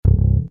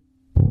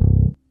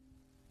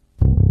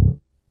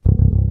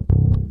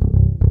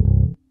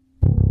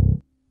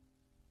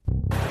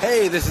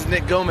Hey, this is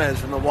Nick Gomez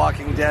from The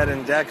Walking Dead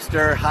and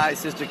Dexter. Hi,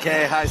 Sister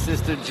K. Hi,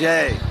 Sister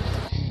J.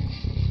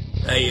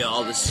 Hey,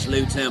 y'all, this is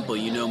Lou Temple.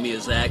 You know me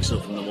as Axel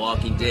from The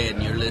Walking Dead,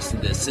 and you're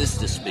listening to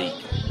Sistah Speak.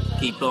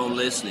 Keep on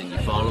listening. You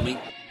follow me?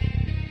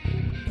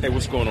 Hey,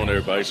 what's going on,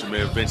 everybody? It's your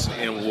man Vincent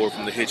M. Ward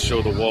from the hit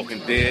show The Walking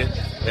Dead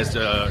as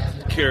the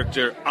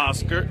character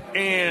Oscar,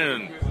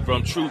 and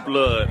from True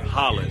Blood,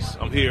 Hollis.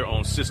 I'm here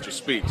on Sistah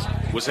Speaks.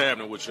 What's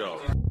happening with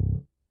y'all?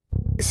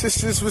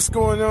 Sisters, what's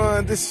going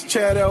on? This is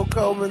Chad L.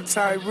 Coleman,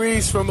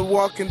 Tyrese from The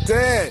Walking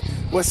Dead.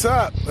 What's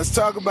up? Let's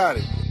talk about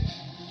it.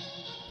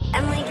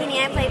 Emily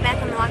Kinney, I play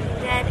Beth on The Walking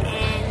Dead,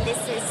 and this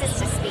is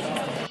Sistah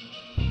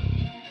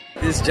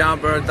Speak. This is John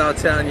Bernthal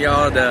telling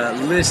y'all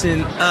to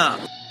listen up.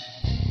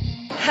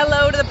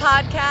 Hello to the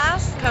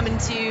podcast, coming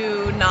to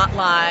you not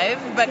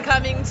live, but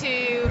coming to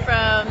you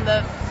from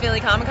the Philly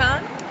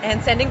Comic-Con,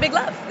 and sending big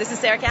love. This is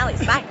Sarah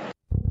Callies. Bye.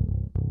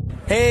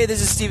 Hey,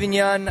 this is Steven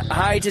Yun.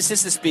 Hi to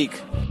Sistah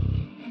Speak.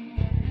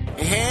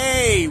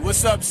 Hey,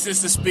 what's up,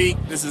 Sistah Speak?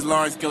 This is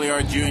Lawrence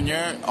Gilliard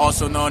Jr.,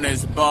 also known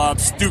as Bob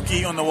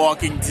Stookie on The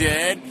Walking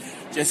Dead.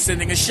 Just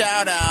sending a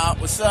shout out.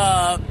 What's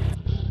up?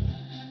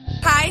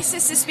 Hi,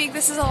 Sistah Speak.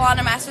 This is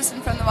Alana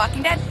Masterson from The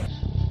Walking Dead.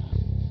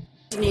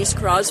 Denise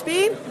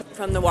Crosby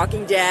from The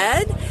Walking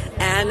Dead,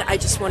 and I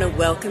just want to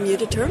welcome you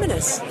to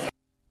Terminus.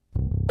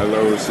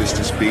 Hello,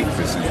 Sistah Speak.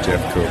 This is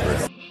Jeff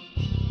Cooper.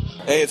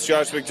 Hey, it's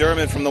Josh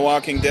McDermott from The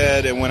Walking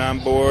Dead, and when I'm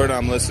bored,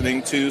 I'm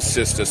listening to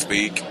Sistah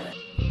Speak.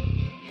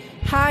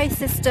 Hi,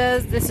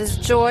 sisters. This is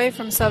Joy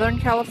from Southern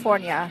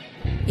California.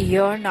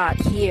 You're not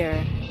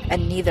here,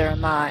 and neither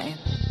am I.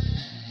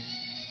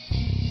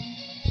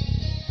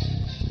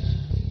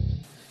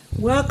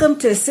 Welcome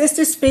to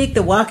Sistah Speak,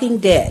 The Walking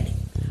Dead,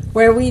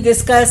 where we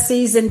discuss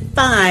Season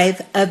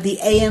 5 of the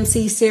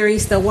AMC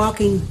series The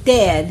Walking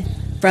Dead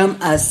from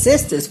a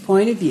sister's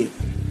point of view.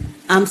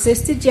 I'm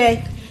Sister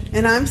J.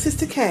 And I'm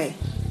Sister K.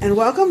 And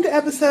welcome to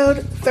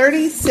episode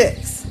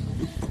 36.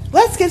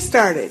 Let's get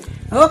started.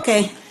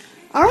 Okay.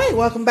 All right,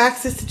 welcome back,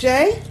 Sister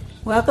J.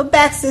 Welcome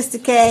back, Sister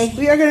K.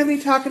 We are going to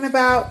be talking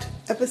about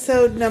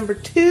episode number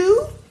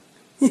 2,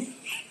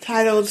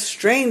 titled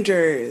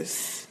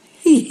Strangers.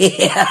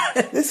 Yeah.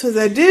 This was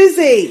a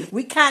doozy.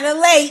 We kind of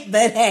late,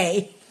 but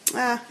hey.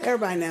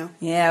 Everybody know.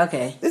 Yeah,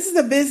 okay. This is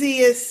the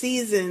busiest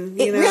season.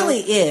 It really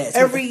is.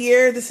 Every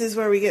year, this is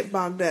where we get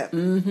bogged up.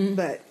 Mm-hmm.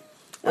 But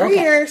we're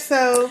here,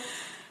 so.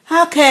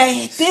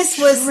 Okay, this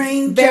was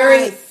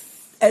very.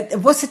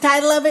 What's the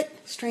title of it?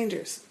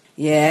 Strangers.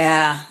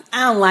 Yeah,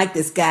 I don't like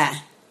this guy.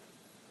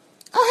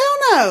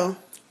 Oh, hell no.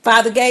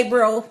 Father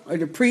Gabriel or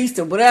the priest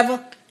or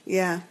whatever.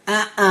 Yeah.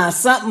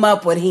 Something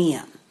up with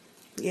him.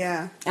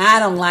 Yeah. I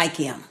don't like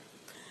him.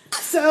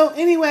 So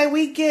anyway,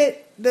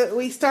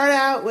 we start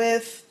out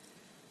with,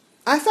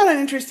 I found an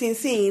interesting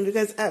scene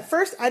because at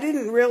first I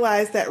didn't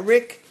realize that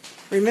Rick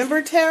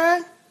remembered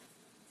Tara.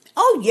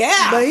 Oh,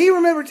 yeah. But he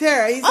remembered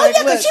Tara. He's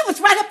because she was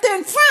right up there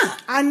in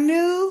front. I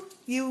knew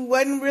you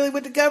wasn't really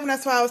with the governor.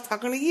 That's why I was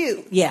talking to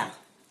you. Yeah.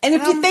 And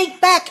if you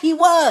think back, he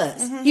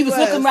was. Mm-hmm, he was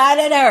looking right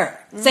at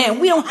her, saying,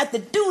 we don't have to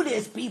do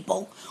this,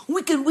 people.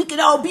 We can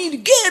all be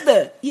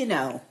together, you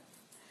know.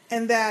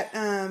 And that,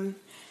 and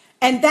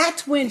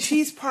that's when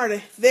she's part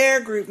of their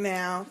group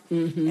now,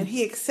 and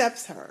he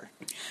accepts her.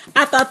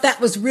 I thought that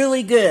was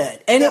really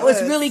good. And it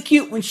was really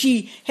cute when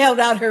she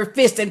held out her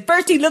fist. And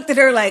first he looked at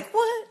her like,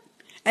 what?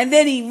 And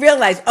then he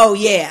realized, oh,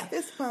 yeah.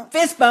 Fist bump.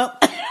 Fist bump.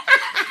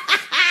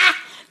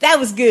 That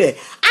was good.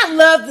 I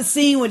love the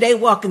scene when they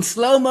walk in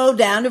slow-mo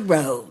down the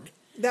road.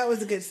 That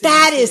was a good scene.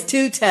 That is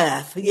too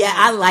tough. Yeah,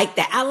 I like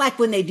that. I like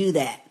when they do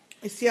that.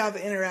 You see all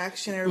the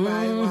interaction,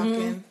 everybody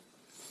walking.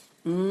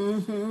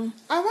 Mm-hmm.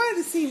 I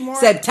wanted to see more.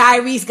 Said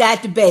Tyrese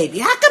got the baby.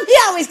 How come he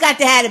always got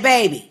to have the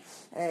baby?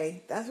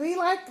 Hey, that's what he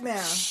liked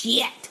now.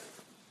 Shit.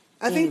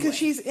 I think because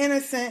she's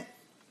innocent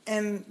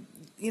and,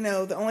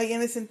 the only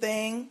innocent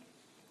thing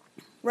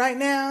right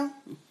now,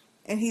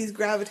 and he's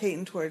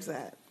gravitating towards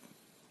that.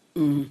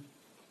 Mm-hmm.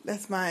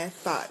 That's my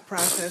thought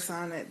process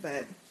on it,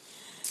 but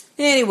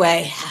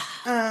anyway.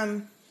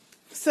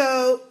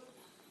 So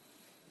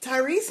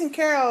Tyrese and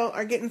Carol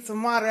are getting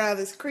some water out of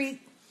this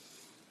creek.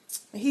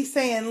 He's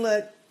saying,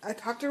 look, I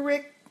talked to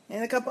Rick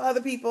and a couple other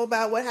people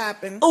about what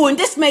happened. Oh, and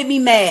this made me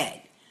mad.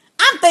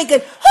 I'm thinking,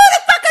 who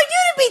the fuck are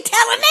you to be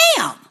telling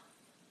them?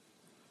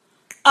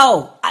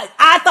 Oh,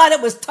 I thought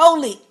it was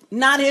totally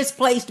not his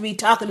place to be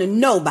talking to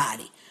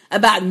nobody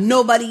about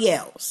nobody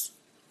else.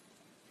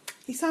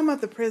 He's talking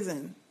about the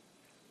prison.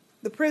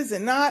 The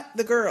prison, not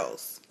the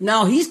girls.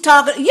 No, he's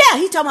talking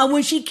about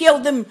when she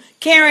killed them,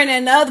 Karen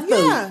and the other fool.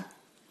 Yeah.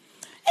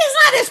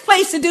 It's not his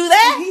place to do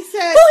that. He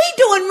said, who he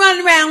doing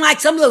running around like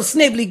some little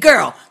snivelly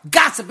girl,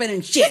 gossiping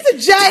and shit? He's a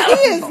Jay.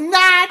 He is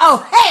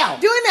not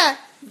doing that.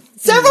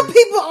 Several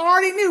people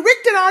already knew. Rick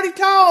had already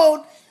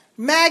told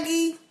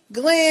Maggie,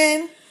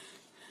 Glenn,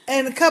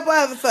 and a couple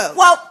other folks.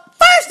 Well,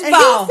 first of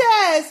all, he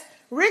says,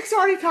 Rick's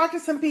already talked to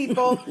some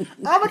people. I'm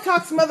going to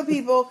talk to some other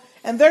people,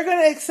 and they're going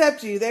to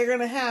accept you. They're going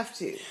to have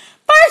to.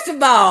 First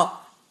of all,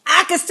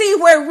 I can see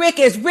where Rick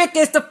is. Rick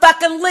is the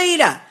fucking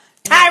leader.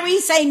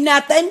 Tyrese ain't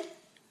nothing.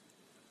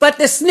 But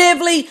the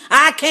snivelly,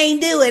 I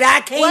can't do it. I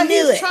can't do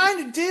it. What he's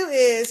trying to do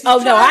is... Oh,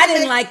 no, I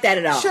didn't like that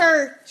at all.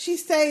 Sure, she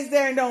stays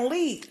there and don't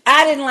leave.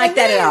 I didn't like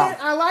that at all.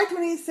 I liked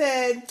when he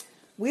said,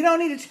 we don't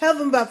need to tell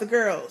them about the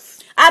girls.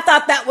 I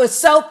thought that was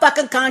so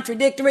fucking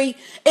contradictory.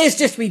 It's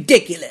just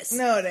ridiculous.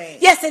 No, it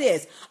ain't. Yes, it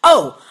is.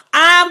 Oh,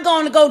 I'm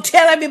going to go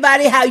tell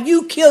everybody how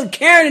you killed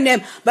Karen and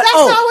them. But That's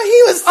not what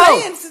he was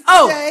saying, Sister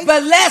J.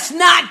 But let's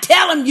not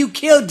tell them you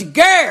killed the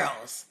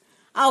girls.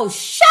 Oh,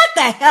 shut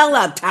the hell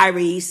up,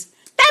 Tyrese.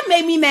 That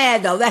made me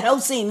mad, though. That whole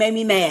scene made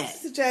me mad.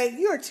 Sister J,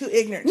 you are too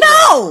ignorant.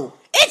 No,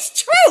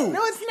 it's true.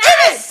 No, it's not.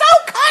 It is so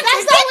contradictory.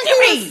 That's not what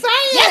he was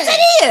saying. Yes,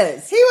 it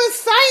is. He was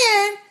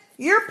saying,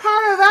 you're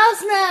part of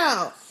us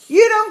now.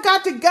 You don't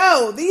got to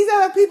go. These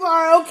other people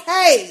are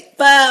okay.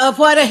 But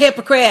what a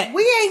hypocrite.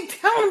 We ain't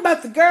telling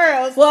about the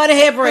girls. What a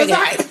hypocrite.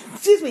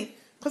 Excuse me.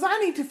 Because I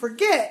need to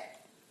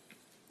forget.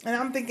 And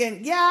I'm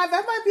thinking, yeah,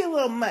 that might be a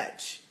little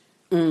much.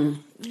 I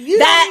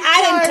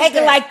didn't take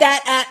it like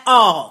that at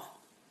all.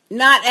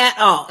 Not at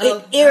all.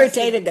 It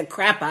irritated the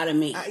crap out of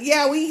me.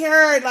 Yeah, we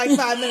heard like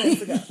 5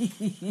 minutes ago.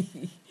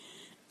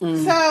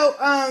 So,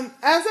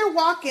 as they're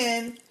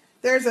walking,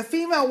 there's a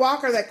female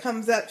walker that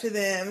comes up to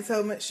them.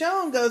 So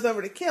Michonne goes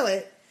over to kill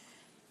it,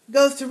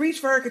 goes to reach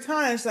for her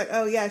katana, and she's like,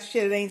 oh, yeah,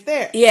 shit, it ain't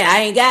there. Yeah,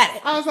 I ain't got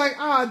it. I was like,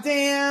 oh,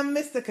 damn,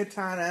 missed the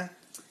katana.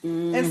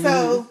 Mm-hmm. And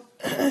so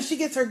she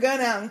gets her gun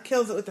out and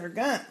kills it with her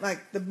gun,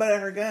 like the butt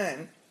of her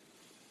gun.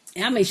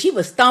 I mean, she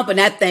was stomping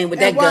that thing with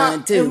that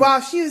gun, too. And while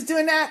she was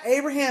doing that,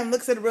 Abraham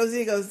looks at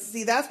Rosie and goes,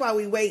 see, that's why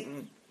we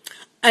waiting.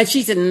 And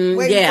she said,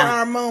 waiting for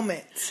our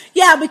moment.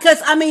 Yeah,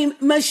 because, I mean,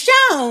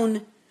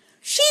 Michonne,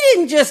 she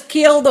didn't just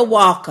kill the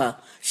walker.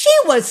 She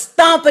was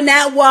stomping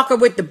that walker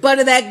with the butt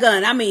of that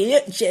gun. I mean,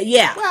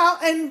 yeah. Well,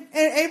 and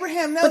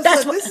Abraham knows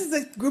that this is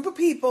a group of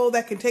people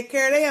that can take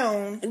care of their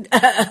own.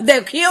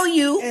 They'll kill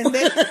you. And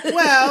they,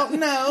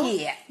 no.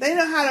 Yeah. They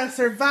know how to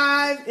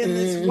survive in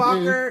this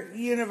walker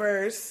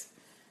universe.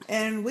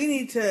 And we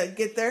need to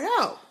get their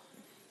help.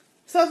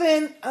 So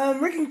then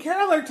Rick and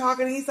Carol are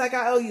talking. He's like,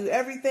 I owe you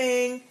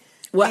everything.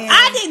 Well,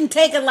 I didn't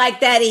take it like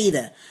that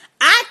either.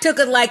 I took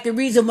it like the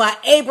reason why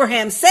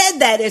Abraham said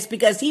that is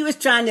because he was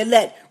trying to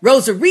let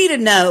Rosarita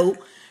know,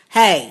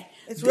 hey.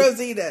 It's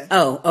Rosita.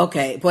 Oh,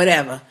 okay,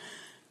 whatever.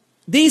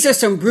 These are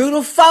some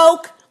brutal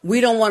folk.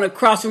 We don't want to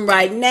cross them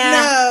right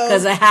now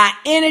because of high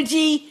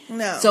energy.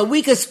 No. So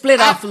we could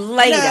split off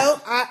later. No,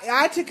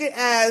 I took it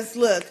as,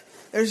 look,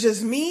 there's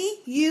just me,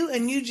 you,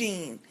 and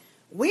Eugene.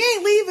 We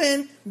ain't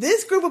leaving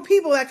this group of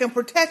people that can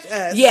protect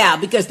us. Yeah,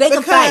 because they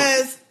can fight.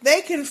 Because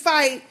they can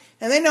fight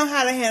and they know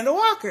how to handle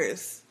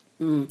walkers.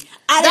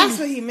 That's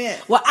what he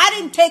meant. Well, I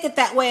didn't take it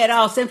that way at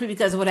all, simply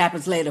because of what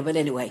happens later. But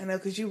anyway. I know,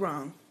 because you're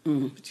wrong.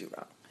 But you're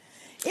wrong.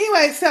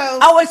 Anyway, so.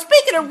 Oh, and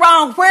speaking of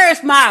wrong, where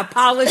is my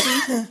apology?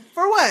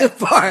 For what?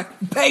 For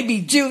baby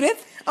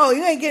Judith. Oh,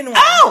 you ain't getting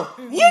one. Oh,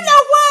 you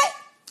know what?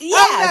 Yeah,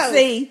 oh, no.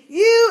 See.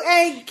 You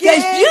ain't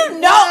getting because you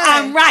know one.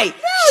 I'm right.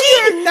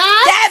 No, you're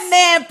not. That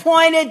man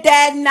pointed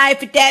that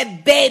knife at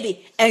that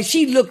baby, and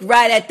she looked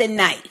right at the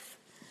knife.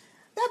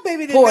 That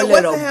baby didn't know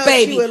what the hell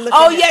she was looking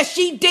at. Yes,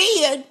 she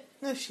did.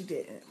 No, she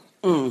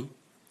didn't.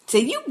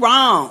 See, you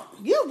wrong.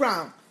 You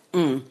wrong.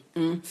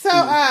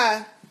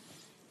 So,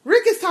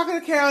 Rick is talking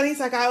to Carol, and he's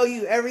like, I owe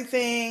you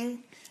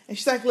everything. And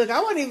she's like, look,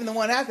 I wasn't even the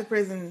one at the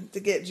prison to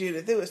get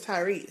Judith. It was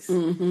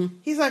Tyrese.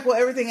 He's like, well,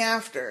 everything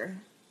after.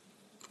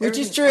 Which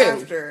is true.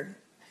 After.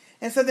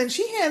 And so then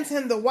she hands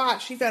him the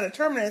watch she found at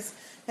Terminus,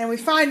 and we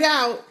find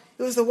out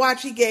it was the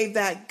watch he gave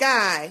that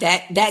guy.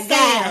 That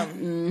guy.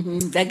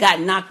 That got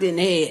knocked in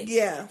the head.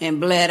 Yeah. And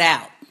bled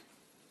out.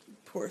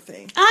 Poor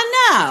thing.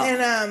 I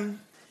know. And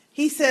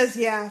he says,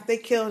 yeah, they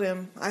killed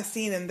him. I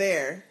seen him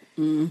there.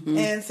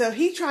 And so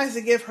he tries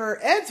to give her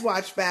Ed's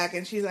watch back,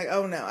 and she's like,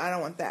 oh, no, I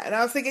don't want that. And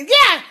I was thinking,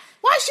 yeah,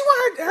 why she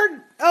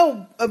want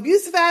her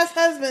abusive-ass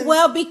husband?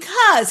 Well,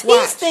 because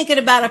he's thinking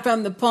about it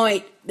from the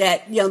point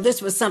that,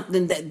 this was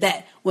something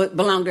that would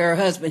belong to her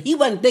husband. He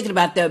wasn't thinking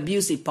about the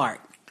abusive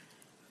part.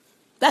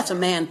 That's a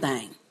man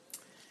thing.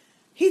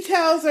 He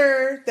tells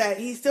her that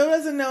he still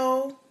doesn't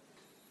know,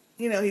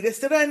 he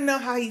still doesn't know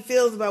how he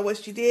feels about what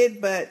she did,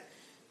 but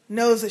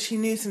knows that she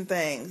knew some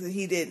things that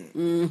he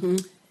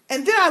didn't.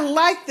 And then I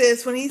like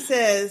this when he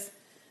says,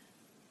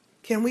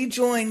 can we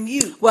join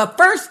you? Well,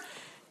 first,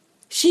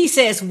 she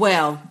says,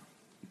 well,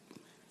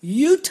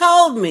 you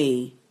told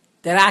me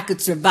that I could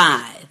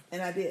survive.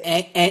 And I did.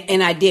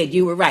 And I did.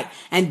 You were right.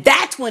 And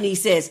that's when he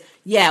says,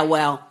 yeah,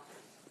 well,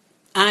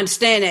 I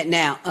understand that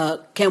now.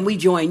 Can we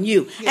join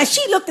you? Yeah. And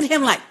she looked at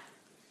him like,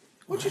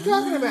 what you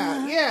talking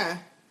about? Yeah.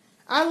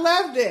 I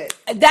loved it.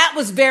 That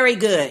was very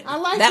good. I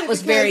liked that it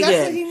was very that's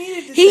good. What he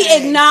needed to he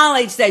say.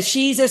 Acknowledged that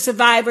she's a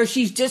survivor.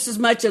 She's just as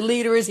much a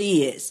leader as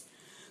he is.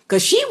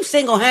 Because she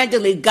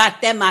single-handedly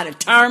got them out of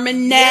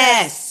Terminus.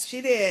 Yes,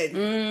 she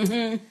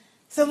did.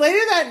 So later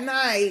that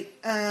night,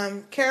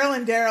 Carol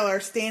and Daryl are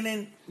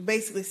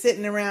basically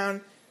sitting around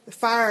the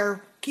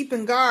fire,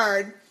 keeping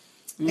guard.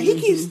 And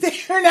he keeps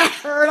staring at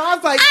her, and I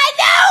was like,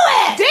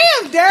 I know it!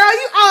 Damn, Daryl,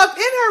 you up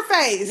in her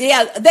face.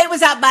 Yeah, they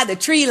was out by the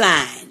tree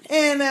line.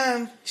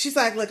 And she's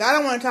like, look, I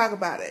don't want to talk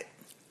about it.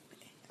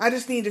 I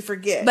just need to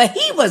forget. But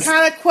he was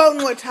kind of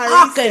quoting what Tyrese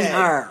talking said.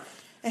 her.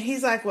 And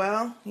he's like,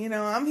 well,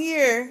 I'm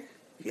here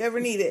if you ever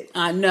need it.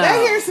 I know.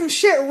 They hear some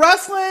shit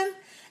rustling,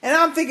 and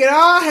I'm thinking,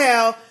 oh,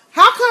 hell,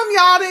 how come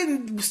y'all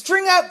didn't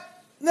string up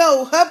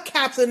no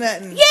hubcaps or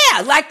nothing?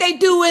 Yeah, like they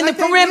do in the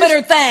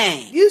perimeter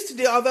thing. Used to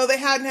do, although they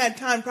hadn't had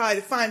time probably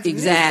to find some new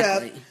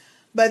stuff.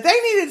 But they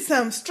needed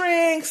some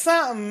string,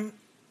 something.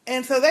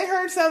 And so they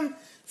heard some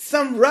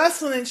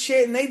rustling and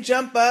shit, and they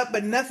jump up,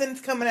 but nothing's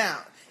coming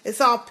out. It's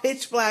all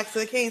pitch black, so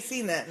they can't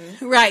see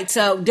nothing. Right,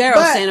 so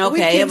Daryl's saying,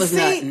 okay, it was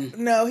nothing.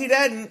 No, he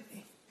doesn't.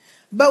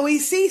 But we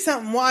see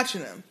something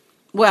watching him.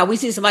 Well, we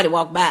see somebody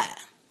walk by.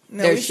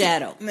 Their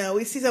shadow.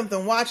 We see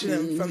something watching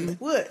him from the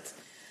woods.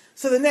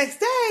 So the next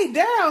day,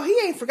 Daryl, he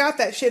ain't forgot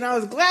that shit, and I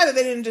was glad that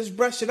they didn't just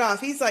brush it off.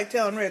 He's like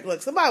telling Rick,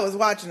 look, somebody was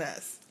watching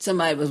us.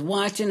 Somebody was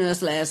watching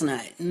us last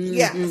night. Mm-hmm.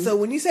 Yeah, so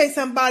when you say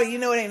somebody, you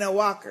know it ain't no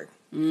Walker.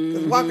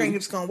 Because Walker ain't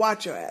just going to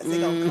watch your ass.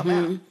 They're going to come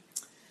out.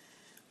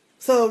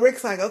 So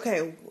Rick's like,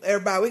 okay,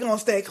 everybody, we're going to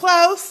stay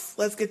close.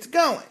 Let's get to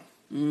going.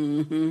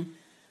 Mm-hmm.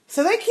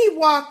 So they keep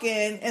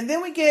walking, and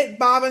then we get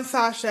Bob and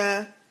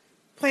Sasha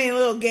playing a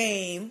little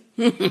game.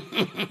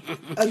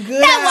 That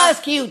was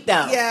cute,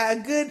 though. Yeah, a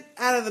good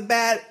out of the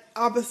bad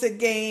opposite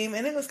game,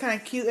 and it was kind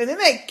of cute. And then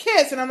they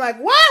kiss, and I'm like,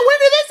 why? When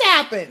did this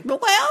happen?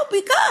 Well,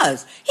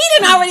 because he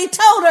didn't already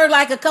told her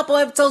like a couple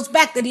episodes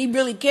back that he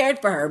really cared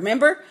for her,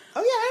 remember? Oh,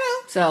 yeah, I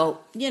know. So,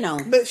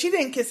 But she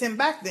didn't kiss him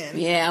back then.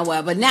 Yeah,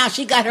 well, but now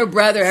she got her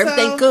brother.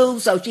 Everything cool,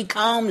 so she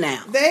calm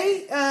now.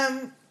 They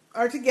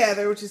are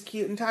together, which is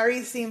cute, and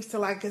Tyrese seems to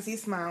like because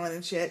he's smiling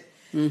and shit.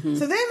 Mm-hmm.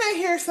 So then they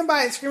hear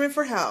somebody screaming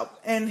for help,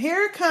 and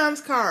here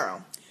comes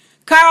Carl.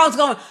 Carl's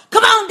going,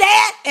 come on,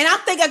 Dad! And I'm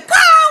thinking,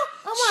 Carl!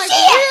 I'm like,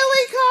 shit!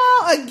 Really,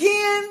 Carl?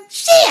 Again?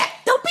 Shit!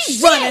 Don't be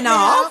running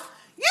off.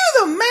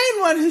 You're the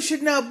main one who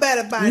should know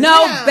better by now.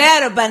 Know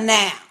better by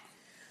now.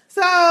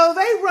 So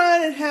they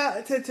run and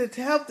help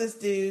to help this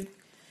dude,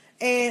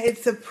 and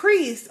it's a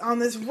priest on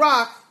this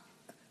rock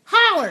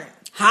hollering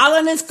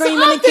And screaming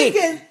so I'm and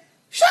kicking. Thinking,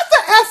 shut the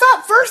F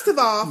up, first of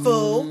all,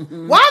 fool.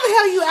 Mm-hmm. Why the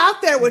hell you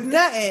out there with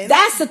nothing?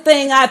 That's the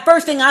thing.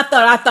 First thing I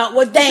thought,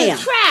 well, damn.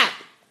 It's a trap.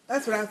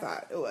 That's what I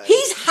thought it was.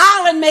 He's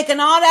hollering,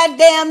 making all that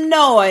damn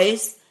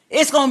noise.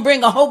 It's going to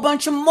bring a whole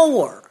bunch of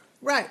more.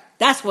 Right.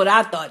 That's what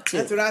I thought, too.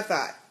 That's what I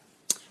thought.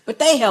 But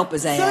they help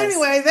his ass. So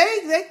anyway,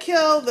 they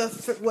kill the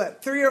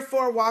 3 or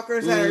 4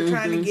 walkers that are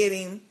trying to get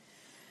him,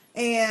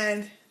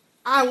 and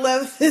I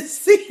love this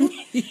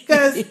scene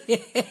because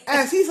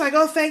as he's like,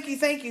 "Oh, thank you,"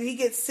 he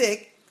gets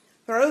sick,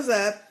 throws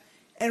up,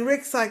 and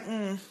Rick's like,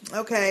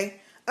 "Okay,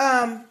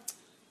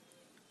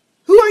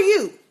 who are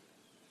you?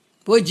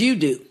 What'd you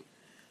do?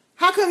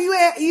 How come you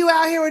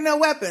out here with no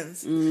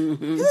weapons?"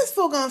 Mm-hmm. And this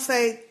fool gonna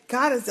say,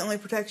 "God is the only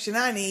protection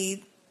I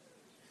need."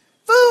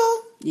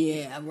 Fool.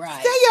 Yeah,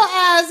 right. Stay your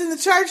ass in the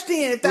church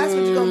then, if that's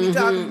what you're going to be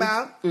talking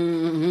about.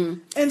 Mm-hmm.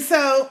 And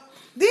so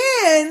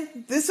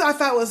then, this I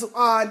thought was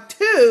odd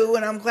too,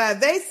 and I'm glad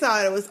they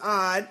thought it was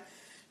odd.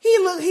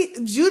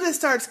 Judah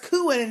starts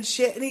cooing and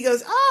shit, and he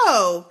goes,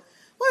 "Oh,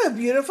 what a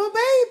beautiful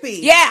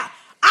baby." Yeah,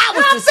 I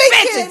was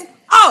suspecting.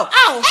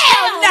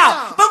 Hell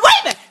no. But wait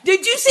a minute.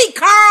 Did you see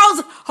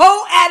Carl's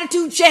whole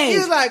attitude change? He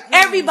was like,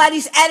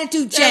 everybody's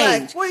attitude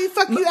changed. Like, what the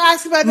fuck you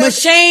asking about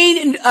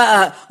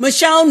that?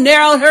 Michonne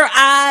narrowed her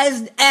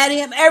eyes at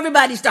him.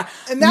 Everybody started.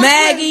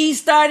 Maggie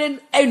started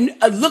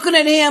looking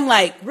at him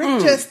like.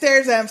 Rick just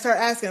stares at him, start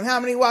asking him how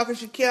many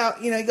walkers you killed.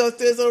 He goes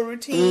through his little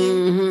routine.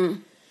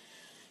 Mm-hmm.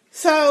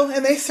 So,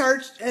 and they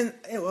searched, and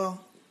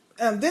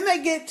then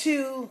they get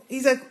to,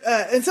 he's like,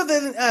 and so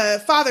then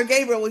Father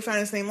Gabriel, we find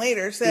his name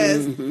later,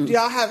 says, "Do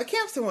y'all have a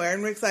camp somewhere?"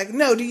 And Rick's like,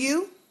 "No, do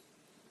you?"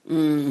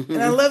 Mm-hmm.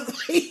 And I love the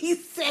way he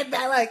said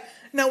that, like,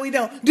 "No, we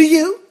don't. Do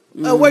you?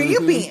 Where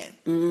you been?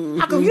 Mm-hmm.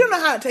 How come you don't know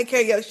how to take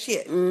care of your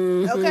shit?"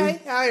 Mm-hmm. Okay?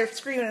 Out here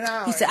screaming and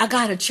hollering. He said, "I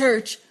got a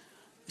church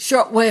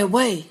short way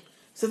away."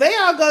 So they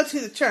all go to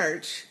the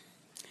church.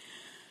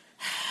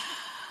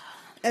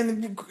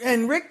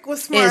 And Rick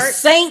was smart. It's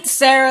St.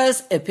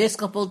 Sarah's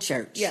Episcopal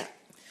Church. Yeah.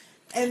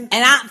 And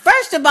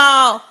first of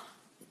all,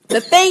 the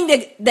thing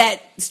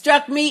that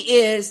struck me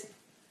is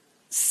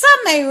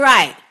something ain't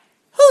right.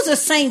 Who's a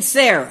Saint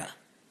Sarah?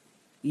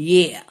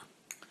 Yeah.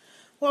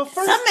 Well,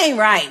 something ain't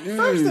right.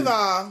 First of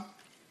all,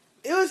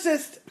 it was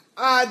just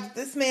odd.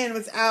 This man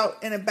was out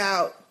and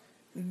about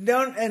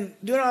doing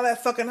all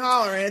that fucking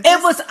hollering.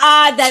 It was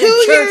odd that 2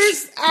 a church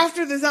years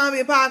after the zombie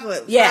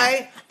apocalypse, yeah,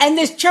 right? And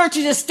this church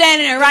is just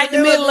standing there right in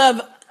the middle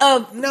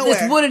of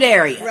this wooded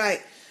area,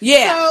 right?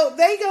 Yeah. So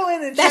they go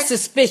in and that's check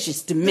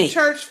suspicious to me. The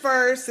church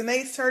first, and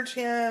they search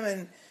him,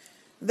 and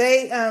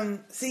they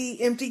see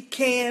empty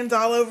cans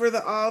all over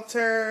the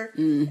altar,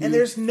 and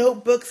there's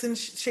notebooks and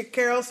shit.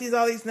 Carol sees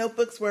all these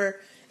notebooks where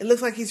it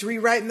looks like he's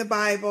rewriting the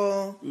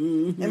Bible,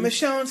 and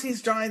Michonne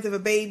sees drawings of a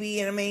baby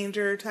in a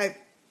manger type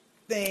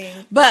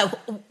thing. But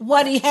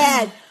what he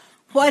had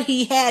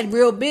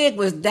real big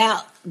was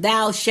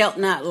thou shalt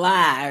not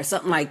lie or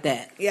something like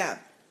that. Yeah.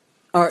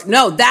 Or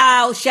no,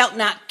 thou shalt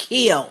not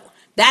kill.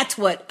 That's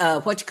what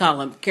you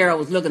call him. Carol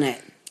was looking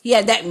at. He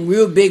had that in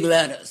real big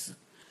letters.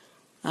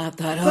 I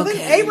thought, so okay.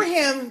 then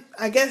Abraham,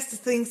 I guess,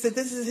 thinks that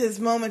this is his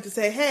moment to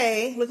say,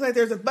 hey, looks like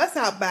there's a bus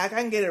out back.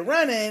 I can get it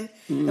running,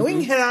 and we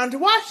can head on to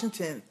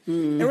Washington.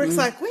 And Rick's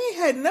like, we ain't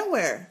heading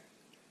nowhere.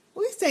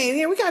 We staying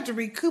here. We got to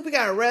recoup. We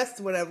got to rest,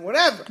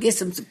 whatever. Get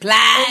some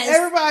supplies. And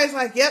everybody's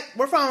like, yep,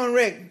 we're following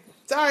Rick.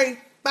 Sorry,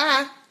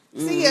 bye.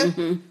 See ya.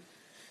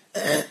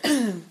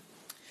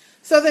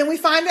 So then we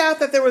find out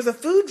that there was a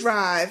food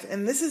drive,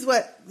 and this is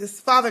what this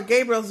Father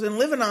Gabriel's been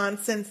living on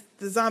since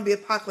the zombie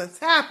apocalypse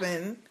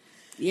happened.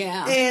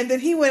 Yeah. And then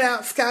he went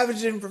out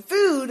scavenging for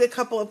food. A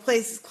couple of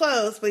places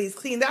closed, but he's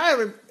cleaned out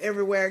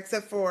everywhere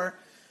except for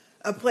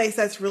a place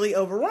that's really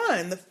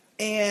overrun.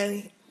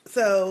 And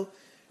so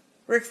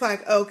Rick's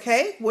like,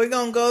 okay, we're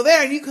going to go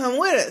there and you come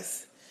with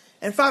us.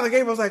 And Father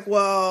Gabriel's like,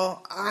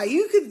 well,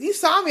 you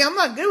saw me. I'm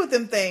not good with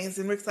them things.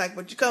 And Rick's like,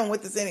 but you come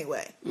with us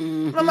anyway.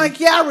 And I'm like,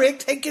 yeah, Rick,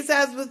 take his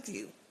ass with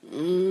you.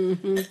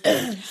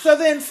 So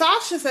then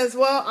Sasha says,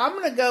 well, I'm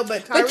going to go,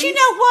 but Tyrese... But you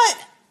know what?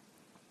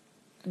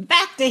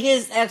 Back to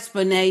his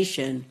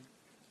explanation,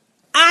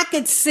 I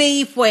could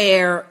see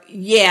where,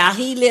 yeah,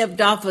 he lived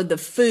off of the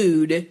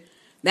food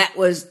that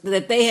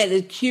they had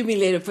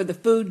accumulated for the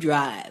food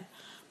drive.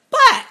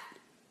 But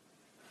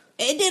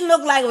it didn't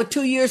look like it was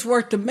 2 years'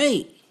 worth to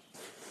me.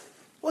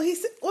 Well,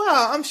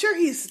 I'm sure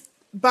he's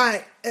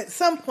at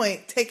some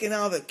point taking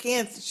all the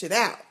cans and shit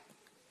out.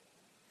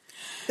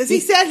 Because he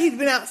said he'd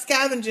been out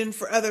scavenging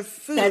for other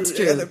food at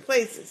other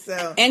places.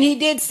 So. And he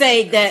did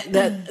say that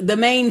the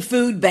main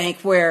food bank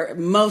where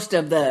most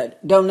of the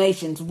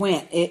donations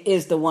went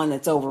is the one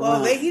that's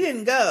overrun. Well, he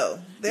didn't go.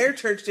 Their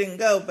church didn't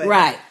go. But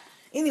right.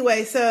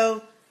 Anyway,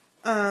 so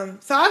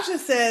Sasha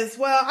says,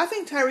 well, I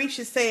think Tyrese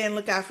should stay and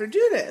look after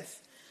Judith.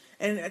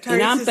 And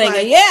I'm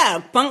thinking,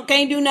 yeah, Punk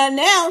can't do nothing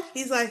else.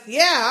 He's like,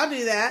 yeah, I'll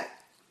do that.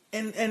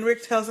 And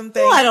Rick tells him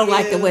things. Well, I don't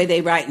like the way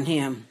they writing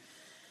him.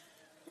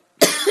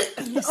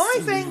 The only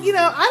thing,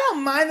 I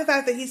don't mind the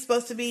fact that he's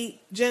supposed to be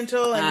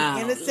gentle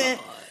and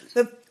innocent. Lord.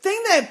 The thing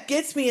that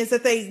gets me is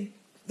that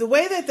the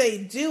way that they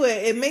do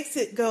it, it makes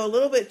it go a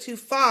little bit too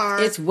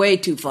far. It's way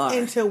too far.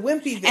 Into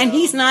Wimpyville. And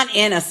he's not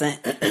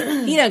innocent.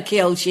 He don't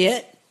kill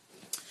shit.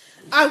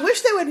 I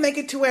wish they would make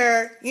it to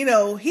where,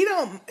 he'll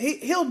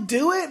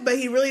do it, but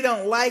he really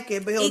don't like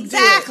it, but he'll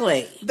do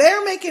it.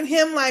 They're making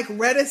him like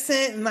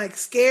reticent and like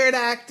scared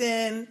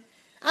acting.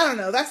 I don't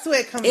know. That's the way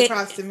it comes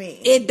across to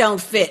me. It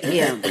don't fit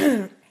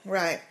him.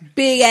 Right.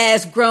 Big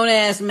ass, grown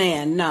ass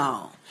man.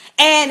 No.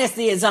 And it's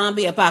the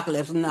zombie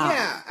apocalypse. No.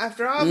 Yeah.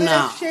 After all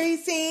that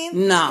chase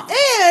scene. No.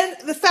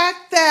 And the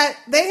fact that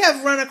they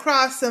have run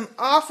across some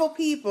awful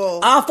people.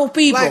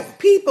 Like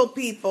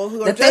people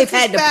who are that just they've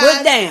had to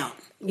put down.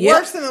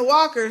 Worse than the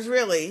walkers,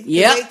 really.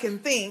 Yeah. They can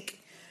think.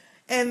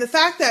 And the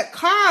fact that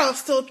Carl's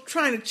still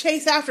trying to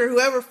chase after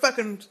whoever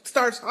fucking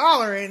starts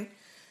hollering,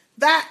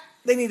 that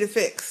they need to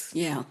fix.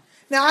 Yeah.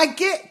 Now, I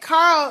get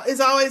Carl is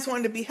always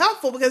wanting to be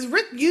helpful because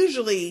Rick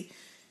usually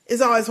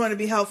is always wanting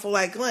to be helpful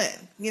like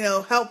Glenn.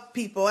 Help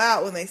people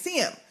out when they see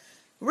him.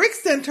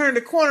 Rick's then turned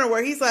a corner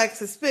where he's like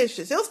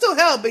suspicious. He'll still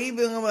help, but he'll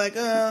be like,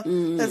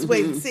 let's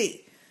wait and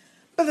see.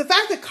 But the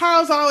fact that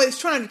Carl's always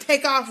trying to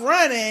take off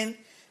running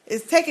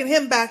is taking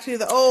him back to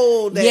the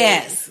old days.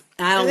 Yes,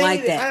 I don't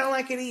like that. I don't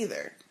like it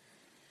either.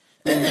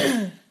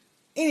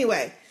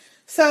 Anyway,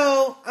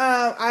 so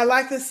I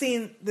like the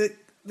scene, the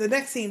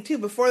next scene too.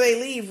 Before they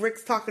leave,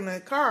 Rick's talking to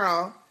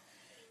Carl,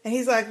 and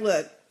he's like,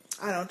 look,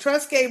 I don't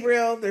trust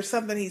Gabriel. There's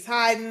something he's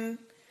hiding.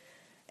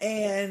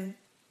 And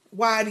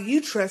why do you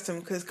trust him?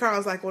 Because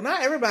Carl's like, well,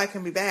 not everybody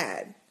can be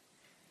bad.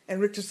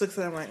 And Rick just looks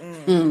at him like,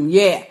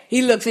 yeah.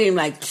 He looks at him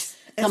like,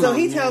 and so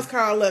he tells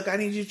Carl, look, I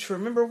need you to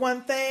remember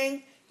one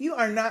thing. You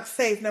are not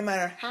safe no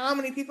matter how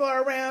many people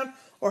are around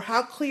or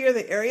how clear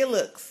the area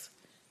looks.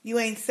 You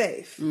ain't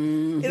safe.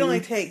 Mm-hmm. It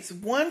only takes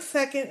 1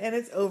 second and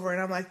it's over.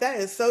 And I'm like, that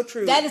is so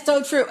true. That is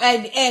so true.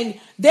 And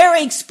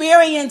their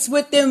experience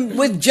with them,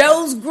 with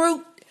Joe's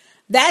group,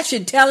 that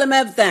should tell them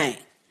everything.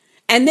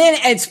 And then,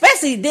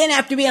 especially then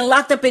after being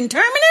locked up in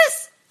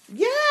Terminus.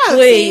 Yeah.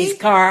 Please,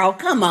 Carl,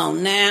 come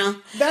on now.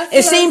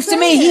 It seems to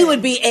me he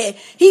would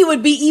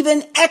be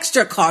even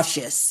extra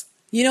cautious.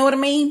 You know what I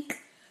mean?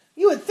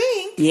 You would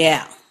think.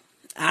 Yeah,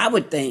 I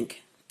would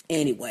think.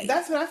 Anyway.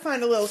 That's what I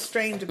find a little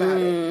strange about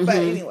it. But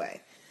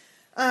anyway.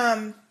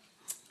 And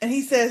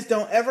he says,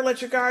 don't ever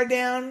let your guard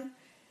down.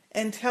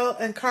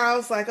 And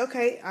Carl's like,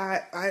 okay,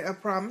 I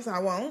promise I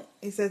won't.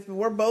 He says, but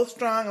we're both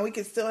strong and we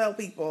can still help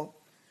people.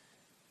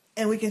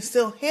 And we can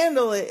still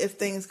handle it if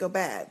things go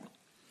bad.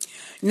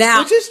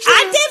 Now, which is true.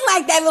 I did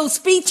like that little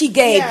speech he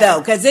gave, though,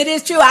 because it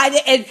is true.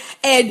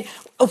 And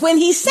when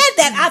he said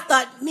that, I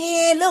thought,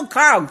 man, little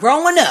Carl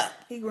growing up.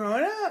 He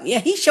growing up. Yeah,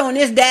 he's showing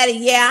his daddy,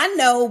 yeah, I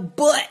know,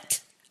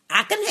 but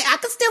I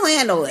can still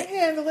handle it.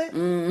 Handle it.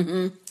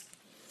 Mm-hmm.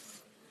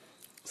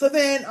 So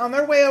then, on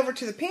their way over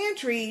to the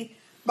pantry,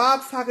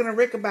 Bob's talking to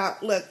Rick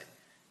about, look,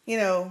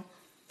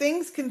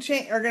 things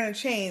are going to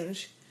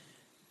change.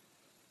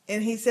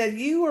 And he said,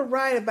 you were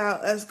right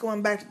about us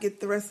going back to get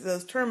the rest of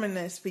those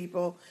Terminus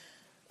people,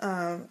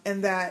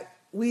 and that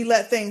we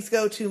let things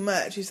go too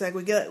much. He's like,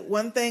 we let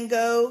one thing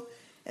go,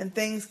 and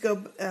things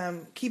go.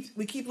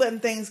 We keep letting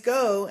things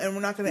go, and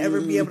we're not going to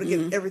ever be able to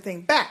get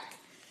everything back.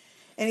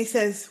 And he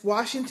says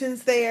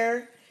Washington's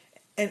there,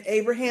 and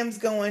Abraham's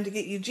going to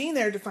get Eugene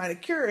there to find a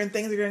cure, and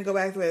things are going to go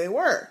back the way they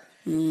were.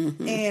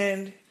 Mm-hmm.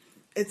 And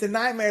it's a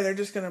nightmare they're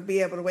just going to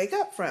be able to wake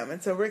up from.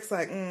 And so Rick's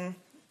like, I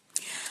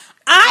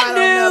don't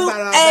know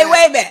about all that.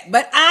 Wait a minute.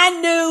 But I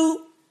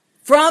knew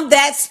from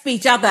that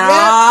speech, I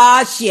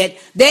thought,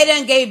 shit, they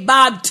done gave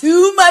Bob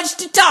too much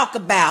to talk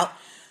about.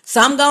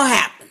 Something going to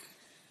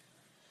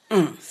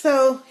happen.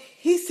 So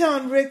he's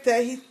telling Rick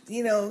that he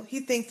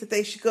thinks that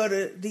they should go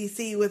to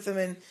D.C. with him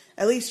and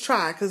at least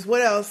try, because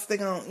what else they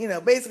going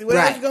to, basically what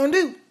else you going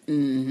to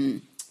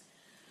do?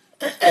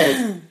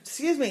 Mm-hmm.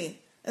 Excuse me.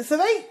 And so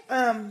they,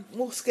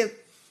 we'll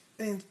skip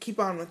and keep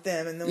on with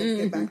them, and then we'll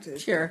get back to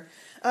it. Sure.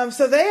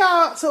 So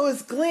it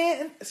was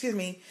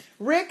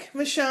Rick,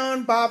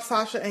 Michonne, Bob,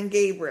 Sasha, and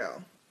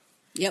Gabriel.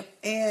 Yep.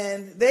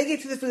 And they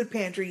get to the food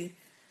pantry.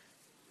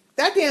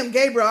 That damn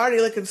Gabriel already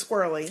looking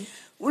squirrely.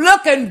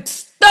 Looking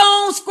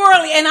stone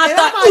squirrely. And I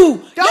thought,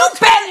 you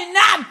better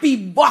not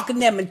be walking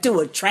them into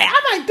a trap.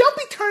 I'm like, don't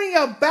be turning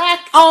your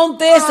back on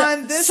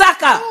this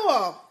sucker.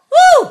 Fool.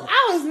 Woo!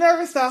 I was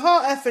nervous the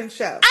whole effing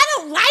show. I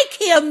don't like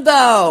him,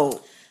 though.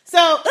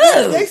 So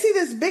they see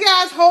this big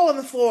ass hole in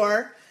the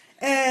floor,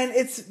 and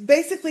it's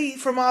basically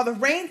from all the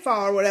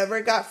rainfall or whatever.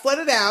 It got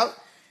flooded out,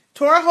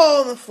 tore a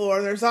hole in the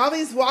floor. There's all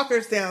these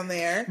walkers down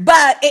there,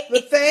 but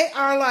they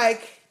are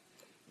like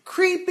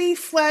creepy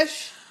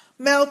flesh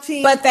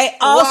melting. But they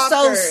also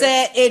walkers.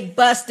 said it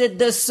busted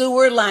the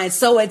sewer line,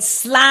 so it's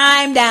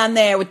slime down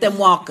there with them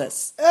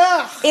walkers.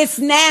 Ugh. It's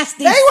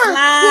nasty. They were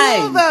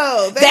slime. cool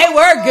though. They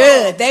were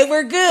good. They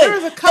were good.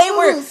 There was a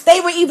couple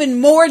they were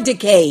even more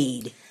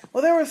decayed.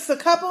 Well, there was a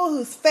couple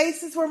whose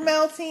faces were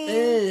melting.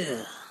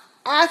 Ugh.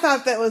 I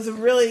thought that was a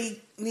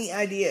really neat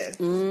idea.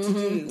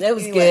 Mm-hmm. It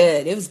was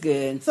good. It was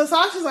good. So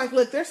Sasha's like,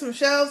 look, there's some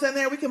shelves in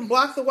there. We can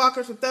block the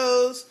walkers with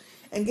those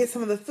and get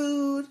some of the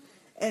food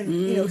and,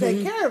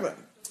 take care of them.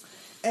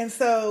 And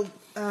so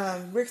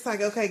Rick's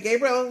like, okay,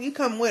 Gabriel, you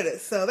come with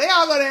us. So they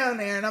all go down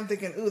there, and I'm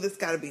thinking, ooh, this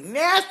got to be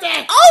nasty.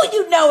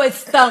 Oh, it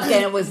stunk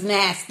and it was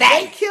nasty.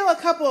 They kill a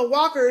couple of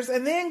walkers,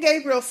 and then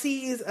Gabriel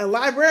sees a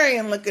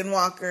librarian-looking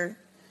walker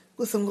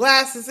with some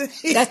glasses.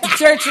 That's the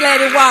church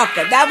lady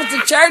walker. That was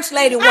the church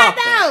lady walker.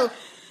 I know.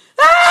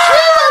 She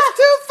was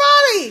too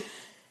funny.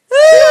 She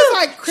was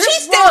like,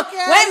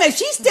 wait a minute.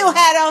 She still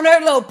had on her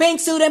little pink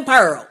suit and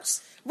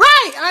pearls.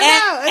 Right, I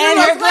know. And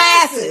her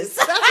glasses.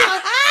 That's what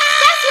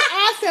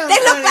I found They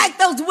funny. look like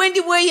those Wendy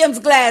Williams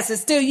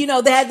glasses, too.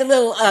 They had the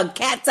little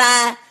cat's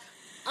eye.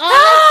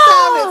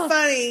 I found it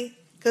funny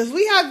because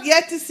we have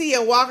yet to see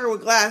a walker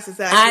with glasses.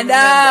 I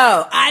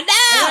know. And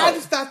I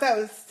just thought that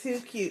was too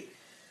cute.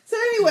 So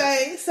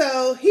anyway,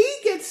 he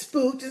gets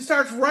spooked and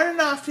starts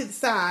running off to the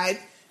side,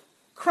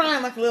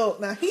 crying like a little...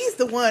 Now, he's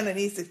the one that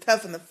needs to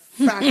toughen the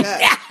fuck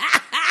up.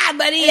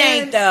 But he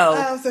ain't,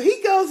 though. So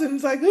he goes and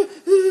is like...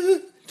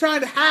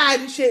 trying to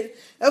hide and shit.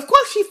 Of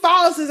course, she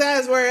follows his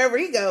ass wherever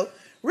he go.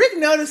 Rick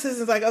notices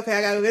and is like, okay,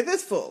 I gotta go get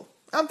this fool.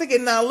 I'm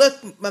thinking, now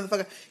look,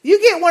 motherfucker, you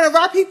get one of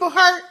our people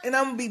hurt, and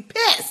I'm gonna be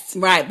pissed.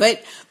 Right,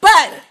 but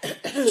I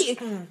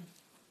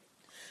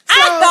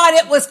thought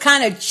it was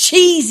kind of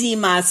cheesy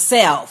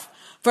myself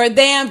for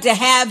them to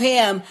have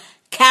him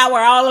cower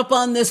all up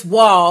on this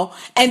wall,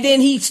 and then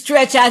he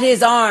stretch out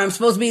his arms,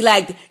 supposed to be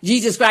like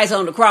Jesus Christ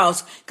on the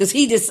cross, because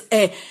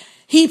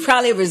he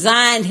probably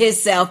resigned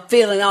himself,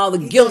 feeling all the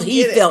guilt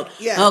he felt.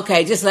 Yeah.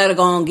 Okay, just let her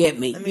go on get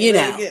me,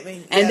 Get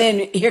me. And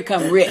then here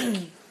come Rick.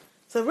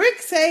 So Rick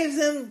saves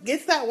him,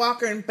 gets that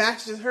walker, and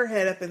bashes her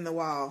head up in the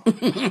wall.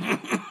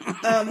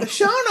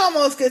 Michonne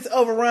almost gets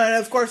overrun.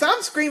 Of course,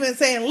 I'm screaming,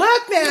 saying,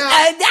 "Look now!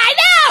 I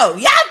know!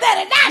 Y'all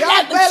better not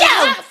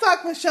not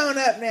fuck Michonne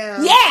up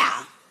now."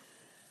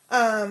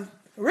 Yeah.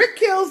 Rick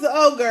kills the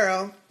old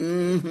girl.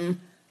 Mm-hmm.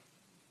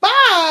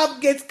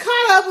 Bob gets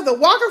caught up with a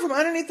walker from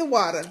underneath the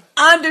water.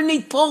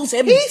 Pulls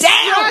him He's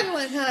down.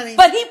 struggling, honey.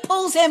 But he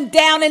pulls him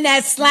down in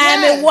that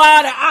slimy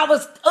water.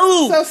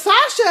 So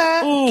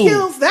Sasha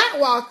kills that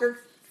walker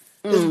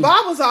because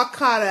Bob was all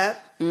caught up.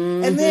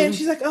 Mm-hmm. And then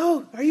she's like,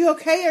 oh, are you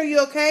okay? Are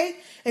you okay?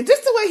 And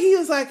just the way he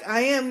was like,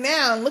 I am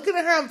now. And looking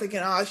at her, I'm thinking,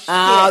 oh, shit.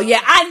 Oh,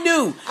 yeah, I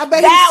knew. I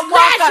bet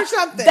that walker, or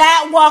something.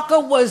 That walker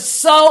was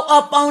so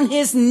up on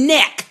his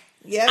neck.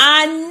 Yep.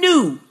 I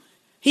knew.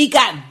 He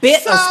got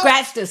bit or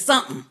scratched or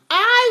something.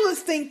 I was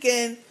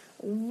thinking,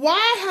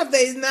 why have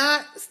they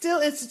not still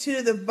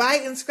instituted the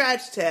bite and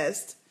scratch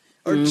test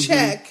or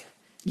check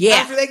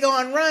after they go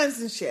on runs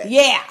and shit?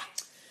 Yeah.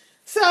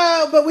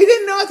 So, but we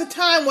didn't know at the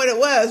time what it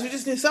was. We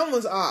just knew something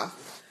was off.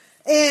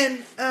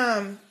 And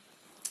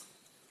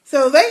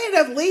so they ended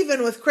up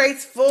leaving with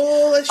crates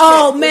full of shit.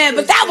 Oh, man,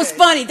 but that was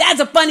funny. That's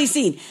a funny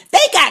scene. They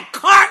got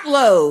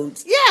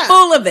cartloads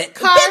full of it.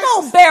 Big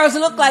old barrels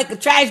that look like a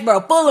trash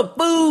barrel full of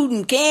food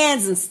and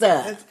cans and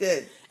stuff. That's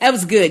good. That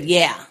was good,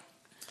 yeah.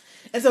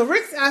 And so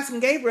Rick's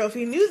asking Gabriel if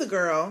he knew the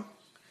girl.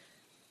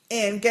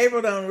 And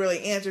Gabriel don't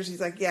really answer.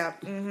 She's like, yeah,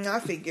 I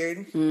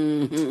figured.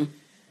 Mm-hmm.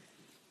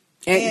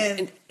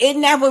 And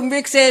isn't that when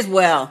Rick says,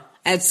 well,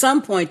 at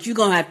some point you're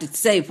going to have to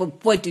say,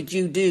 what did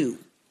you do?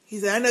 He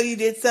said, I know you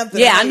did something.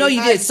 Yeah, I know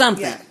you did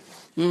something. Yeah.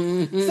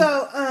 Mm-hmm.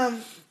 So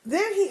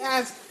then he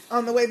asked,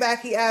 on the way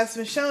back, he asked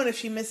Michonne if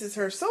she misses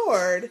her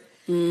sword.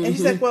 Mm-hmm. And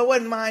she's like, well, it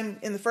wasn't mine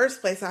in the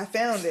first place. I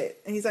found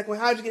it. And he's like, well,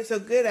 how'd you get so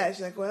good at it?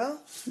 She's like,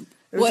 well,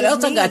 what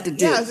else I got to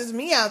do? Yeah, it was just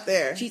me out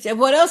there. She said,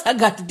 what else I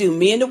got to do?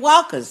 Me and the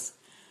walkers.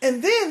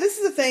 And then, this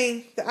is the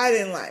thing that I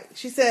didn't like.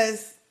 She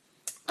says,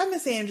 I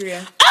miss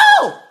Andrea.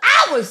 Oh,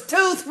 I was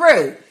too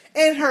through.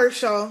 And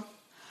Herschel.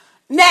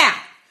 Now.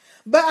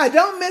 But I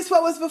don't miss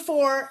what was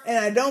before,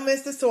 and I don't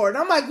miss the sword.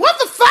 And I'm like, what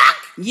the fuck?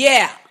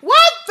 Yeah.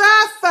 What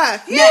the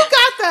fuck? You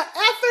got the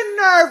effing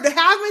nerve to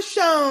have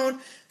Michonne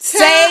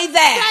say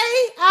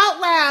that. Say out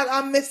loud,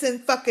 I'm missing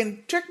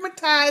fucking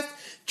trickmatized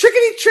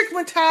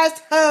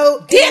hoe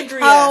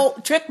Andrea. Ho,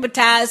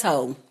 trickmatized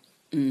hoe.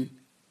 Mm.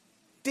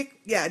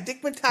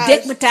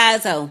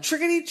 Dickmatized hoe.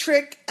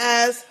 Trick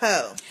as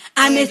hoe.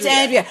 I miss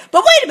Andrea.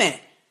 But wait a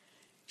minute.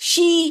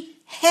 She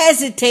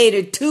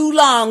hesitated too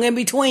long in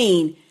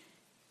between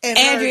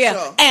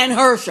Andrea and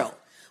Herschel.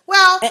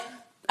 Well,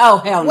 oh,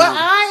 hell no. What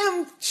I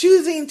am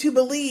choosing to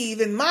believe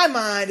in my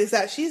mind is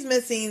that she's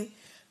missing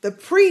the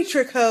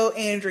pre-trick hoe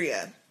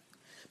Andrea.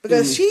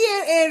 Because she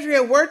and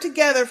Andrea were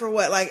together for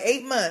what, like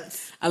 8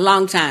 months? A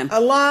long time.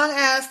 A long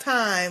ass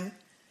time.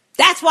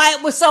 That's why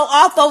it was so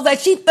awful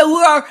that she threw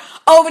her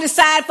over the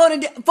side for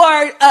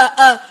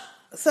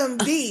some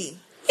D.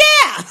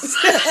 Yeah. And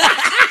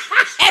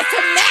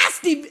some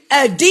nasty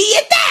D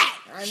at that.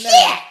 I know.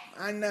 Shit.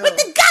 I know. With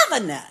the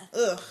governor.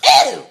 Ugh.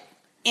 Ew.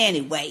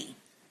 Anyway.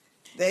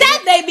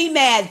 That made me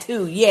mad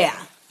too. Yeah.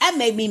 That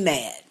made me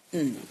mad.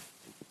 Mm.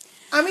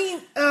 I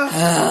mean,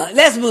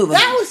 let's move on.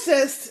 That was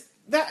just,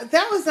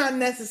 that was not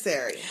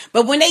necessary.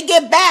 But when they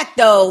get back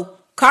though,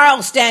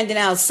 Carl's standing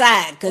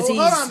outside because he's...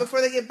 Hold on,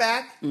 before they get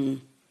back, we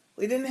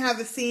didn't have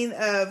a scene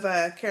of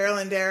Carol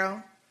and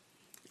Daryl.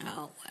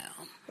 Oh,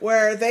 well.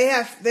 Where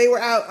they were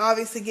out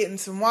obviously getting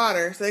some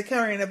water, so they're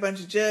carrying a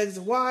bunch of jugs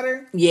of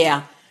water.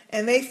 Yeah.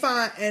 And they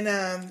find,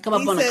 and come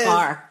up on a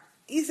car.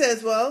 He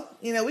says, well,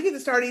 you know, we get to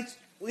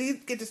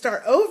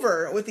start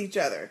over with each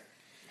other.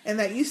 And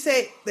that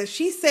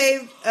she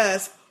saved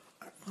us.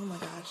 Oh my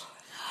gosh.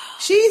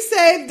 She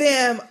saved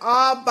them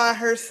all by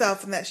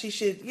herself, and that she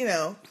should, you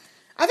know,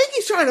 I think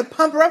he's trying to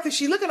pump her up because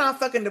she's looking all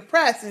fucking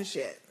depressed and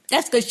shit.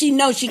 That's because she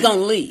knows she's going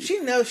to leave. She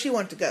knows she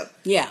wants to go.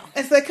 Yeah.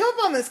 And so they come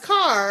up on this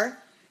car.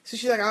 So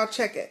she's like, I'll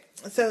check it.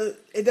 So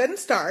it doesn't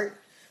start.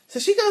 So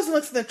she goes and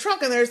looks in the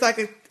trunk, and there's like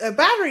a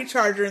battery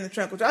charger in the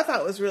trunk, which I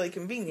thought was really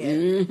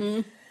convenient.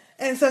 Mm-hmm.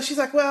 And so she's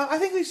like, well, I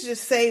think we should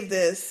just save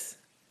this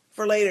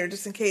for later,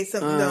 just in case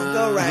something don't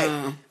go right.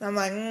 And I'm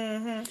like,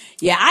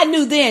 Yeah, I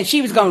knew then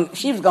she was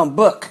gonna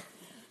book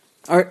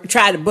or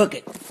try to book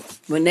it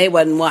when they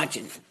wasn't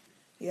watching.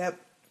 Yep.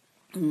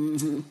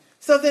 Mm-hmm.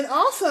 So then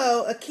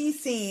also a key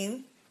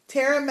scene,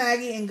 Tara,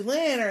 Maggie, and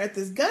Glenn are at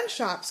this gun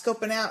shop,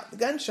 scoping out the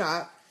gun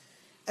shop.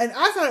 And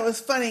I thought it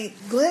was funny.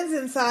 Glenn's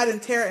inside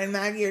and Tara and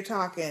Maggie are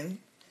talking.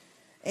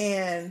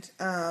 And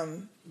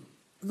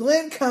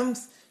Glenn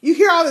comes. You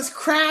hear all this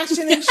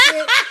crashing and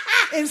shit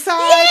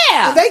inside.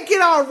 Yeah. And they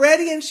get all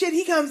ready and shit.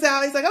 He comes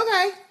out. He's like,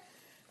 okay,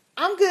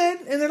 I'm good.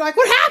 And they're like,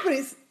 what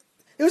happened?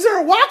 Was there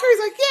a walker? He's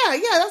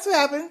like, yeah, that's what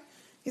happened.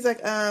 He's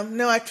like,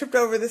 no, I tripped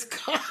over this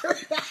car.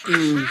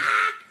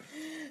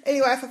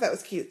 Anyway, I thought that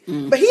was cute.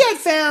 But he had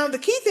found, the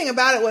key thing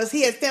about it was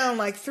he had found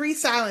like 3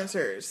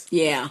 silencers.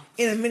 Yeah.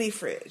 In a mini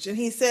fridge. And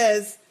he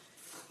says,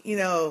 you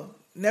know,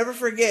 never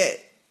forget,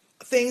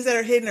 things that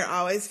are hidden are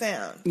always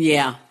found.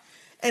 Yeah.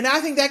 And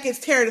I think that gets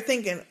Tara to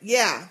thinking,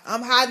 yeah,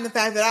 I'm hiding the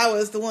fact that I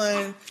was the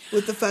one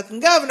with the fucking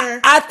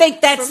governor. I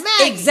think that's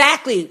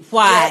exactly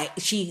why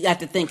she got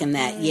to thinking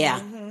that. Mm-hmm. Yeah.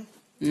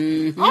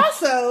 Mm-hmm.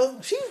 Also,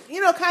 she,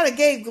 you know, kind of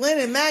gave Glenn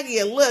and Maggie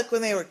a look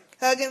when they were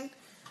hugging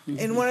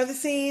in one of the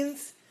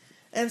scenes.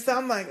 And so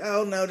I'm like,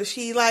 oh no, does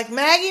she like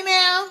Maggie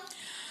now?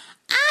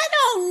 I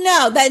don't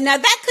know.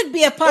 That could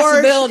be a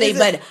possibility,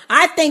 but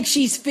I think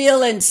she's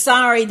feeling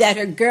sorry that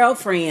her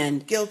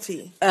girlfriend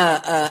guilty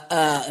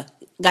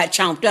got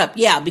chomped up.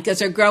 Yeah, because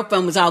her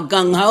girlfriend was all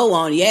gung ho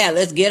on. Yeah,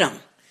 let's get him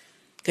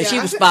because she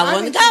was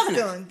following the governor.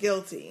 She's feeling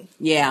guilty.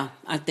 Yeah,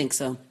 I think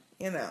so.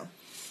 You know.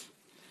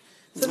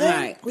 So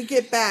then we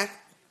get back.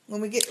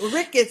 When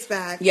Rick gets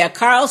back. Yeah,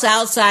 Carl's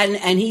outside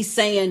and he's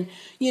saying,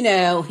 you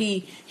know,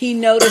 he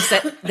noticed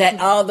that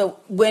all the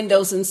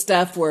windows and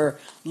stuff were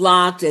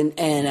locked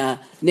and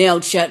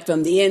nailed shut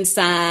from the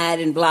inside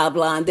and blah,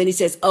 blah. And then he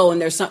says, oh,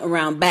 and there's something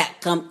around back.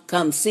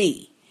 Come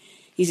see.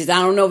 He says,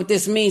 I don't know what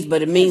this means,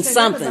 but it means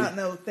something. I don't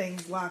know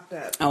things locked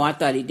up. Oh, I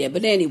thought he did.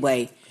 But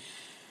anyway.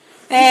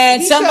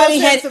 And somebody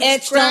had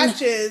etched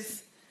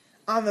scratches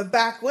on the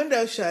back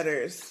window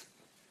shutters.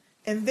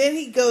 And then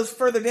he goes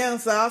further down,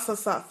 so I also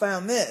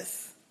found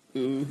this.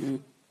 Mm-hmm.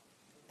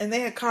 And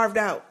they had carved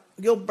out,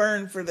 you'll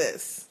burn for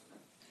this.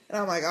 And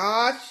I'm like,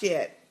 oh,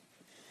 shit.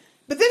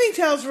 But then he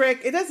tells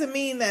Rick, it doesn't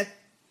mean that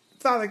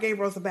Father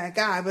Gabriel's a bad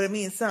guy, but it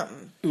means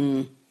something.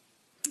 Mm.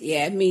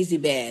 Yeah, it means he's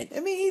bad. I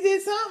mean, he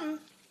did something.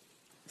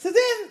 So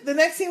then, the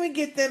next thing we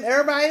get them,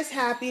 everybody's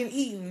happy and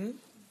eating.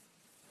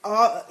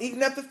 all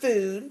eating up the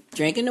food,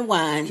 drinking the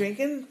wine.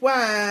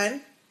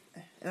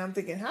 And I'm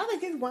thinking, how they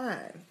get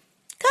wine?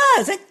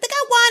 Cause they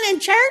got wine in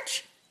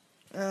church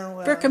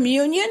for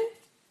communion.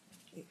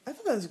 I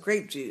thought that was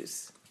grape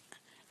juice.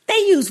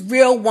 They use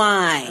real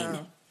wine.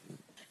 Oh.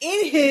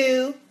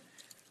 Anywho,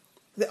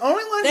 the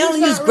only one they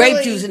only use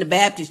grape juice in the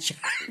Baptist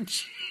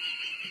church.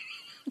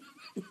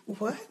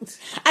 What?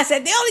 I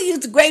said they only use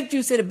the grape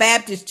juice in the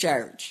Baptist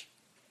church.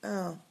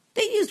 Oh.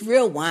 They use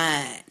real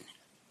wine.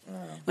 Oh.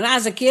 When I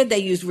was a kid, they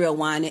used real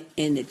wine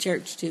in the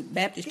church too,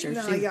 Baptist church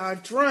too. Y'all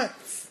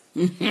drunks.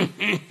 So then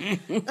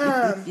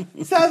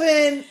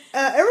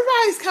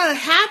everybody's kind of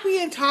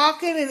happy and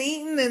talking and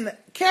eating, and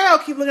Carol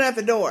keep looking at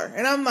the door,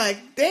 and I'm like,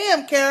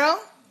 "Damn, Carol,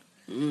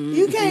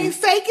 you can't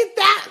fake it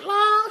that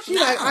long." She's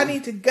like, "I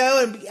need to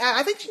go and be."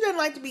 I think she doesn't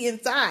like to be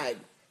inside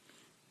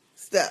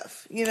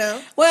stuff, you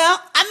know.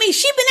 Well, I mean,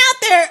 she's been out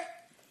there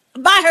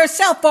by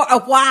herself for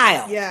a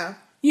while. Yeah,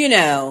 you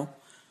know.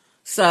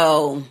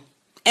 So,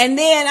 and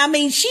then I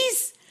mean,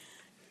 she's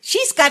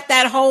got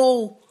that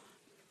whole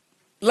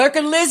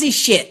Lurkin' Lizzie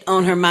shit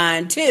on her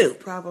mind too.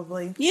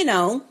 Probably. You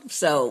know,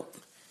 so,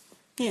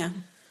 yeah.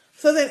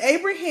 So then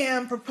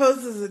Abraham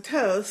proposes a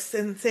toast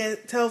and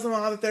tells them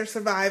all that they're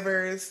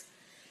survivors.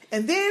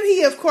 And then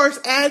he, of course,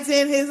 adds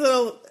in his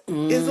little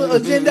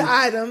agenda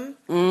item.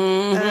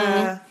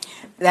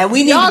 That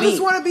we need y'all just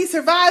want to be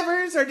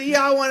survivors, or do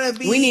y'all want to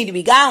be... We need to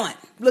be going.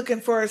 Looking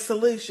for a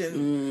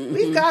solution.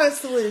 We've got a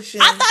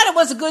solution. I thought it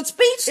was a good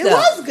speech, though. It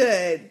was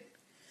good.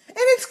 And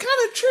it's kind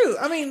of true.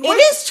 I mean, it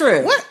is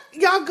true. What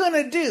y'all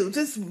gonna do?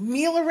 Just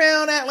meal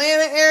around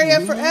Atlanta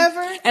area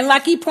forever? And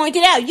like he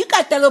pointed out, you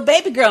got that little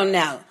baby girl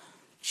now.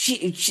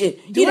 She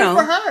do it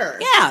for her.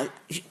 Yeah,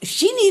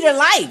 she need a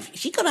life.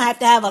 She's gonna have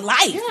to have a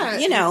life. Yeah,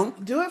 you know.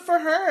 Do it for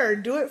her.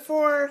 Do it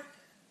for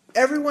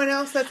everyone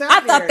else that's out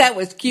I there. thought that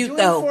was cute,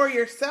 though. Do it for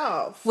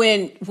yourself.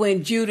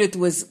 When Judith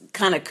was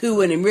kind of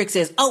cooing and Rick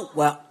says, "Oh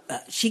well,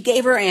 she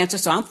gave her answer,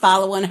 so I'm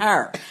following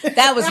her."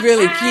 That was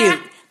really cute.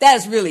 That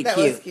is really cute. That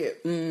was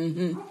cute.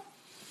 Mm-hmm.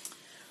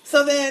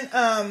 So then,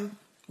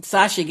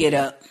 Sasha get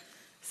up.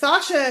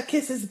 Sasha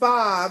kisses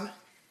Bob,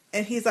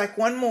 and he's like,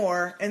 "One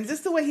more." And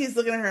just the way he's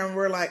looking at her, and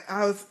we're like,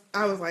 I was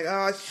like,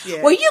 "Oh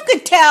shit." Well, you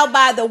could tell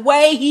by the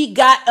way he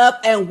got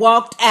up and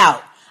walked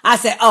out. I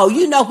said, "Oh,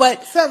 you know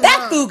what?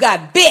 That fool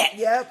got bit."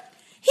 Yep.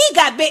 He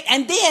got bit,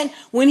 and then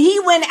when he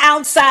went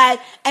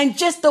outside, and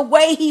just the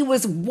way he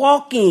was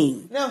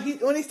walking. No,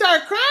 when he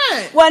started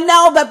crying. Well,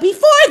 no, but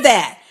before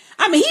that,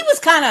 I mean, he was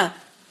kind of.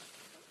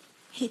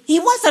 He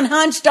wasn't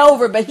hunched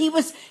over, but he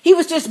was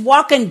just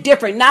walking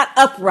different, not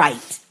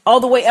upright, all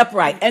the way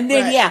upright. And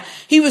then, yeah,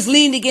 he was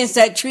leaned against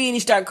that tree and he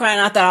started crying.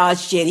 I thought, oh,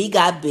 shit, he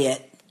got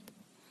bit.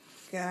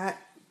 Got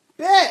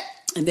bit.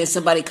 And then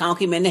somebody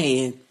conked him in the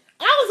head.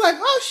 I was like,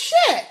 oh,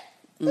 shit.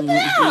 What the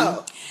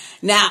hell?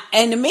 Now,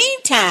 in the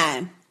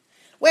meantime.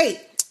 Wait,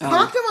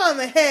 conked him on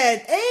the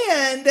head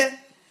and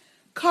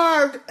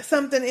carved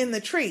something in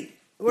the tree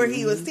where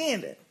he was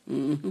standing.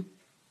 Mm-hmm.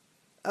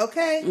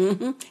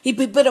 Okay. He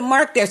put a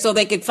mark there so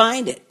they could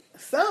find it.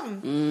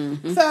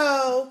 Something.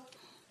 So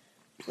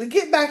we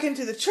get back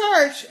into the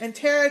church, and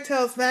Tara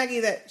tells Maggie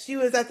that she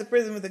was at the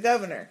prison with the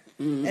governor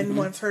and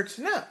wants her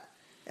to know.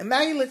 And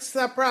Maggie looks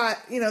surprised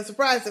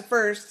at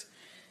first,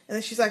 and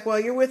then she's like,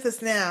 "Well, you're with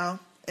us now,"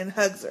 and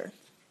hugs her.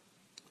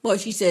 Well,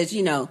 she says,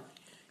 "You know,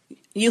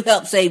 you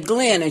helped save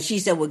Glenn," and she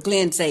said, "Well,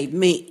 Glenn saved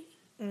me."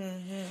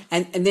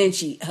 And then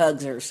she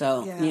hugs her.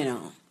 So you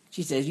know,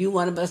 she says, "You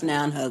one of us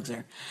now," and hugs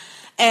her.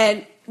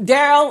 And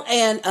Daryl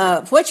and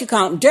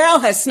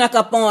Daryl has snuck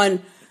up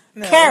on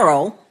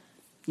Carol.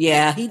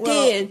 Yeah, he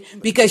did,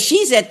 because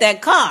she's at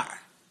that car.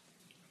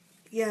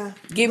 Yeah.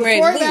 Getting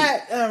ready to leave. Before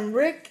that,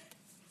 Rick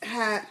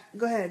had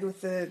go ahead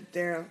with the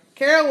Daryl.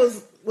 Carol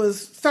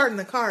was starting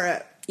the car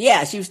up.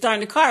 Yeah, she was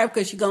starting the car up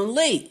because she's gonna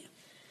leave.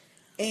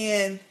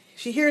 And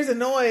she hears a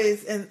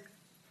noise, and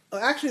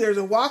actually there's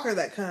a walker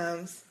that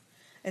comes,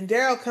 and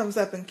Daryl comes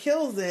up and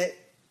kills it.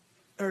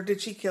 Or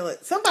did she kill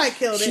it? Somebody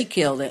killed it. She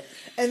killed it.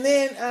 And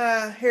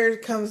then here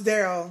comes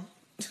Daryl.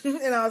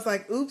 And I was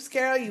like, oops,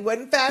 Carol, you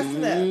wasn't fast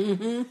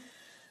enough.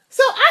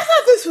 So I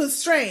thought this was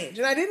strange,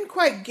 and I didn't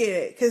quite get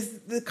it.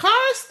 Because the car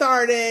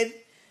started,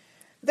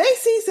 they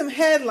see some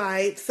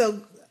headlights.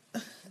 So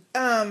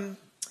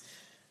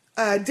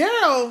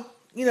Daryl,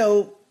 you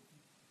know,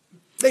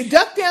 they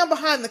duck down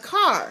behind the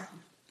car.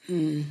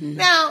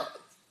 Now,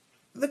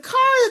 the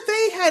car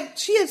that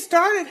she had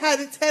started had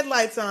its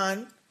headlights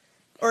on.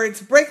 Or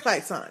its brake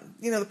lights on,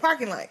 you know, the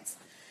parking lights.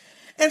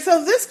 And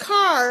so this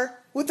car,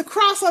 with the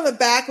cross on the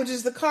back, which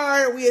is the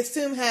car we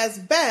assume has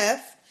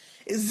Beth,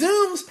 it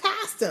zooms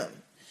past him.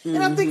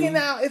 And I'm thinking,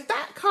 now, if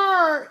that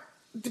car,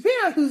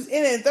 depending on who's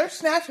in it, they're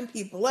snatching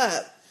people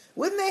up,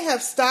 wouldn't they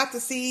have stopped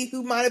to see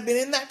who might have been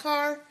in that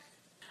car?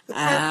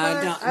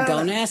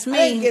 Don't ask me.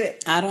 I didn't get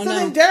it. I don't know. So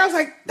then Daryl's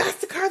like,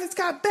 that's the car that's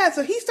got Beth.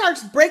 So he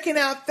starts breaking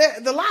out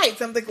the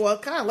lights. I'm thinking, well,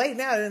 kind of late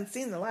now. I didn't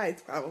see the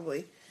lights,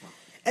 probably.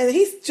 And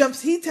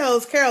he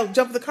tells Carol,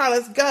 jump in the car,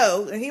 let's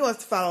go. And he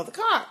wants to follow the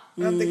car.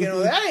 And I'm thinking, well,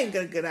 that ain't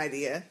a good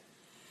idea.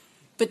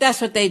 But that's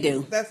what they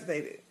do. That's what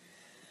they do.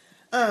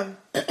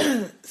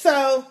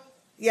 So,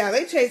 yeah,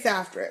 they chase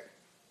after it.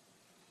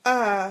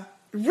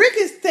 Rick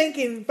is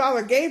thanking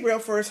Father Gabriel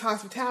for his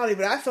hospitality,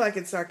 but I feel like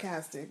it's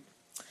sarcastic.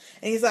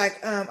 And he's like,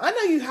 I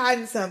know you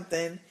hiding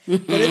something,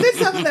 but if it's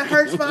something that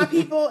hurts my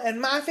people and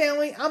my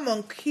family, I'm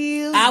going to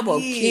kill you. I will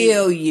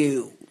kill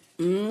you.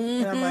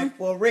 And I'm like,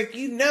 well, Rick,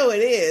 you know it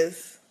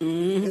is.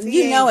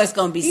 You know it's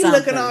going to be something. He's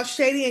looking all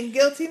shady and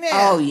guilty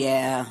now. Oh,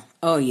 yeah.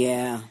 Oh,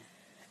 yeah.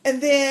 And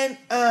then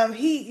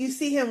you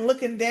see him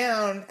looking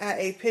down at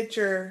a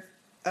picture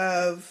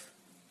of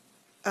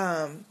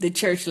the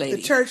church lady.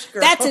 The church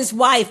girl. That's his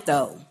wife,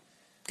 though.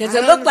 Because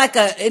it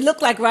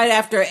looked like right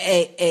after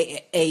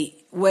a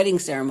wedding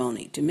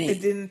ceremony to me.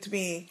 It didn't to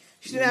me.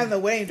 She didn't have the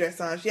wedding dress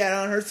on. She had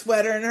on her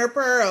sweater and her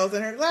pearls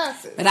and her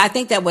glasses. But I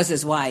think that was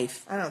his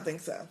wife. I don't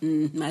think so.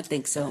 I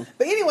think so.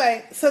 But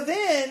anyway, so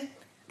then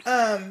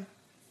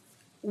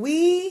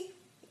we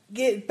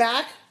get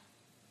back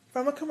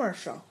from a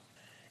commercial.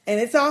 And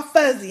it's all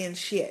fuzzy and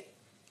shit.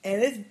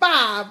 And it's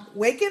Bob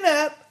waking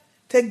up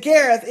to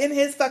Gareth in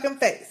his fucking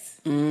face.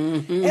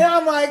 And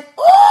I'm like,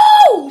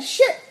 oh,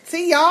 shit.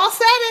 See, y'all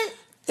said it.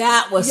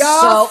 That was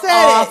y'all so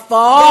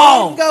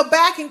awful. They can go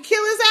back and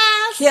kill his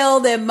ass. Kill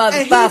them motherfuckers.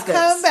 And he's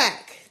come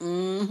back.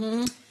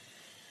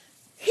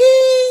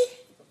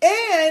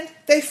 And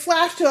they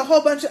flash to a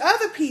whole bunch of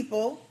other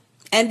people.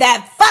 And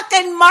that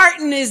fucking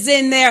Martin is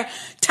in there.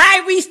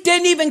 Tyrese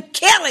didn't even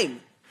kill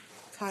him.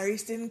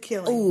 Tyrese didn't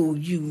kill him. Ooh,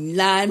 you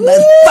lying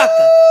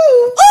motherfucker.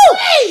 Ooh,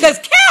 because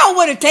Carol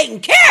would have taken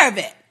care of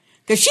it.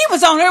 Because she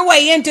was on her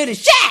way into the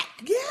shack.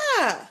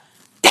 Yeah.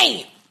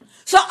 Damn.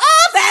 So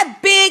all that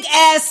big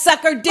ass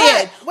sucker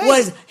did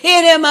was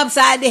hit him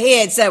upside the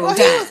head several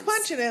times. He was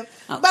punching him.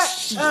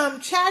 But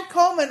Chad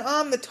Coleman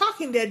on The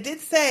Talking Dead did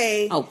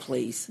say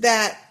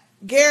that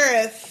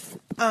Gareth,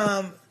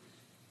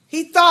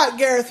 he thought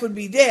Gareth would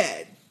be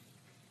dead.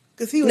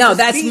 He was no,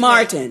 that's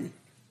Martin. Him.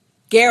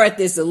 Gareth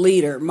is the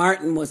leader.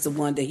 Martin was the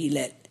one that he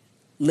let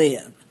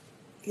live.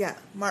 Yeah,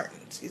 Martin.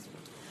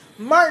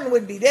 Martin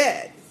would be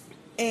dead.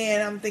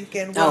 And I'm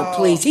thinking, well... Oh,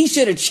 please. He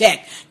should have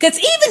checked. Because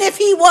even if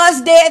he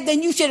was dead,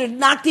 then you should have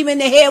knocked him in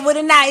the head with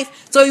a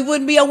knife so he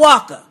wouldn't be a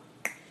walker.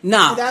 No.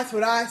 Well, that's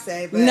what I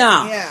say, but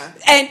no. Yeah.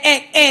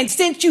 And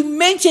since you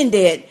mentioned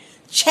it,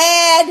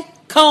 Chad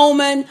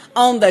Coleman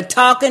on The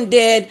Talking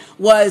Dead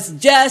was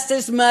just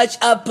as much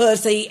a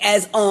pussy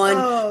as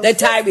on the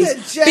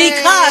Tyrese.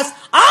 Because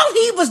all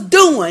he was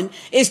doing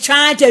is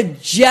trying to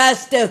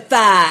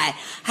justify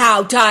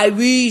how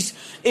Tyrese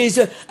is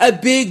a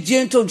big,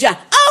 gentle giant.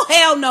 Oh,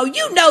 hell no.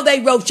 You know they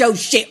wrote your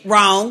shit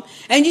wrong.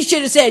 And you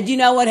should have said, you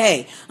know what?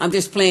 Hey, I'm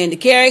just playing the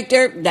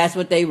character. That's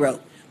what they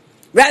wrote.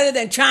 Rather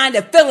than trying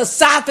to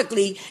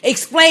philosophically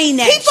explain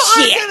that shit. People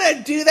aren't going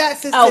to do that,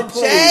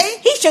 Sister J.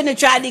 He shouldn't have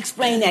tried to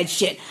explain that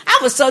shit. I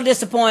was so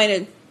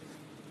disappointed.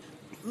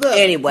 Look,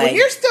 anyway. When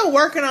you're still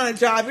working on a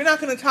job, you're not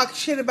going to talk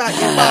shit about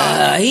your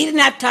boss. He didn't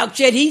have to talk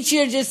shit. He should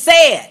have just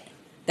said.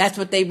 That's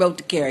what they wrote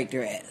the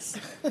character as.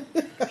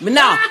 But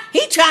no,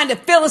 he trying to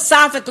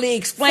philosophically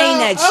explain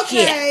that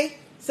shit.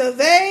 So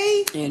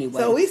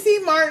so we see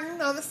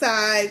Martin on the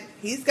side.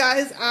 He's got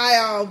his eye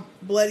all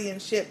bloody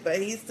and shit, but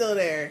he's still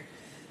there.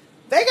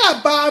 They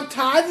got Bob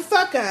tied the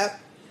fuck up,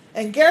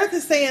 and Gareth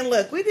is saying,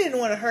 look, we didn't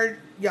want to hurt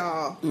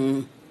y'all.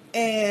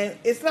 And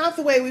it's not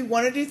the way we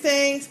want to do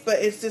things, but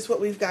it's just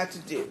what we've got to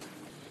do.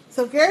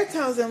 So Gareth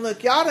tells them,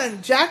 look, y'all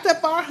done jacked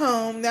up our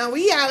home. Now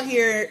we out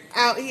here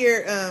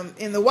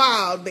in the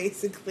wild,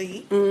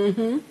 basically.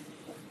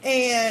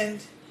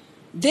 And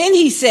then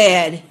he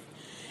said,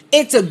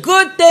 it's a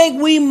good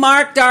thing we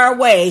marked our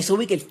way so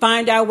we could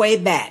find our way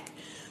back.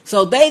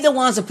 So they the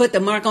ones that put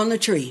the mark on the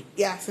tree.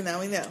 Yeah, so now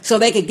we know. So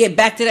they could get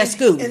back to that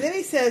school. And then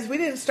he says, we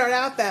didn't start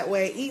out that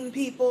way, eating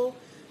people,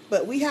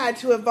 but we had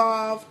to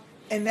evolve,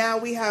 and now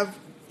we have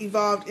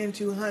evolved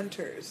into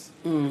hunters.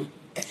 And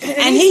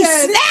he's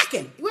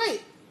snacking.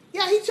 Wait.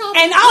 Yeah, he's chomping.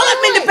 And all of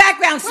them in the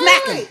background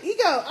snacking. He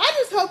go, I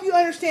just hope you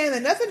understand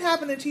that nothing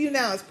happening to you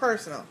now is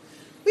personal.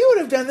 We would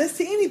have done this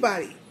to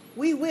anybody.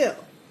 We will.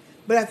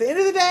 But at the end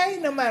of the day,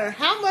 no matter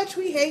how much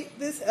we hate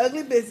this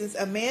ugly business,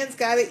 a man's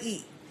got to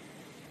eat.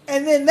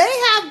 And then they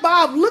have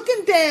Bob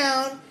looking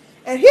down,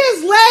 and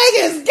his leg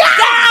is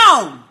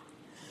down.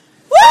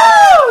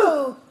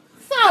 Woo!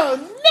 So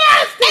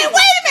nasty. And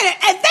wait a minute.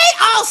 And they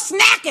all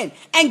snacking.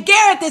 And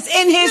Gareth is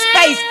in his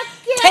face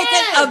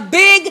taking a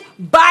big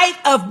bite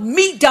of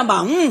meat.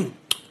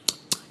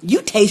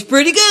 You taste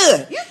pretty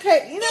good. You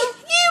taste, you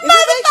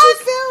makes you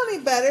feel any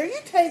better. You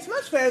taste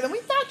much better than we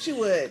thought you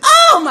would.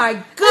 Oh my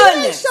goodness!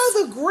 And they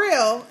show the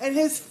grill and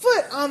his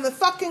foot on the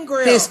fucking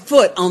grill. His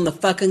foot on the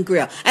fucking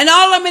grill, and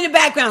all of them in the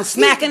background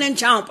smacking and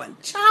chomping.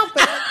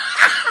 Chomping.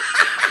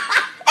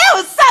 It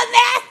was so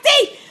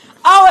nasty.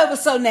 Oh, it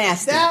was so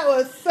nasty. That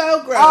was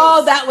so gross.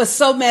 Oh, that was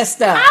so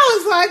messed up. I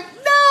was like,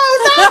 no,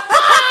 not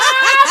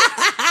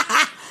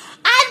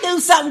I knew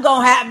something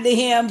gonna happen to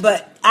him,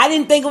 but I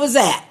didn't think it was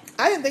that.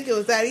 I didn't think it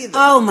was that either.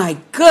 Oh my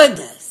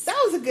goodness. That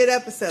was a good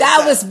episode.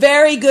 That was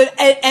very good.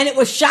 And it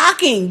was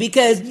shocking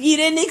because you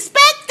didn't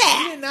expect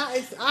that.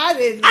 I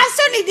didn't. I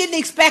certainly didn't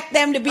expect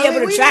them to be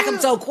able to track him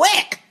so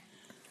quick.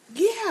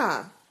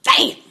 Yeah.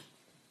 Damn.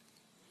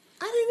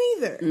 I didn't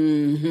either.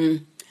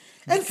 Mm-hmm.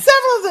 And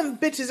several of them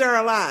bitches are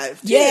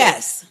alive. Too.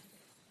 Yes.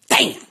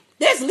 Damn.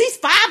 There's at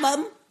least 5 of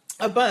them.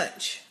 A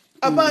bunch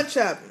of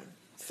them.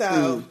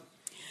 So,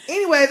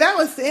 anyway, that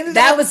was the end of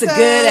that episode. was a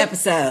good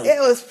episode. It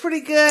was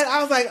pretty good.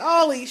 I was like,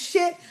 holy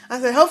shit. I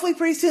said, hopefully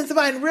pretty soon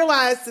somebody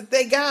realized that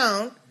they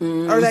gone,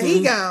 or that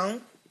he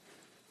gone.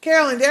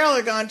 Carol and Daryl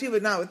are gone too,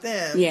 but not with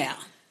them. Yeah.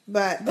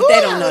 But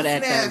they don't know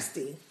that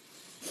nasty.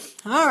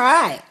 All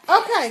right.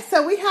 Okay,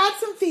 so we had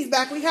some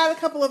feedback. We had a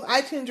couple of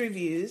iTunes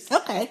reviews.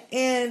 Okay.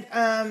 And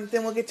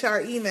then we'll get to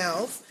our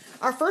emails.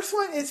 Our first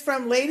one is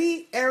from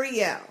Lady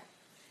Ariel.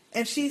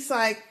 And she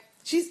says,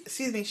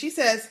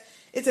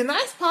 it's a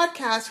nice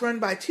podcast run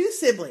by 2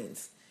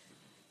 siblings.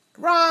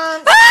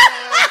 Wrong.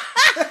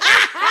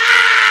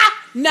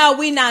 No,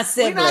 we're not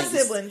siblings. We're not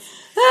siblings.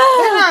 They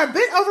are a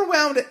bit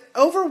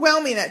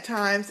overwhelming at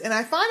times, and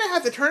I find I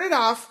have to turn it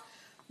off,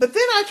 but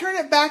then I turn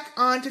it back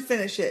on to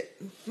finish it.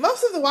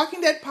 Most of the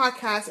Walking Dead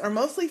podcasts are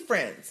mostly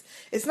friends.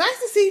 It's nice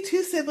to see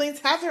 2 siblings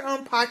have their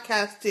own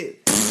podcast too.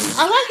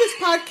 I like this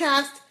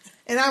podcast,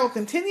 and I will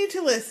continue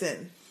to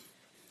listen.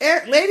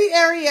 Lady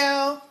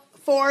Ariel,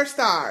 4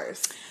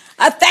 stars.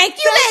 Thank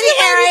you, Lady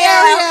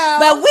Ariel.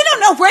 But we don't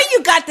know where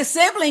you got the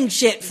sibling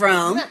shit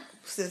from. Not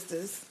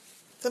sisters.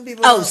 Some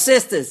people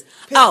sisters.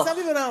 Some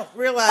people don't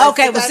realize.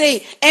 Okay, well,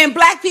 see, and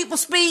black people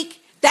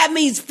speak, that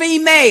means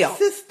female.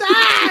 Sisters.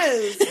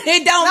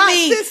 It don't not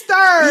mean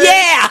sisters.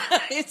 Yeah,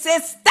 it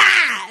says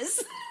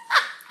stars.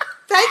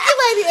 Thank you,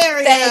 Lady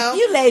Ariel. Thank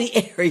you,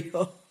 Lady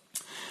Ariel.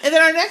 And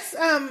then our next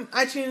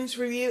iTunes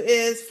review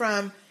is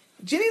from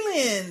Jenny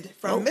Lind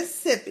from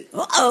Mississippi.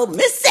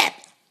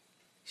 Mississippi.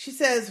 She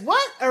says,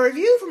 "What? A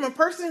review from a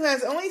person who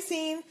has only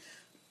seen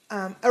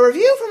one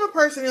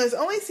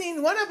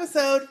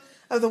episode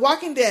of The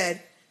Walking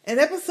Dead, an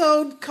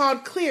episode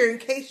called Clear, in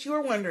case you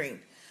were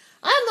wondering.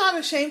 I am not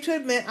ashamed to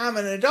admit I'm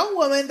an adult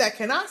woman that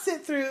cannot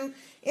sit through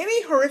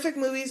any horrific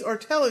movies or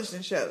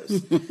television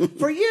shows.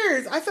 For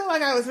years, I felt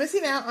like I was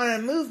missing out on a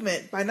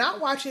movement by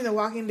not watching The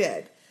Walking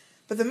Dead.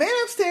 But the man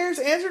upstairs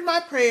answered my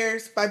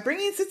prayers by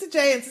bringing Sistah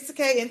J and Sistah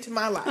K into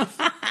my life.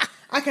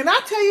 I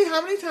cannot tell you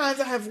how many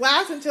times I have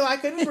laughed until I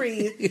couldn't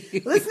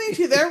breathe, listening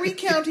to their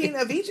recounting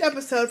of each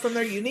episode from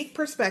their unique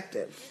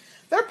perspective.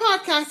 Their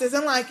podcast is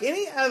unlike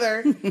any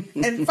other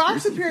and far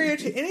superior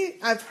to any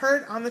I've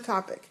heard on the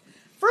topic.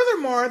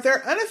 Furthermore,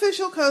 their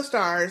unofficial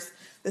co-stars,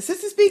 the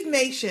Sistah Speak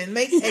Nation,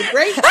 make a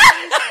great...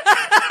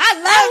 I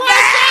love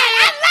that!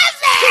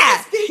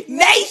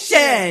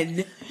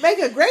 Nation! Make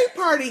a great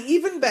party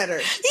even better.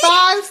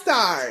 5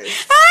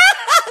 stars.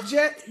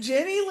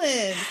 Jenny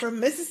Lynn from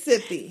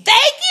Mississippi.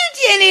 Thank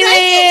you, Jenny Lynn.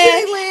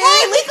 Hey,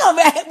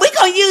 we're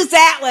gonna use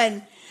that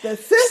one. The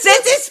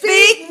Sistah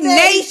Speak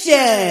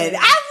Nation.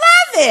 I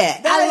love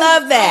it. I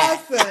love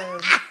that.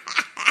 Awesome.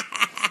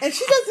 And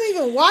she doesn't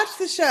even watch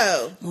the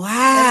show.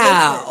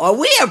 Wow. Well,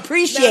 we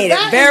appreciate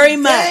it very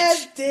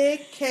much.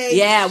 Dedication.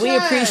 Yeah, we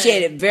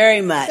appreciate it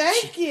very much.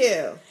 Thank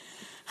you.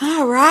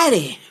 All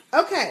righty.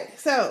 Okay,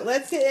 so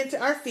let's get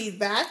into our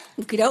feedback.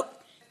 Okey-doke.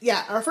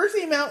 Yeah, our first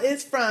email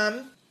is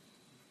from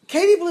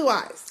Katie Blue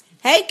Eyes.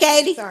 Hey,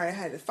 Katie. Sorry, I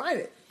had to find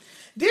it.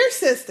 Dear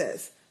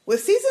Sisters,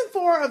 with season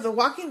 4 of The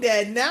Walking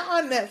Dead now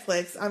on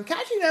Netflix, I'm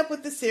catching up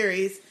with the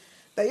series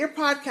that your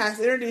podcast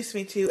introduced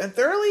me to and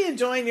thoroughly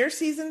enjoying your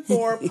season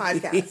 4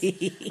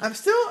 podcast. I'm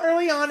still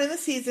early on in the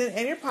season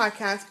and your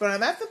podcast, but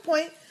I'm at the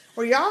point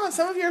where y'all and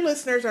some of your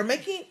listeners are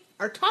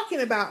talking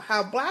about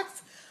how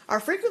blacks are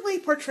frequently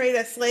portrayed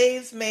as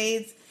slaves,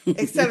 maids,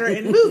 etc.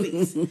 in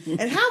movies,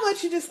 and how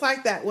much you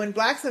dislike that when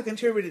blacks have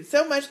contributed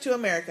so much to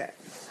America.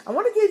 I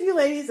want to give you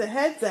ladies a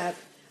heads up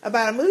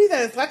about a movie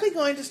that is likely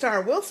going to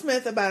star Will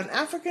Smith about an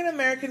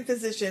African-American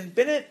physician,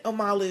 Bennett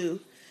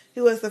Omalu,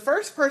 who was the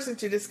first person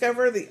to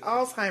discover the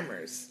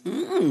Alzheimer's.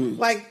 The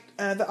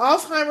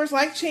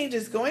Alzheimer's-like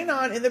changes going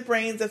on in the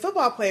brains of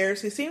football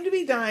players who seem to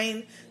be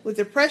dying with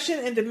depression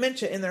and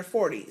dementia in their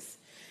 40s.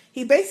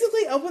 He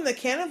basically opened the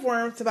can of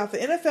worms about the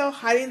NFL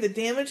hiding the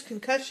damage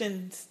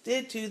concussions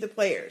did to the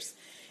players.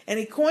 And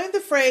he coined the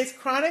phrase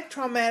chronic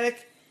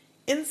traumatic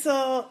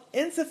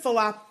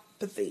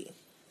encephalopathy,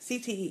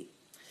 CTE.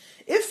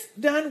 If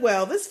done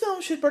well, this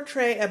film should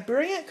portray a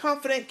brilliant,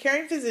 confident,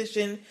 caring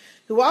physician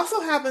who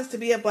also happens to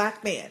be a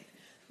black man.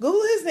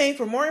 Google his name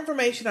for more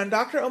information on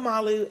Dr.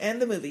 Omalu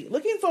and the movie.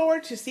 Looking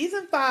forward to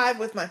season 5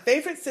 with my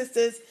favorite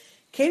sisters,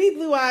 Katie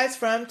Blue Eyes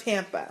from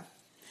Tampa.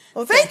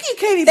 Well, thank you,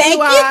 Katie Blue Eyes.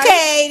 Thank you,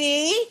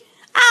 Katie.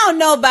 I don't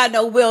know about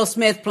no Will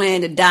Smith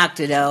playing the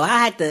doctor, though.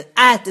 I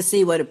have to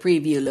see what a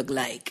preview looked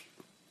like.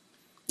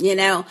 You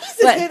know? He's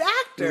a good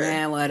actor.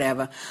 Yeah,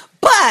 whatever.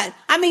 But,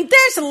 I mean,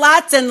 there's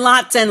lots and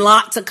lots and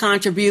lots of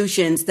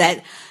contributions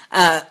that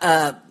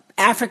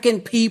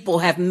African people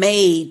have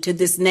made to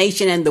this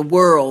nation and the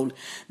world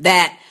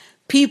that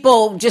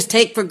people just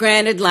take for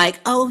granted, like,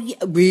 oh, yeah,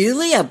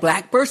 really? A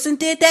black person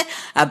did that?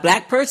 A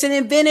black person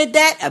invented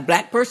that? A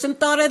black person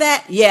thought of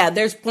that? Yeah,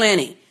 there's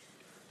plenty.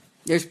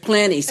 There's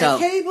plenty. So, and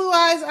Katie Blue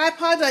Eyes, I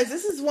apologize.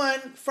 This is one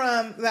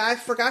from that I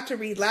forgot to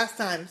read last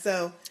time.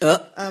 So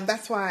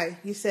that's why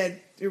you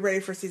said you're ready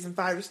for season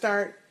 5 to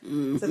start.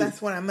 Mm-hmm. So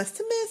that's one I must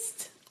have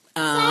missed.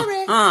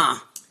 Sorry.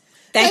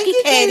 Thank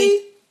you,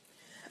 Katie.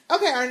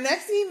 Okay, our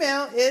next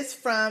email is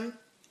from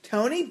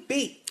Tony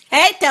B.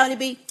 Hey, Tony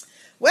B.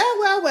 Well.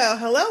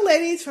 Hello,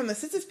 ladies from the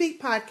Sistah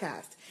Speak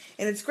podcast.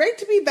 And it's great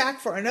to be back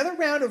for another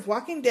round of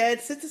Walking Dead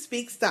Sistah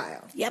Speak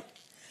style. Yep.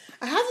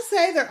 I have to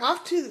say they're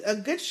off to a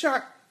good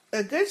start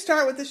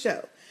with the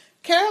show.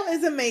 Carol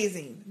is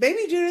amazing.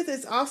 Baby Judith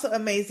is also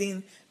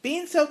amazing,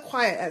 being so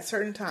quiet at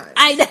certain times.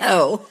 I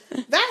know.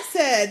 That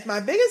said, my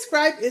biggest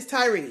gripe is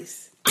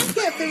Tyrese. I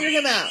can't figure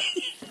him out.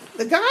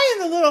 The guy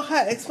in the little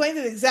hut explained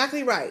it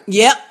exactly right.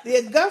 Yep.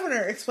 The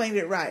governor explained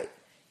it right.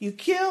 You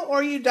kill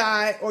or you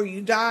die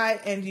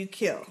and you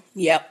kill.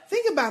 Yep.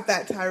 Think about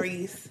that,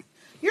 Tyrese.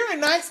 You're a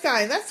nice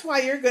guy, and that's why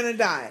you're going to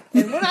die.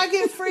 And when I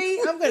get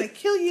free, I'm going to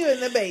kill you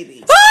and the baby.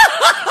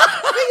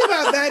 Think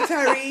about that,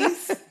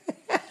 Tyrese.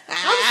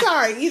 I'm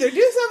sorry. Either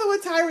do something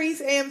with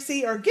Tyrese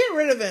AMC or get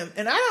rid of him.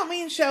 And I don't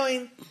mean show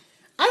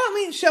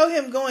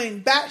him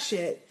going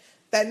batshit.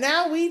 That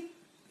now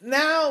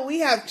we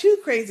have 2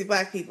 crazy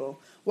black people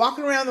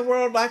walking around the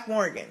world like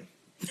Morgan.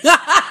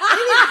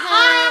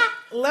 Anyhow,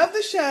 love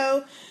the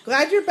show.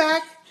 Glad you're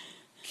back.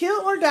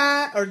 Kill or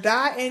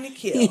die and you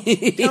kill.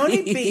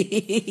 Tony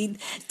B.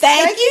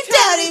 Thank you,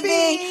 Tony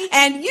B.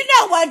 And you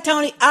know what,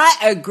 Tony? I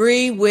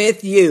agree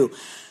with you.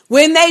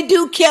 When they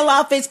do kill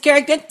off his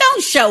character,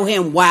 don't show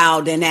him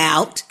wilding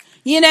out.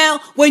 You know,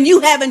 when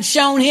you haven't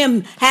shown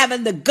him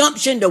having the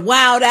gumption to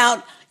wild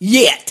out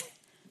yet.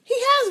 He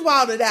has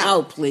wilded out.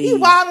 Oh, please. He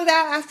wilded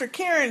out after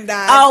Karen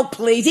died. Oh,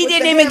 please. He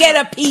didn't even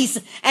get a piece.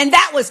 And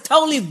that was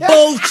totally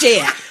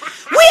bullshit.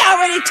 We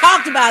already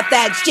talked about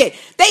that shit.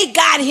 They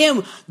got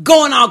him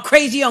going all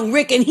crazy on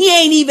Rick, and he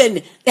ain't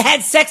even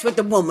had sex with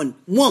the woman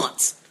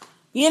once.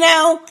 You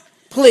know?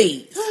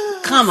 Please.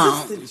 Come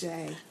on. Sister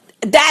J.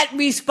 That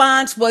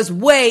response was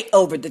way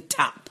over the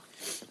top.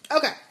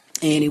 Okay.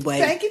 Anyway.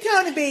 Thank you,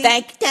 Tony B.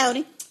 Thank you,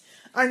 Tony.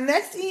 Our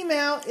next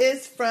email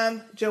is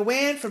from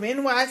Joanne from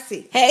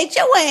NYC. Hey,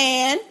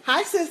 Joanne.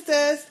 Hi,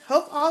 sisters.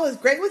 Hope all is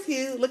great with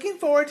you. Looking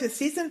forward to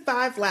season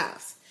 5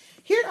 laughs.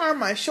 Here are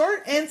my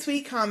short and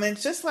sweet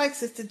comments, just like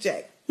Sister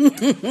J.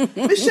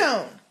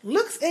 Michonne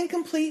looks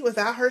incomplete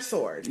without her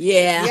sword.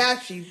 Yeah. Yeah,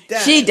 she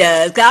does. She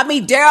does. I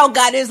mean, Daryl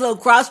got his little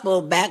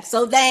crossbow back,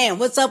 so damn,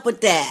 what's up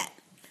with that?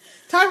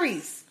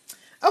 Tyrese.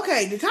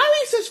 Okay, did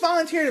Tyrese just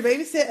volunteer to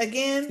babysit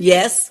again?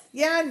 Yes.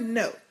 Yeah,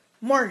 no.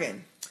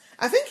 Morgan.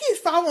 I think he's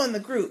following the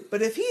group,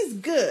 but if he's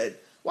good,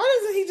 why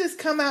doesn't he just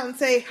come out and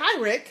say, hi,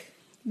 Rick?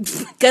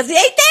 Because he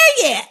ain't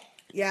there yet.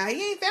 Yeah,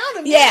 he ain't found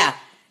him yet. Yeah,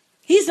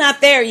 he's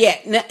not there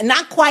yet.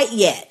 Not quite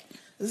yet.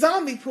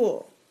 Zombie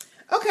pool.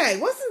 Okay,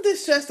 wasn't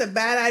this just a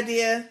bad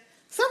idea?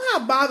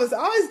 Somehow Bob is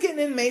always getting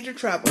in major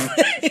trouble.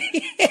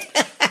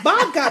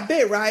 Bob got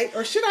bit, right?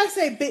 Or should I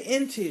say bit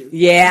into?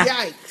 Yeah.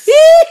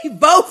 Yikes.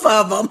 Both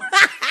of them.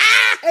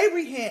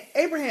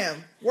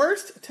 Abraham,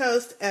 worst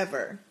toast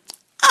ever.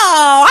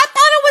 Oh, I thought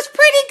it was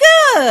pretty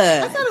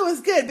good. I thought it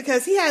was good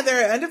because he had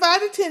their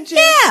undivided attention.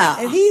 Yeah.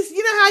 And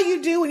you know how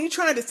you do when you're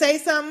trying to say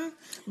something,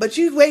 but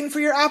you're waiting for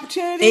your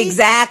opportunity?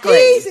 Exactly.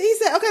 He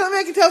said, okay, let me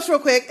make a toast real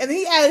quick. And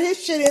he added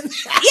his shit in.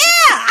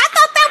 Yeah, I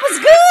thought that was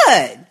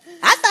good.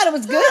 I thought it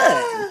was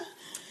good.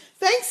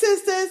 Thanks,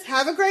 sisters.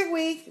 Have a great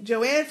week.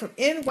 Joanne from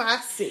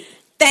NYC.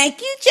 Thank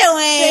you,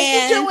 Joanne.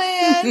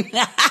 Thank you,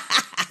 Joanne.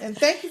 And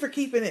thank you for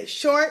keeping it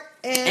short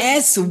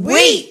and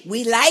sweet.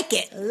 We like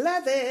it.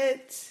 Love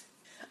it.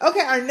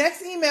 Okay, our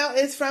next email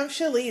is from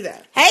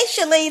Shalita. Hey,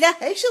 Shalita.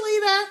 Hey,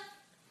 Shalita.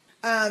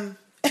 And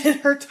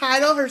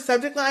her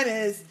subject line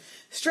is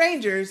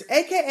Strangers,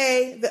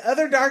 a.k.a. the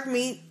other dark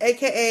meat,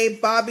 a.k.a.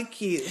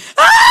 barbecue.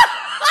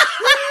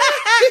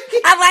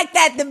 I like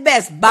that the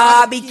best.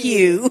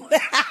 Barbecue.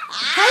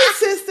 Hey,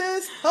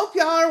 sisters. Hope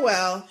y'all are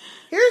well.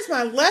 Here's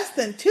my less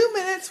than 2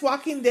 minutes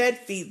Walking Dead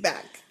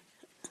feedback.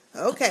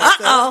 Okay,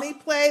 so let me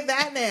play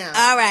that now.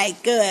 All right,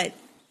 good.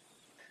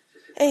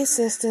 Hey,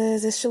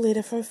 sisters. It's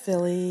Shalita from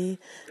Philly.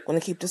 Going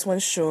to keep this one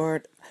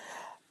short.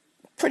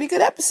 Pretty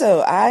good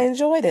episode. I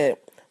enjoyed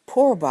it.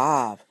 Poor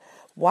Bob.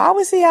 Why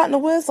was he out in the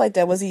woods like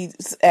that? Was he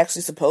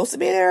actually supposed to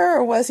be there,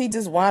 or was he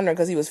just wandering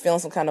because he was feeling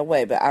some kind of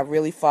way? But I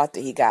really thought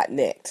that he got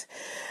nicked.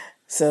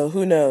 So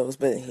who knows?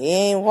 But he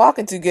ain't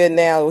walking too good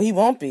now. He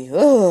won't be.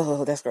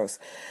 Oh, that's gross.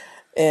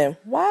 And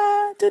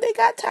why do they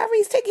got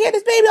Tyrese taking care of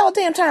this baby all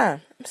the damn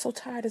time? I'm so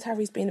tired of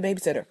Tyrese being the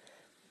babysitter.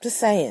 Just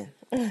saying.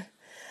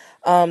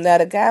 Now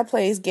the guy who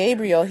plays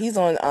Gabriel, he's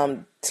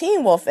on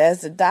Teen Wolf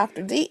as the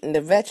Dr. Deaton,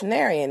 the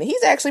veterinarian.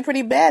 He's actually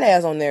pretty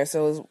badass on there,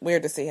 so it's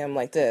weird to see him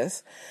like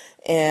this.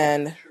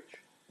 And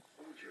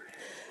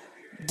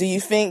do you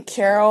think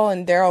Carol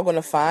and Daryl are going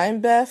to find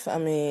Beth? I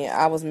mean,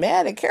 I was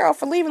mad at Carol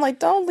for leaving. Like,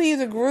 don't leave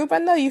the group. I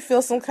know you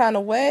feel some kind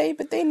of way,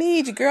 but they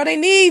need you, girl. They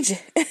need you.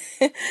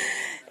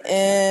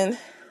 And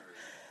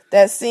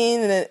that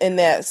scene in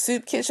that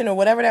soup kitchen or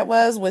whatever that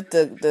was with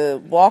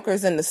the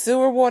walkers and the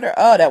sewer water,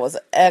 oh, that was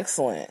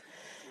excellent.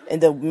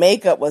 And the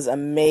makeup was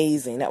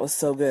amazing. That was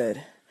so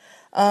good.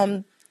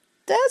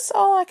 That's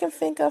all I can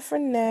think of for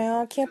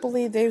now. I can't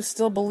believe they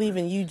still believe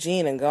in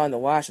Eugene and gone to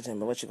Washington,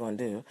 but what you gonna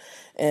do?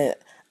 And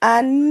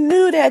I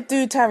knew that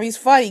dude Tyrese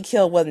Fight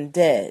killed wasn't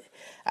dead.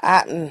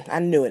 I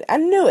knew it. I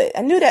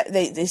knew that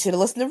they should have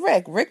listened to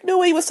Rick. Rick knew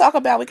what he was talking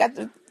about. We got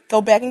to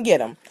go back and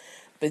get him.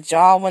 But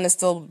y'all want to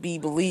still be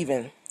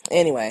believing.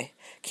 Anyway,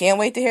 can't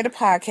wait to hear the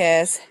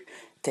podcast.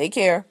 Take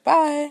care.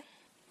 Bye.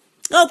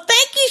 Oh,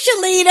 thank you,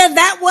 Shalita.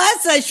 That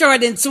was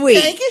short and sweet.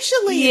 Thank you,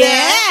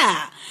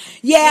 Shalita.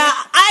 Yeah,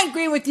 I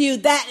agree with you.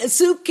 That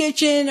soup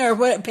kitchen or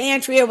what,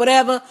 pantry or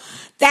whatever,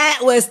 that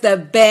was the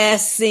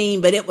best scene,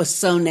 but it was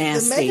so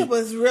nasty. The makeup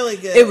was really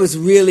good. It was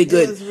really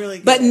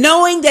good. But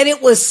knowing that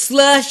it was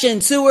slush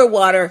and sewer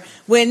water,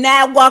 when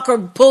Nat Walker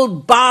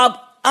pulled Bob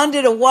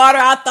under the water,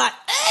 I thought,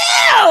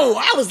 ew!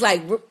 I was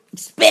like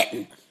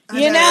spitting.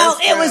 You know,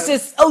 it was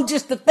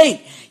just the thing.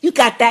 You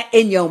got that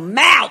in your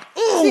mouth.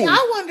 Ooh. See,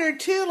 I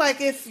wondered too,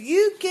 like if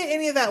you get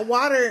any of that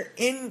water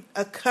in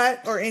a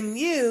cut or in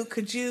you,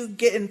 could you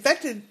get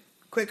infected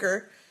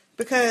quicker?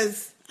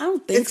 Because I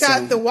don't think it's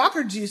got the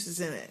Walker juices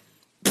in it.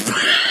 You know?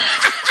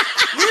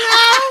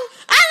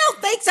 I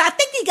don't think so. I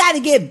think you got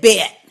to get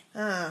bit.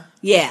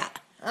 Yeah.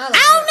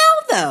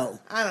 I don't know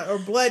though. Or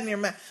blood in your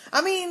mouth.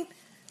 I mean,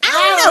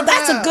 I don't know.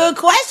 That's a good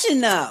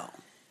question though.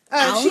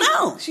 I don't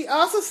know. She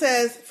also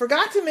says,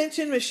 forgot to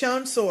mention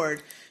Michonne's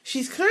sword.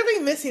 She's clearly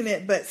missing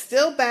it, but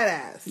still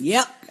badass.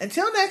 Yep.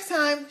 Until next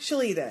time,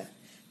 Shalita.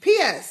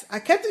 P.S. I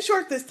kept it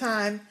short this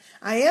time.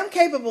 I am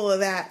capable of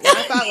that.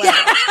 Laugh out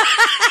loud.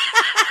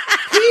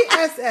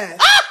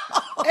 P.S.S.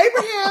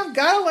 Abraham,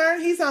 gotta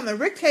learn he's on the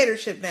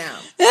dictatorship now.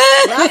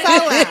 Laugh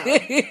out loud.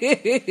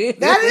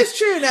 That is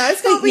true. Now,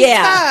 it's going to be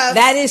tough.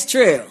 That is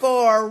true.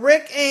 For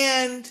Rick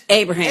and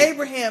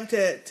Abraham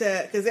to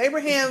because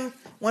Abraham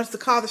wants to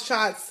call the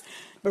shots.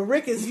 But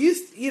Rick is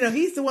used,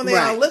 he's the one they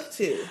all look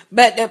to.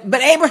 But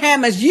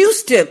Abraham is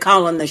used to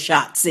calling the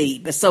shots,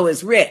 but so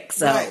is Rick.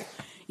 So,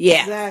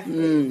 yeah.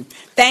 Exactly.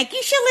 Thank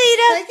you,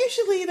 Shalita. Thank you,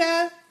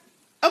 Shalita.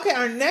 Okay,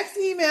 our next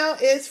email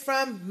is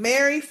from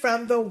Mary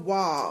from the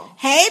Wall.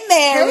 Hey,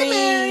 Mary. Hey,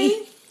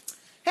 Mary.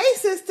 Hey,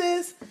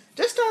 sisters.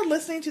 Just started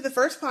listening to the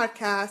first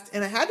podcast,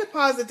 and I had to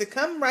pause it to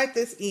come write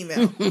this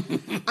email.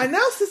 I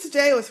know Sister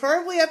J was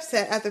horribly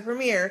upset at the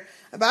premiere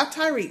about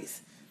Tyrese.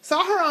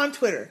 Saw her on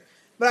Twitter.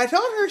 But I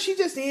told her she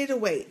just needed to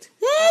wait.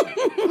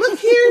 Look,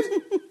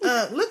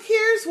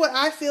 here's what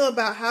I feel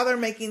about how they're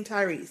making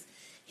Tyrese.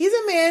 He's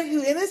a man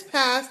who in his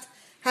past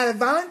had a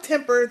violent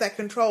temper that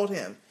controlled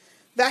him,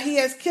 that he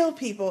has killed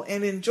people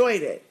and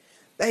enjoyed it,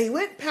 that he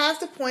went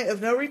past a point of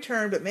no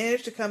return but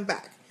managed to come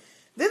back.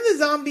 Then the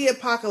zombie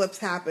apocalypse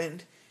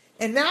happened,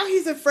 and now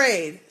he's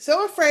afraid,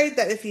 so afraid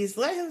that if he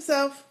lets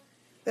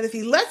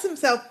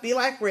himself be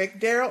like Rick,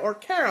 Daryl, or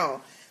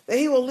Carol, that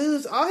he will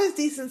lose all his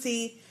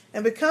decency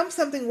and become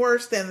something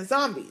worse than the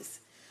zombies.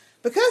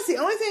 Because the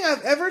only thing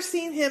I've ever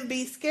seen him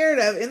be scared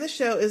of in the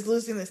show is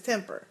losing his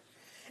temper.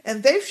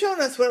 And they've shown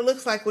us what it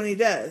looks like when he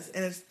does,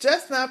 and it's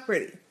just not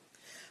pretty.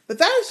 But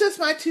that is just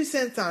my 2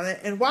 cents on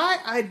it, and why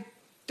I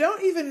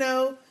don't even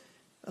know,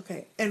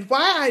 and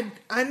why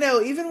I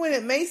know even when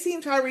it may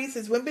seem Tyrese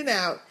is wimping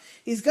out,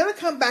 he's going to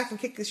come back and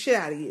kick the shit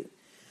out of you.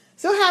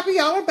 So happy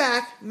y'all are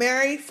back,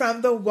 Mary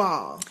from the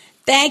Wall.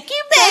 Thank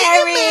you,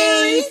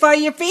 Mary, for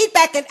your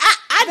feedback. And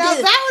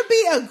that would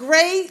be a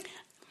great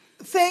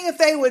thing if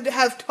they would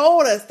have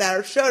told us that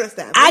or showed us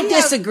that. But I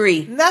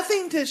disagree.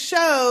 Nothing to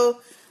show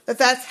that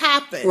that's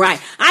happened.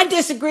 Right. I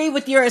disagree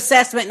with your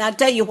assessment, and I'll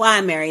tell you why,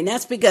 Mary. And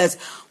that's because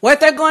what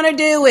they're going to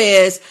do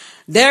is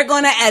they're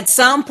going to, at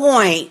some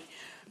point,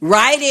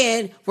 write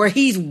in where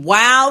he's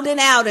wilding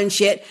out and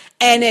shit,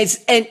 and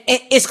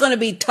it's going to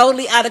be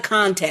totally out of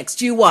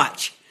context. You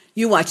watch.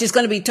 It's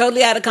going to be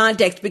totally out of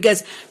context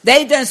because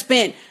they've done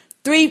spent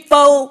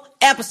 3-4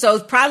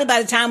 episodes, probably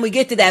by the time we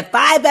get to that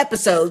 5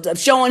 episodes of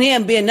showing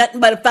him being nothing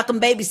but a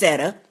fucking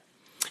babysitter.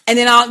 And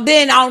then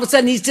all of a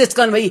sudden he's just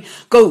going to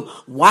go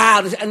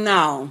wild.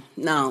 No.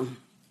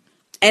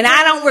 And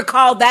I don't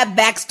recall that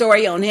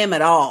backstory on him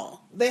at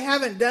all. They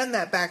haven't done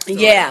that backstory.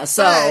 Yeah,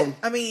 so.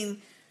 But, I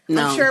mean,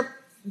 I'm sure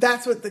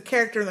that's what the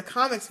character in the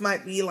comics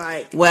might be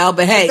like. Well,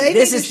 but hey,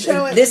 this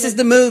is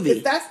the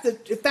movie.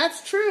 If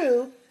that's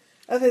true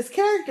of his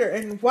character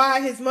and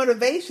why his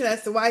motivation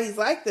as to why he's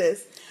like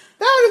this,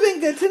 that would have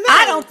been good to know.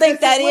 I don't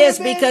think that is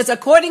because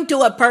according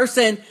to a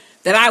person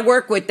that I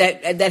work with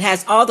that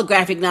has all the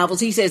graphic novels,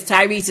 he says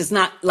Tyrese is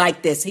not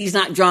like this. He's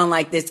not drawn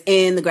like this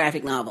in the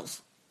graphic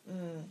novels.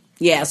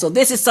 Yeah, so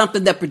this is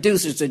something the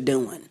producers are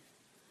doing.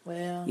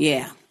 Well.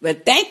 Yeah.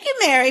 But thank you,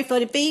 Mary, for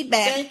the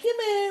feedback. Thank you,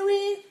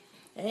 Mary.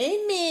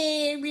 Hey,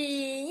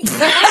 Mary.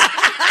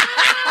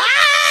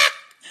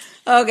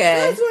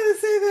 Okay. I just want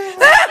to say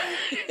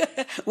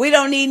that. We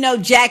don't need no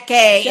Jack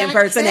K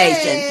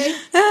impersonation.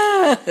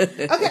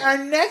 Okay, our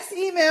next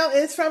email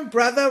is from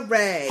Brother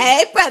Ray.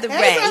 Hey, Brother Ray.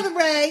 Hey, Brother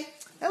Ray.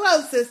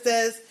 Hello,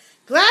 sisters.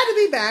 Glad to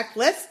be back.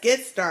 Let's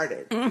get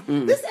started.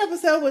 This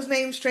episode was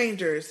named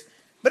Strangers,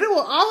 but it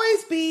will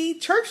always be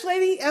Church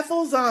Lady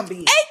Ethel Zombie.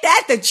 Ain't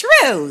that the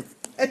truth?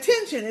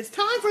 Attention, it's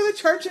time for the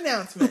church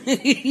announcement.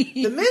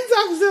 The men's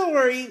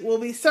auxiliary will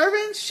be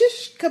serving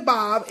shish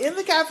kebab in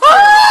the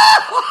cafeteria.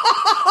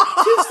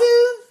 Too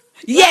soon?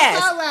 Yes.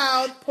 Laugh out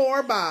loud,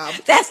 poor Bob.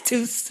 That's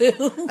too soon.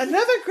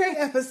 Another great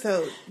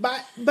episode,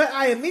 but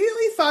I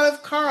immediately thought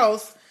of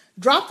Carl's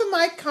drop the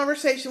mic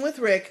conversation with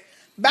Rick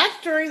back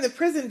during the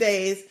prison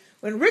days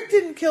when Rick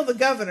didn't kill the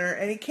governor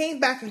and he came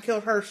back and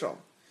killed Herschel.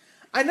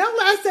 I know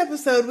last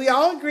episode we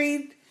all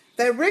agreed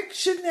that Rick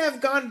shouldn't have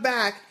gone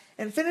back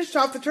and finished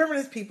off the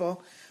Terminus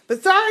people,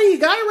 but sorry, you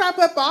gotta wrap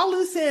up all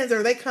loose ends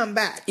or they come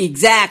back.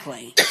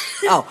 Exactly.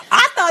 Oh,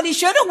 I thought he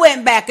should have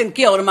went back and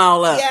killed them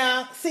all up.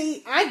 Yeah,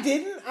 see, I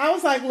didn't. I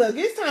was like, look,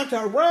 it's time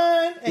to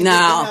run. And No, get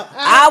the hell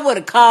out. I would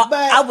have called.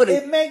 But I would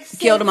it have makes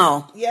killed sense. them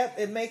all. Yep,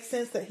 it makes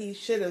sense that he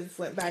should have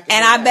went back.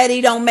 And I bet he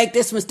don't make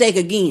this mistake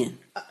again.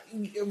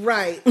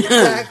 Right,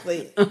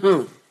 exactly.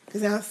 Because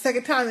now,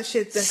 second time the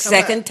shit's done come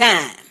Second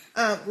time.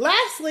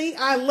 Lastly,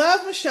 I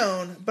love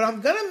Michonne, but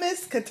I'm gonna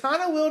miss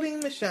katana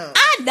wielding Michonne.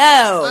 I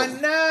know. I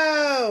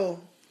know.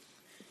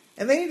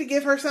 And they need to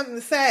give her something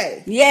to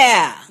say.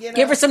 Yeah. You know?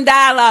 Give her some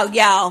dialogue,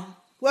 y'all.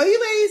 Well,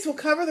 you ladies will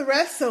cover the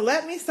rest, so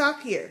let me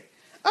stop here.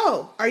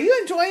 Oh, are you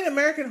enjoying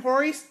American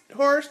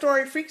Horror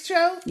Story Freak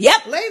Show?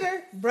 Yep.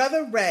 Later,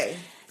 Brother Ray.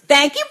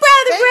 Thank you,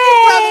 Brother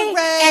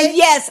Ray. And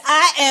yes,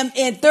 I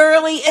am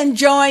thoroughly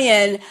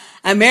enjoying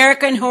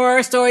American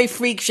Horror Story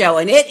Freak Show,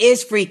 and it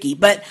is freaky.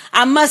 But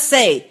I must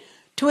say,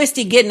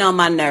 Twisty getting on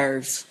my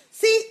nerves.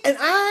 See, and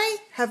I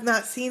have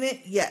not seen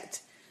it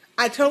yet.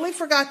 I totally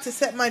forgot to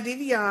set my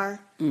DVR,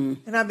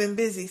 and I've been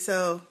busy,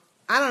 so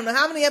I don't know.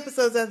 How many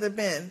episodes have there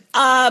been?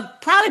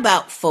 Probably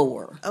about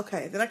 4.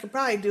 Okay, then I could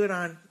probably do it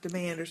on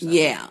demand or something.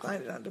 Yeah.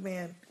 Find it on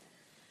demand.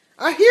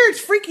 I hear it's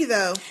freaky,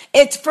 though.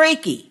 It's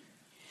freaky.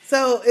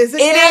 So, is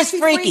it It nasty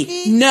is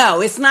freaky.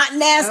 No, it's not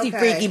nasty Okay.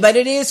 freaky, but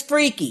it is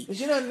freaky. But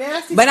you know,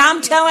 nasty But I'm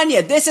freaky- telling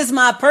you, this is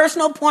my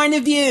personal point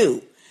of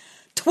view.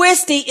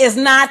 Twisty is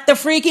not the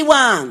freaky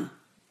one.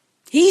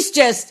 He's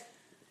just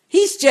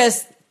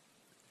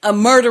a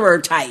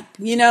murderer type,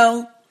 you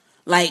know,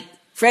 like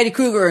Freddy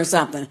Krueger or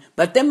something.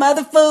 But them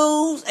other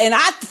fools, and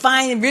I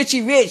find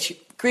Richie Rich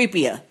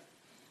creepier.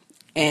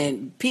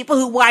 And people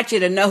who watch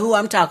it will know who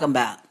I'm talking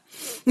about.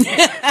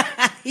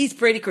 He's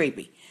pretty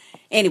creepy.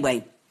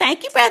 Anyway,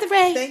 thank you, Brother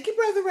Ray. Thank you,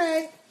 Brother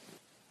Ray.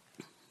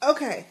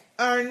 Okay,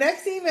 our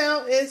next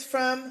email is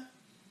from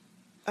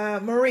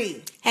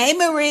Marie. Hey,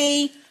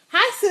 Marie.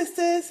 Hi,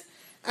 sisters.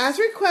 As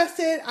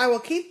requested, I will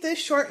keep this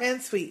short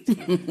and sweet.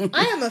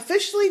 I am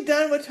officially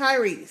done with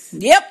Tyrese.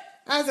 Yep.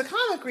 As a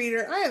comic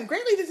reader, I am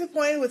greatly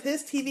disappointed with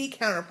his TV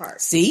counterpart.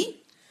 See?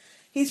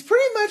 He's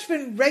pretty much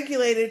been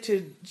regulated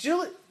to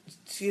Judith's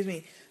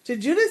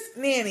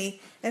nanny.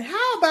 And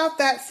how about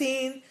that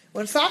scene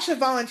when Sasha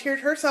volunteered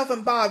herself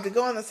and Bob to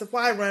go on the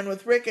supply run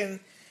with Rick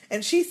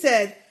and she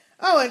said,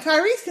 oh, and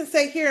Tyrese can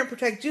stay here and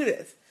protect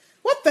Judith.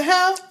 What the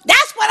hell?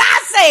 That's what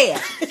I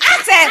said.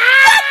 I said,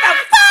 what the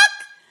fuck?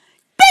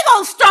 Big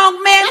old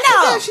strong man, That's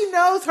no. because she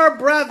knows her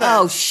brother.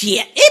 Oh,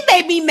 shit. It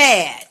made me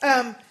mad.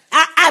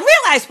 I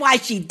realized why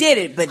she did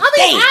it, but I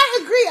mean, damn. I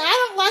agree.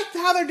 I don't like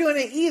how they're doing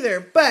it either,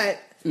 but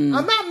I'm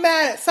not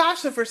mad at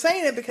Sasha for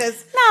saying it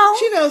because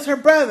she knows her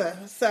brother.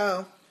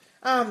 So,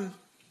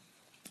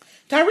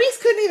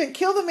 Tyrese couldn't even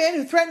kill the man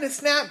who threatened to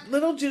snap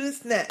little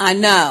Judith's neck. I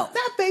know.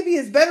 That baby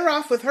is better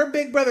off with her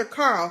big brother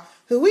Carl,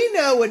 who we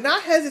know would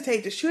not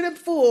hesitate to shoot a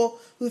fool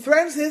who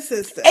threatens his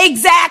sister.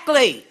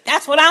 Exactly.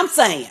 That's what I'm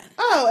saying.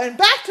 Oh, and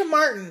back to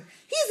Martin.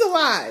 He's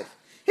alive.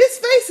 His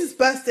face is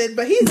busted,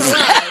 but he's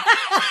alive.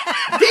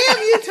 Damn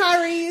you,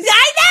 Tyrese.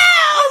 I know.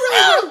 I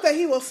really hope that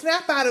he will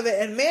snap out of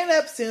it and man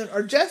up soon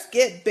or just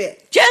get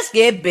bit. Just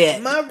get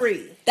bit.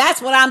 Marie.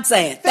 That's what I'm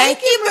saying.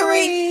 Thank you,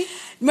 Marie.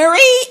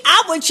 Marie,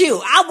 I'm with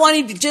you. I want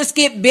him to just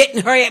get bit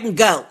and hurry up and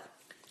go.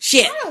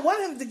 Shit. I don't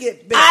want him to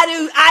get bit.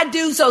 I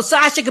do so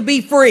Sasha could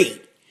be free.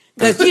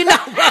 Because you know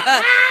what?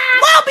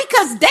 Well,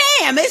 because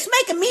damn, it's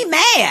making me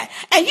mad.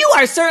 And you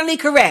are certainly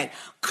correct.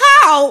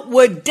 Carl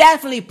would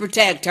definitely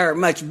protect her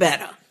much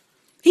better.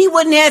 He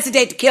wouldn't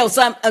hesitate to kill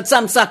some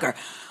sucker,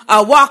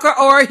 a walker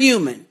or a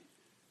human,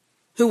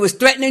 who was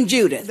threatening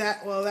Judith.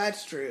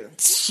 That's true.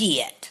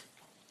 Shit.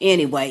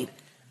 Anyway.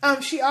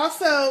 She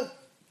also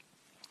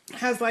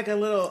has like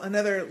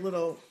another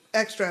little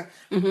extra.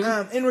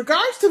 In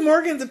regards to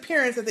Morgan's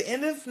appearance at the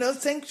end of No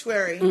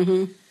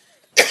Sanctuary,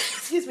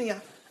 excuse me,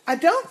 I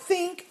don't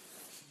think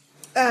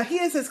he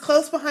is as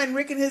close behind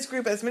Rick and his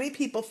group as many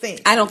people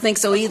think. I don't think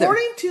so either.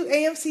 According to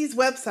AMC's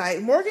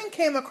website, Morgan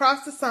came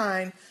across the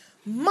sign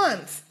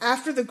months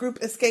after the group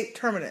escaped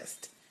Terminus.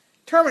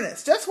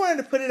 Just wanted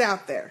to put it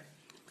out there.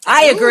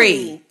 I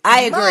agree. Ooh,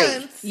 I agree.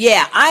 months.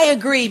 Yeah, I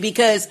agree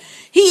because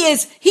he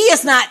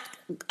is not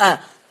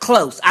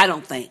close. I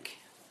don't think.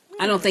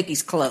 I don't think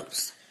he's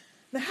close.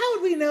 Now, how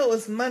would we know it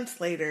was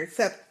months later,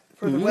 except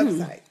for the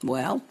website?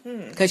 Well,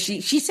 because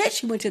she said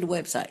she went to the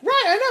website.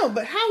 Right, I know,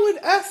 but how would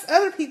us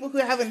other people who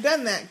haven't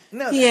done that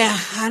know that? Yeah,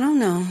 I don't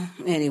know.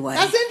 Anyway,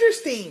 That's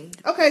interesting.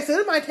 Okay, so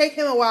it might take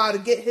him a while to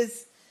get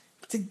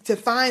to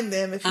find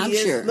them if he I'm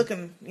is sure.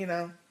 looking, you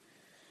know.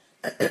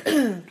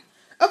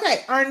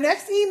 Okay, our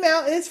next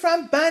email is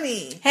from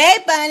Bunny. Hey,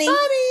 Bunny.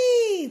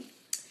 Bunny!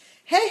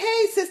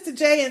 Hey, Sister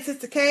J and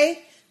Sister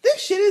K.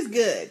 This shit is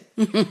good.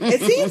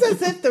 It seems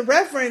as if the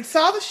Reverend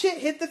saw the shit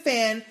hit the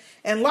fan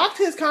and locked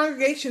his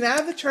congregation out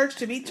of the church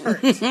to be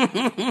turned.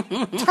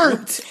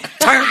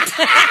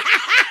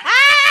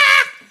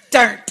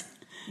 Turned.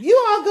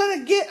 You all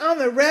gonna get on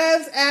the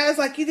Rev's ass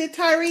like you did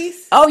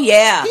Tyrese? Oh,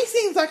 yeah. He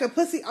seems like a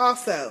pussy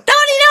also.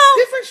 Don't he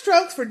know? Different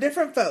strokes for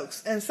different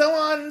folks, and so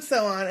on,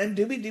 and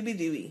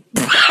doobie.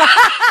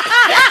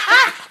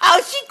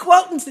 Oh, she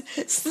quoting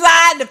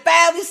Slide the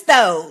Family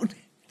Stone.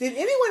 Did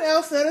anyone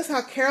else notice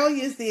how Carol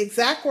used the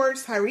exact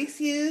words Tyrese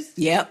used?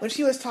 Yep. When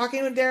she was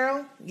talking with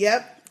Daryl?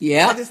 Yep.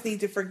 I just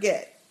need to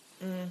forget.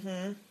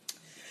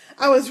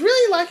 I was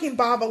really liking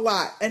Bob a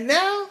lot, and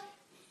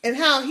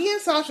how he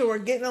and Sasha were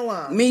getting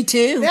along. Me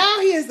too.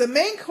 Now he is the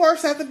main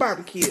course at the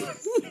barbecue.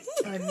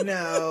 I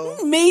know.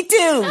 Me too.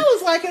 I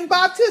was liking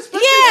Bob too,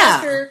 especially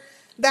after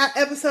that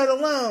episode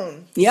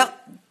alone.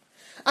 Yep.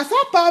 I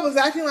thought Bob was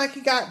acting like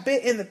he got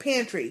bit in the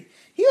pantry.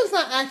 He was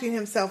not acting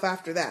himself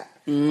after that.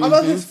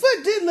 Although his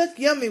foot did look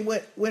yummy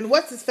when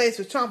what's-his-face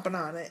was chomping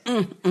on it.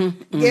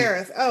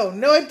 Gareth. Oh,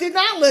 no, it did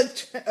not look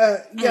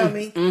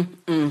yummy.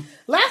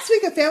 Last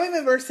week, a family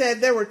member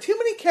said there were too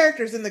many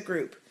characters in the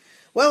group.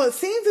 Well, it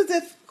seems as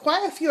if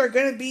quite a few are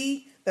going to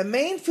be the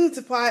main food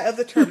supply of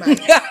the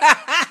termites.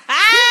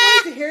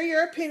 Can't wait to hear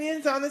your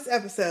opinions on this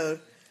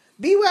episode.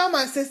 Be well,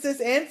 my sisters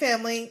and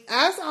family.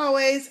 As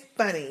always,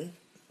 Bunny.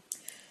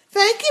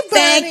 Thank you,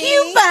 Bunny. Thank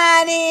you,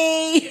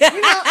 Bunny.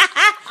 You know,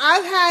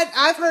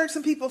 I've heard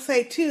some people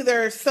say too,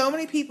 there are so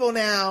many people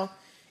now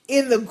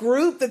in the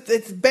group that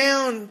it's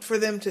bound for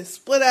them to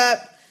split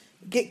up,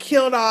 get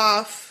killed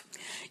off.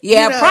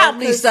 Yeah,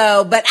 probably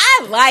so. But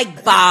I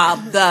like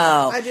Bob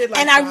though. I did like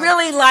and Bob. I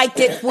really liked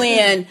it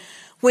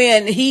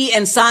when he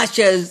and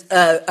Sasha's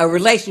a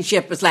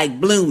relationship was like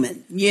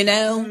blooming, you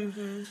know?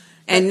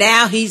 And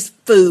now he's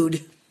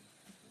food.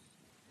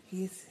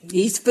 He's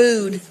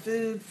food. He's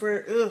food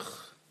for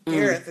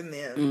Gareth and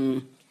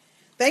them.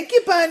 Thank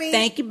you, Bunny.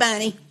 Thank you,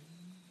 Bunny.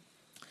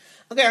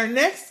 Okay, our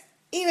next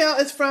email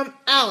is from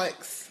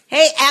Alex.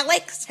 Hey,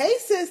 Alex. Hey,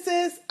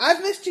 sisters. I've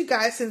missed you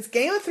guys since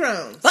Game of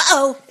Thrones.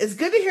 Uh-oh. It's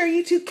good to hear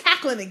you two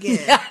cackling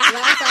again.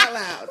 Laugh out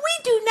loud.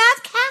 We do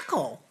not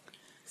cackle.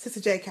 Sister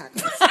J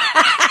cackles. Before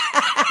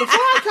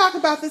I talk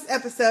about this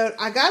episode,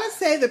 I gotta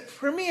say the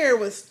premiere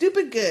was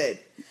stupid good.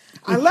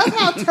 I love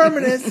how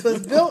Terminus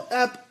was built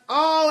up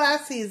all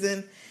last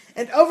season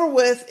and over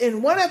with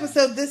in one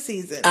episode this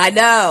season. I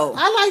know.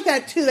 I like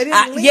that too. They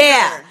didn't linger.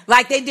 Yeah,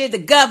 like they did the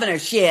governor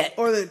shit.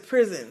 Or the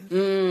prison.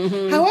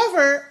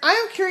 However, I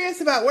am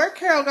curious about where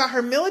Carol got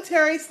her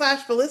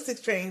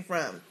military/ballistics training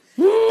from.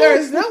 There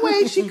is no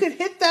way she could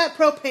hit that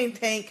propane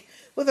tank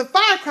with a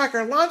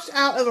firecracker launched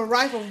out of a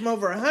rifle from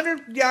over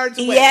 100 yards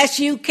away. Yes,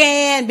 you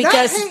can.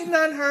 Because not hating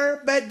on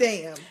her, but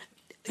damn.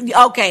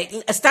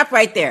 Okay, stop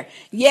right there.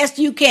 Yes,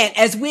 you can.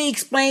 As we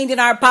explained in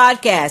our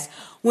podcast,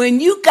 when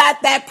you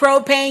got that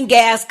propane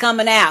gas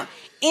coming out,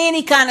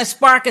 any kind of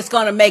spark is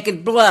going to make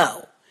it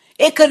blow.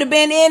 It could have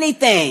been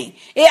anything.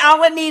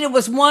 All it needed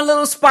was one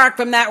little spark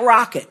from that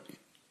rocket.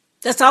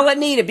 That's all it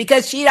needed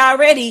because she'd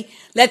already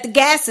let the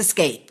gas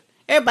escape.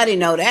 Everybody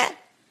know that.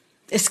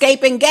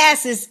 Escaping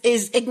gas is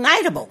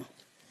ignitable.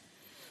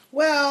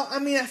 Well, I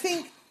mean, I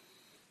think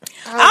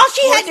all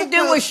she had to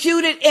do was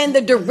shoot it in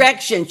the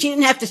direction. She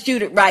didn't have to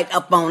shoot it right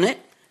up on it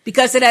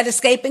because it had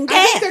escaping gas.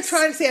 I think they're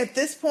trying to say at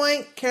this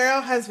point,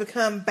 Carol has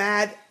become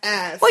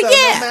badass. Well, so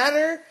yeah. no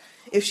matter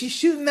if she's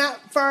shooting that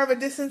far of a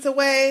distance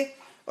away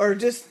or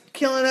just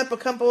killing up a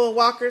couple of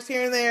walkers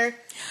here and there,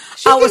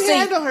 she can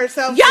handle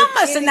herself. Y'all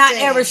must have not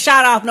ever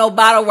shot off no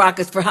bottle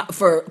rockets for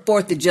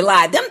 4th of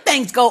July. Them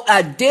things go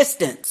a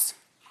distance.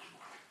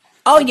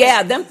 Oh,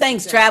 yeah. Them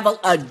things travel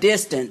a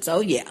distance. Oh,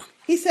 yeah.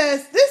 He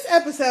says, this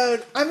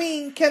episode, I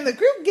mean, can the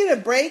group get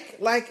a break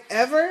like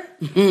ever?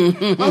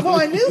 Although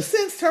I knew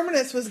since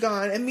Terminus was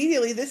gone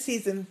immediately this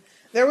season,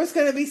 there was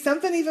going to be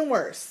something even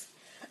worse.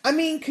 I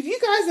mean, could you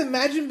guys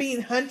imagine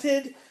being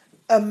hunted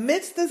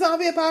amidst the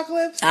zombie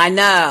apocalypse? I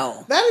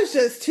know. That is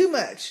just too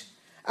much.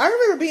 I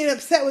remember being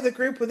upset with the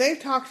group when they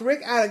talked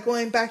Rick out of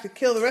going back to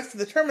kill the rest of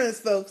the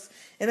Terminus folks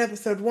in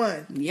episode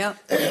 1. Yep.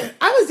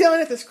 I was yelling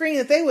at the screen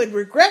that they would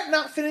regret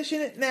not finishing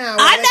it now.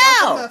 I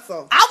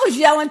know. I was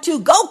yelling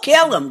too. Go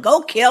kill him.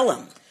 Go kill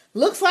him.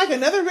 Looks like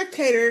another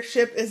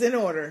dictatorship is in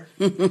order.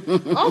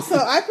 Also,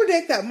 I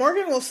predict that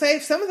Morgan will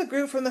save some of the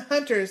group from the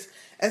hunters,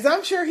 as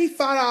I'm sure he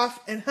fought off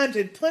and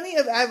hunted plenty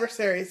of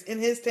adversaries in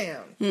his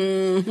town.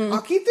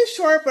 I'll keep this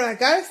short, but I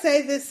gotta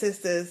say this,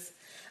 sisters.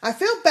 I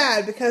feel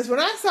bad because when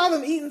I saw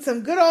them eating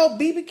some good old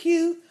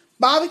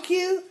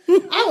barbecue,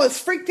 I was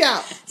freaked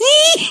out.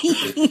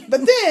 But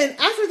then,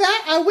 after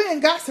that, I went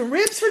and got some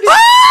ribs for dinner.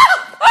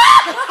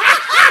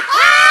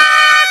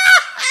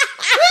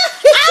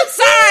 I'm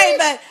sorry,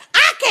 but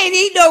I can't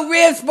eat no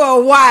ribs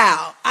for a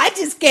while. I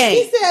just can't.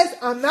 He says,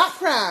 I'm not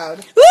proud.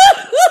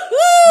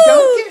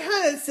 Don't get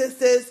hunted,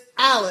 sisters.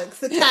 Alex,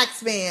 the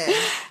tax man.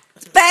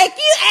 Thank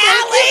you,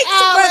 Alex,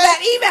 for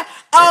that email.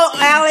 Oh,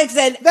 Alex,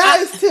 and that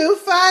is too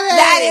funny.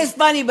 That is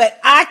funny, but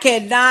I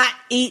cannot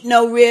eat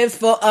no ribs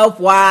for a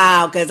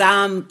while because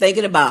I'm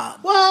thinking of Bob.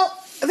 Well,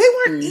 they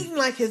weren't eating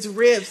like his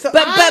ribs, so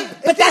but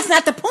that's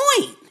not the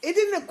point. It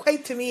didn't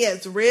equate to me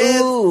as ribs.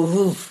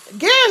 Ooh.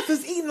 Gareth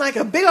was eating like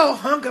a big old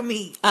hunk of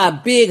meat. A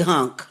big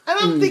hunk. And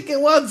I'm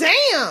thinking, well,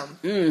 damn.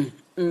 Did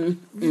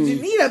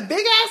you need a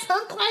big ass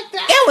hunk like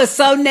that? It was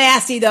so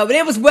nasty though, but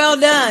it was well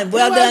done.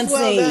 Well done.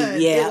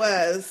 Yeah,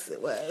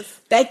 it was.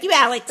 Thank you,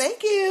 Alex.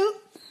 Thank you.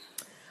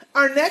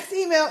 Our next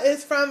email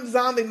is from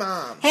Zombie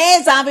Mom.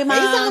 Hey, Zombie Mom.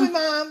 Hey, Zombie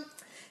Mom.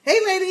 Hey,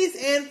 ladies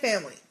and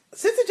family.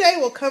 Sister J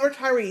will cover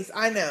Tyrese,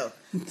 I know.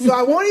 So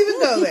I won't even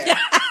go there.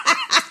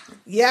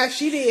 Yeah,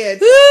 she did.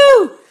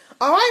 Woo!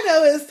 All I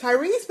know is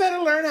Tyrese better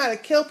learn how to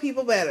kill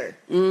people better.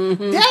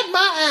 Mm-hmm. Dad,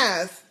 my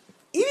ass.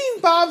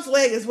 Eating Bob's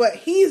leg is what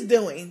he's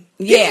doing.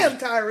 Yeah. Get him,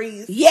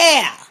 Tyrese.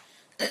 Yeah.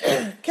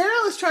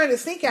 Carol is trying to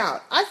sneak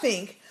out, I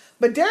think,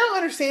 but Daryl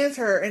understands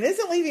her and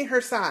isn't leaving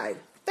her side.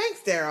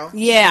 Thanks, Daryl.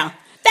 Yeah,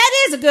 that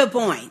is a good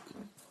point.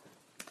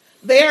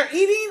 They are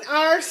eating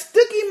our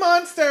Stookie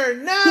monster.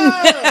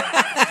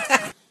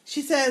 No.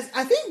 She says,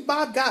 I think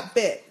Bob got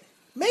bit,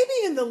 maybe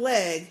in the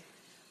leg,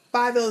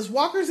 by those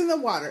walkers in the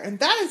water, and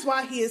that is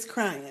why he is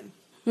crying.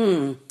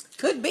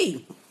 Could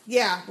be.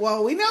 Yeah,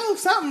 well, we know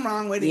something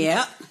wrong with him.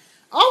 Yeah.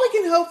 All we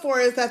can hope for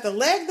is that the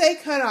leg they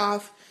cut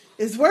off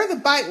is where the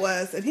bite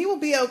was, and he will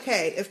be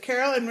okay if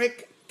Carol and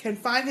Rick can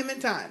find him in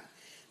time.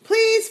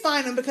 Please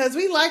find him because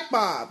we like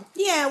Bob.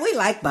 Yeah, we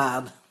like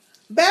Bob.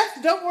 Beth,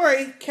 don't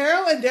worry.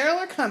 Carol and Daryl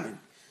are coming.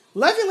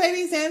 Love you,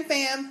 ladies and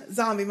fam.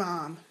 Zombie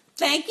Mom.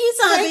 Thank you,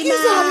 Zombie Mom. Thank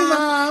you, Zombie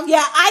Mom.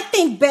 Yeah, I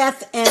think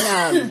Beth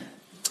and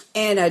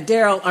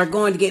Daryl are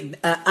going to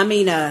get.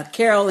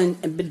 Carol and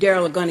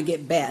Daryl are going to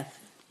get Beth.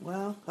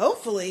 Well,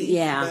 hopefully.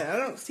 Yeah. But I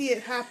don't see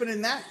it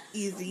happening that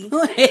easy.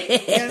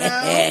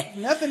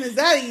 Nothing is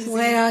that easy.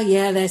 Well,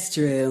 yeah, that's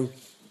true.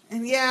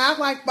 And yeah, I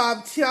like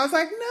Bob too. I was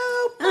like,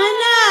 no, Bob. I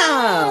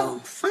know.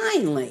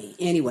 Finally.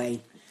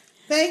 Anyway.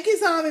 Thank you,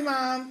 Zombie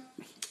Mom.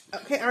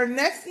 Okay, our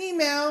next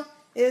email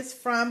is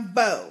from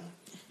Bo.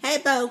 Hey,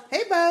 Bo.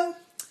 Hey, Bo.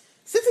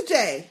 Sister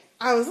J,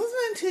 I was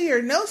listening to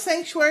your No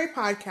Sanctuary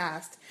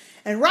podcast,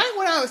 and right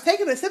when I was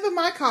taking a sip of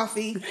my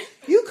coffee,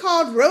 you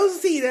called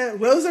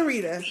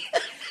Rosarita.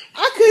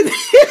 I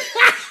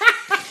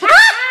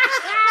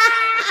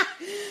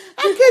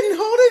couldn't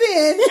hold it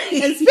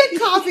in and spit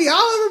coffee all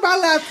over my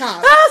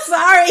laptop. Oh,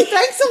 sorry.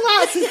 Thanks a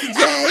lot, Sister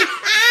J.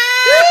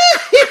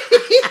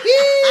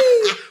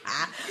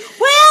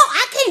 Well,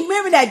 I can't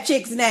remember that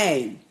chick's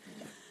name.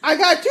 I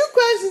got 2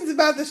 questions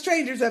about the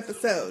Strangers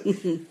episode.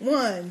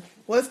 1,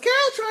 was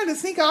Carol trying to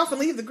sneak off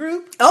and leave the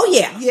group? Oh,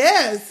 yeah.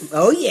 Yes.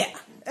 Oh, yeah.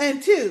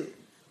 And 2,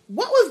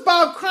 what was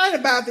Bob crying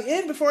about at the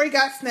end before he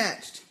got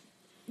snatched?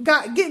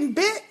 Getting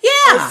bit?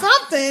 Yeah. Or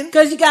something?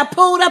 Because he got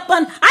pulled up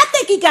on... I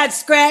think he got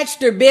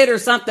scratched or bit or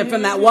something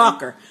from that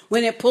walker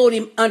when it pulled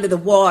him under the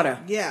water.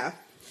 Yeah.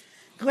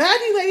 Glad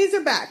you ladies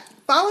are back.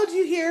 Followed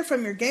you here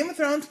from your Game of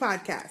Thrones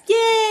podcast.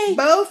 Yay.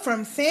 Bo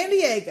from San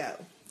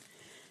Diego.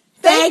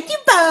 Thank you,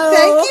 Bo.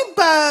 Thank you,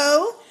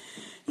 Bo.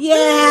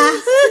 Yeah.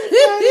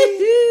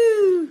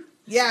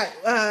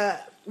 Yeah,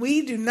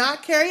 we do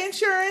not carry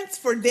insurance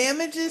for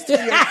damages to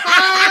your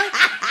car,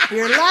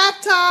 your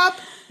laptop,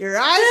 your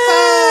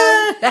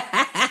iPhone,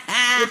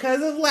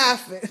 because of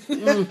laughing.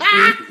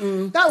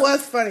 That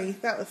was funny.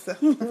 That was so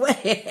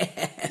funny.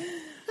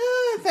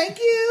 Thank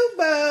you,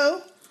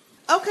 Bo.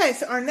 Okay,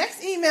 so our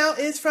next email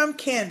is from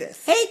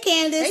Candace. Hey,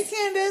 Candace. Hey,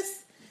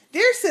 Candace.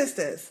 Dear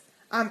sisters,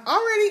 I'm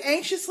already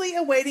anxiously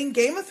awaiting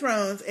Game of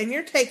Thrones and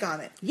your take on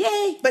it.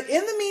 Yay. But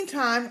in the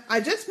meantime, I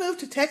just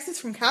moved to Texas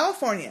from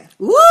California.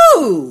 Woo!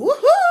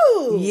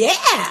 Woohoo!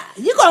 Yeah,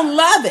 you're going to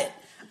love it.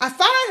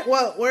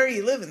 Well, where are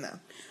you living, though?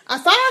 I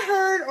thought I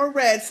heard or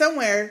read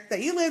somewhere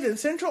that you lived in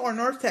Central or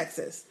North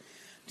Texas.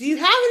 Do you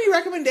have any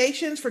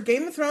recommendations for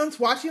Game of Thrones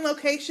watching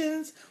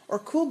locations or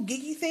cool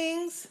geeky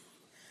things?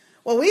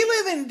 Well, we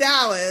live in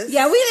Dallas.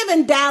 Yeah, we live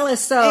in Dallas,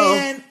 so...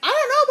 And I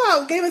don't know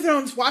about Game of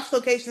Thrones watch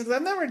locations, because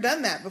I've never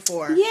done that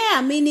before. Yeah,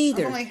 me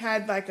neither. I've only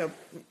had, like, a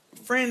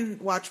friend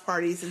watch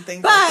parties and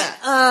things like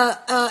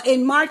that. But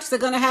in March, they're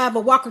going to have a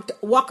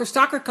Walker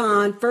Stalker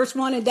Con, first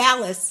one in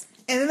Dallas.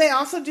 And then they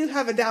also do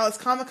have a Dallas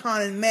Comic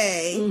Con in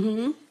May.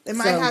 Mm-hmm. They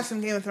might have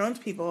some Game of Thrones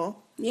people.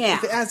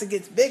 Yeah. As it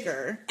gets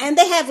bigger. And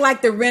they have,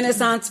 like, the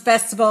Renaissance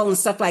Festival and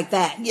stuff like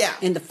that. Yeah.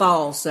 In the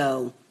fall,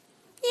 so...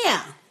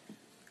 Yeah.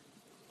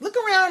 Look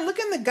around, look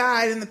in the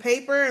guide in the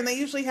paper, and they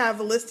usually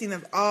have a listing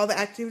of all the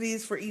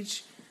activities for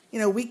each,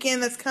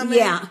 weekend that's coming.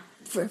 Yeah,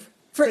 for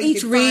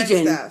each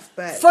region. Stuff,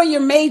 but for your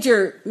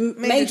major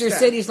stuff.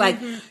 cities like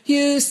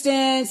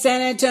Houston,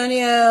 San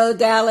Antonio,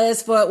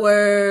 Dallas, Fort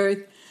Worth.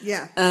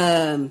 Yeah.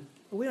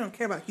 We don't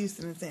care about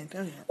Houston and San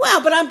Antonio.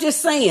 Well, but I'm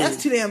just saying.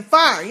 That's too damn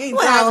far. You ain't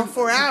driving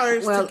 4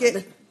 hours to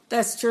get...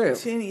 That's true.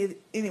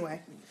 Anyway.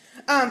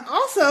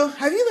 Also,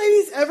 have you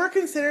ladies ever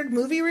considered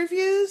movie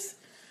reviews?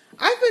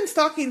 I've been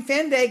stalking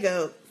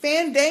Fandango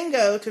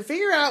to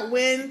figure out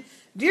when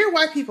Dear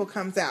White People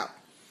comes out.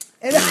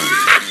 And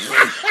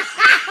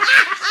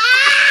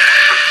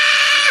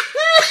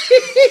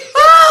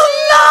oh,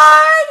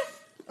 Lord!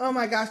 Oh,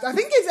 my gosh. I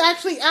think it's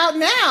actually out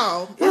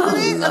now, isn't it? Lord.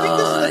 I think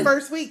this is the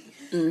first week.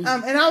 And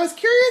I was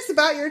curious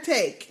about your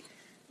take.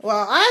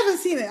 Well, I haven't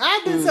seen it.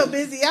 I've been so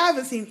busy, I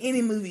haven't seen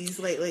any movies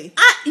lately.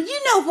 You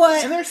know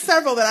what? And there's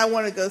several that I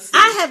want to go see.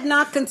 I have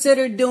not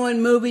considered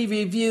doing movie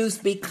reviews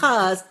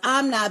because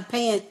I'm not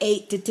paying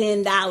 $8 to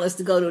 $10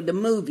 to go to the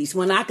movies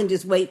when I can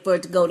just wait for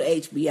it to go to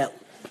HBO.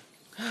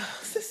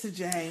 Sister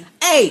Jane.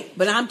 Hey,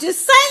 but I'm just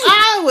saying.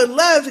 I would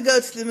love to go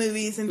to the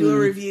movies and do a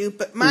review,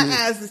 but my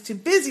ass is too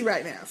busy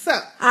right now. So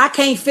I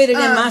can't fit it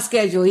in my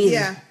schedule either.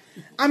 Yeah,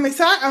 I'm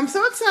excited. I'm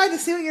so excited to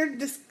see what you're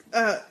to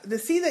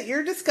see that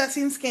you're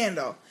discussing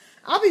Scandal.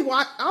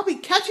 I'll be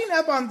catching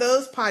up on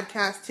those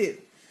podcasts too.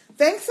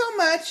 Thanks so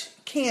much,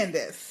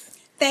 Candace.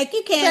 Thank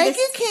you, Candace. Thank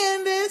you,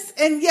 Candace.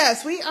 And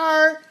yes, we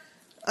are.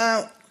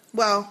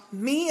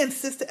 Me and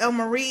Sister El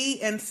Marie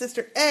and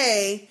Sister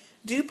A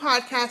do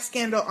podcast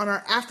Scandal on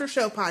our after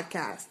show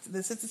podcast,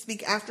 the Sister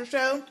Speak after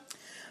show.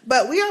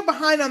 But we are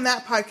behind on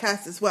that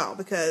podcast as well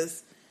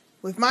because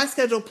with my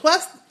schedule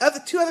plus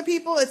two other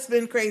people, it's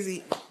been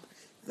crazy.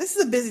 This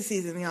is a busy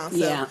season, y'all.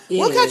 So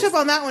we'll catch up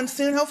on that one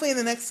soon, hopefully in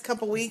the next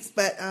couple weeks.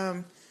 But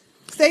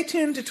stay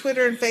tuned to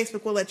Twitter and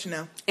Facebook. We'll let you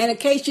know. And in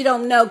case you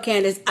don't know,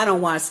 Candace, I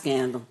don't watch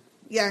Scandal.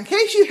 Yeah, in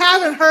case you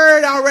haven't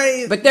heard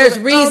already. But there's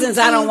reasons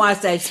I don't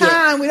watch that shit.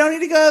 We don't need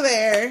to go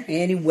there.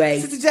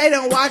 Anyway. Sister J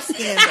don't watch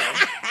Scandal.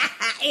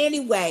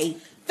 Anyway.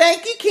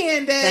 Thank you,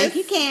 Candace. Thank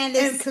you,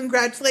 Candace. And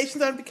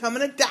congratulations on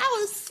becoming a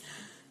Dallas.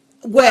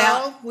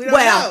 Well, we don't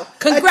know.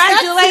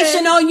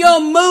 Congratulations on your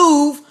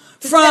move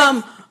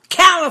from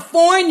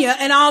California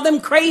and all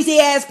them crazy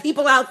ass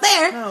people out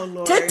there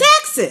to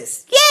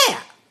Texas. Yeah.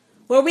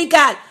 Where we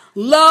got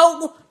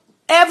low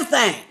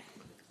everything.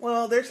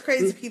 Well, there's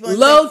crazy people in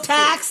low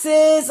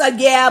Texas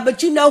taxes. Yeah,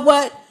 but you know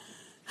what?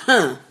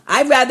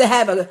 I'd rather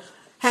have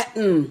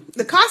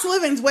the cost of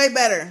living's way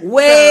better.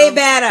 Way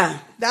better.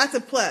 That's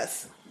a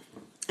plus.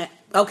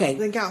 Okay.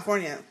 Than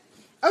California.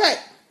 Okay.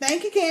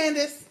 Thank you,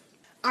 Candace.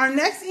 Our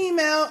next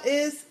email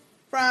is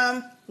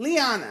from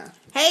Liana.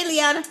 Hey,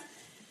 Liana.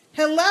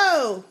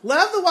 Hello.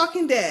 Love The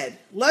Walking Dead.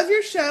 Love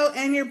your show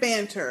and your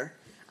banter.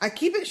 I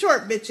keep it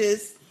short,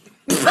 bitches.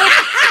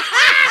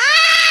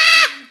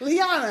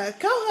 Liana,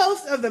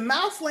 co-host of the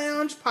Mouse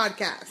Lounge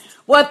podcast.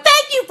 Well,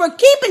 thank you for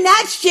keeping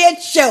that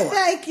shit short.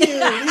 Thank you,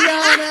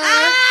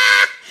 Liana.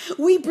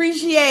 We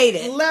appreciate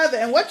it. Love it.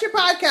 And what's your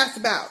podcast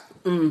about?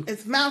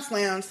 It's Mouse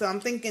Lounge, so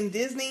I'm thinking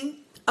Disney.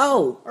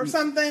 Or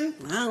something.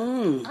 I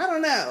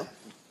don't know.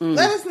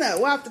 Let us know.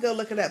 We'll have to go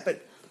look it up,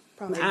 but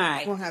probably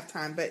won't have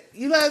time. But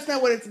you let us know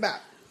what it's about.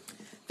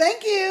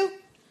 Thank you.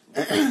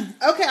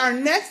 Okay, our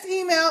next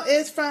email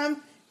is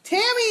from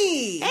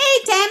Tammy. Hey,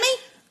 Tammy.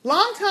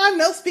 Long time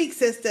no speak,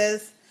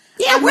 sisters.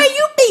 Yeah, where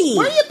you been?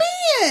 Where you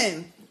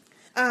been?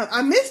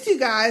 I missed you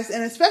guys,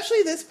 and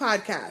especially this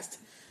podcast.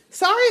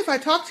 Sorry if I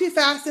talk too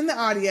fast in the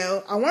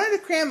audio. I wanted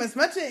to cram as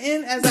much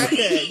in as I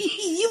could.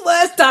 You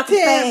was talking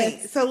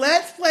fast. So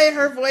let's play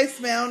her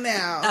voicemail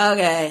now.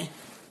 Okay.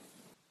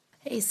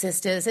 Hey,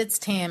 sisters, it's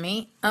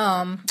Tammy.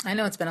 I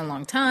know it's been a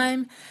long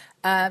time.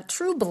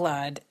 True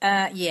Blood.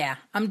 Yeah,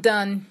 I'm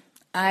done.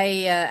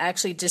 I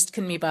actually just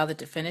couldn't be bothered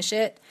to finish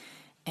it.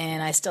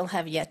 And I still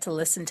have yet to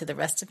listen to the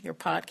rest of your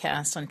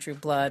podcast on True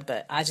Blood,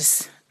 but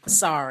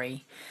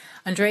sorry.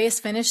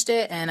 Andreas finished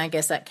it, and I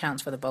guess that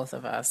counts for the both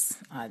of us.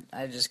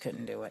 I just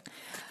couldn't do it.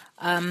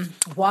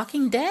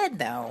 Walking Dead,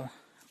 though.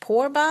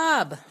 Poor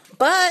Bob.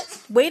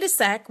 But, wait a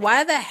sec,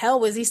 why the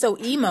hell was he so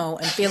emo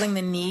and feeling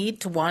the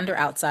need to wander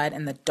outside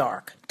in the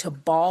dark, to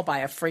bawl by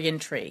a friggin'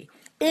 tree?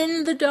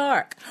 In the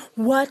dark.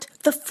 What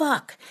the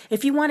fuck?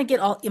 If you want to get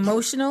all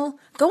emotional,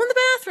 go in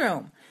the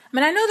bathroom. I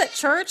mean, I know that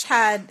church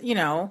had,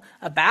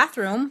 a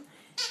bathroom.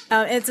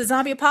 It's a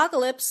zombie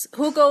apocalypse.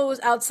 Who goes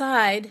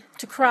outside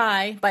to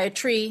cry by a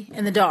tree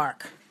in the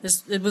dark?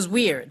 It was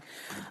weird.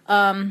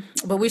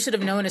 But we should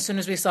have known as soon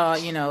as we saw,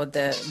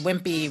 the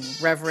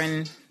wimpy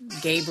Reverend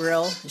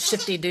Gabriel, the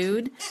shifty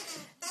dude.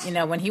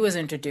 When he was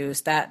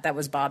introduced, that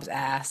was Bob's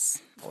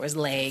ass or his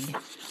leg.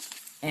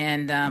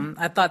 And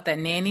I thought that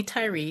Nanny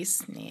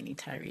Tyrese,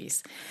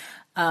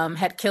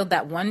 had killed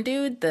that one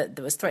dude that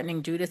was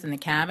threatening Judith in the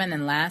cabin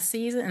in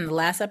the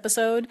last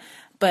episode.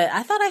 But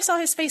I thought I saw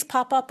his face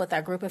pop up with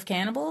that group of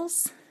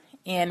cannibals.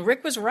 And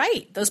Rick was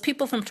right. Those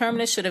people from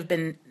Terminus should have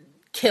been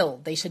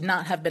killed. They should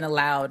not have been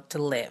allowed to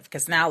live.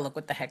 Because now look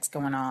what the heck's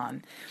going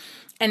on.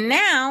 And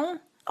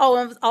now, all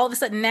of a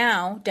sudden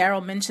now,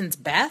 Daryl mentions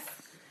Beth.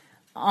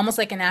 Almost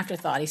like an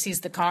afterthought. He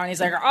sees the car and he's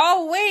like,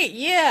 oh, wait,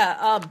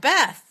 yeah,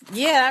 Beth.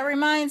 Yeah, that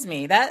reminds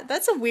me.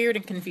 That's a weird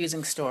and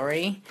confusing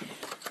story.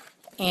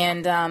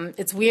 And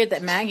it's weird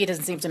that Maggie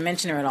doesn't seem to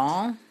mention her at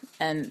all,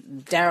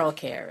 and Daryl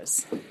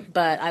cares.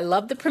 But I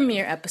love the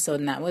premiere episode,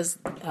 and that was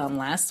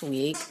last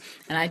week.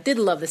 And I did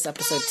love this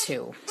episode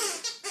too.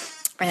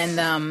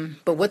 And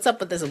but what's up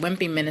with this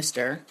wimpy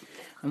minister?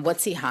 And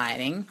what's he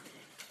hiding?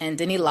 And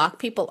didn't he lock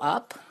people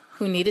up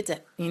who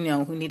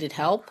needed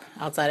help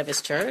outside of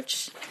his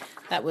church?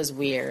 That was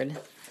weird.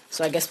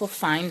 So I guess we'll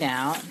find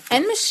out.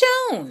 And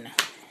Michonne,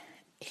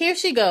 here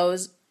she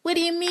goes. What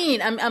do you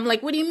mean? I'm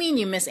like, what do you mean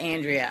you miss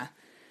Andrea?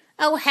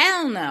 Oh,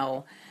 hell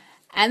no.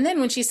 And then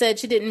when she said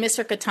she didn't miss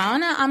her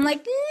katana, I'm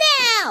like,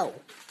 no!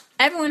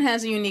 Everyone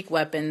has unique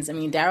weapons. I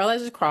mean, Daryl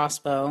has his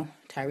crossbow.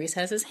 Tyrese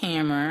has his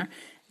hammer.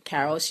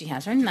 Carol, she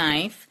has her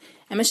knife.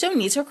 And Michonne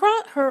needs her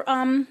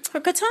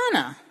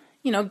katana.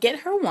 You know,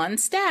 get her one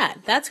stat.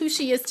 That's who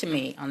she is to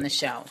me on the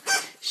show.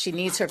 She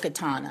needs her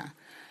katana.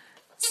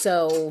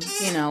 So,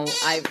 you know,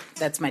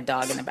 that's my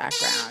dog in the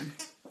background.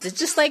 It's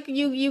just like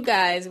you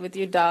guys with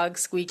your dog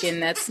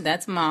squeaking.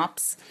 That's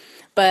Mops.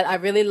 But I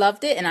really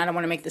loved it, and I don't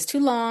want to make this too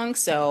long.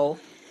 So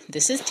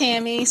this is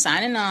Tammy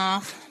signing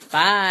off.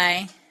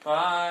 Bye.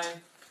 Bye.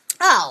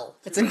 Oh.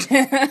 Thank you,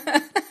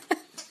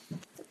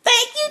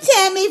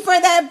 Tammy, for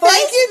that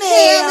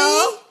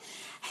voicemail.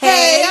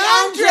 Hey,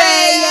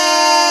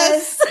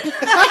 Andreas.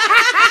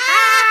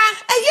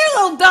 And your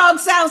little dog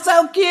sounds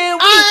so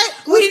cute.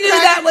 We knew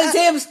that was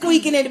him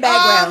squeaking in the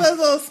background. Oh, those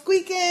little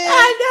squeaking.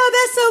 I know,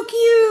 that's so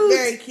cute.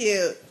 Very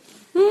cute.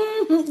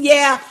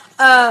 Yeah.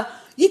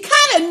 You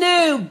kind of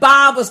knew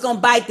Bob was going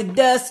to bite the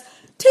dust.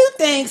 Two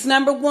things.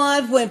 Number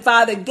one, when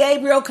Father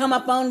Gabriel come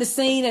up on the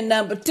scene. And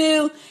number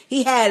two,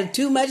 he had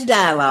too much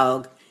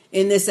dialogue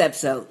in this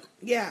episode.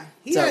 Yeah,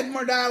 he had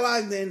more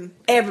dialogue than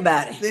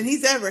everybody than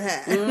he's ever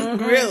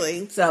had.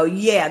 Really. So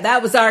yeah,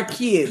 that was our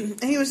cue.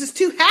 And he was just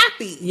too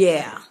happy.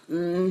 Yeah.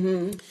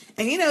 Mm-hmm.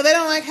 And you know they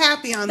don't like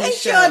happy on this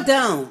show. They sure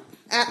don't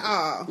at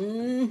all.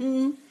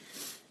 Mm-hmm.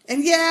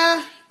 And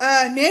yeah,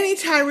 Nanny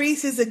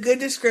Tyrese is a good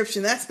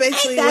description. That's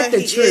basically what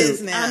he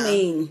is now. I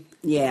mean,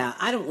 yeah,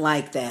 I don't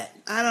like that.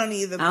 I don't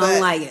either. I don't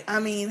like it.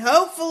 I mean,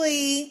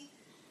 hopefully,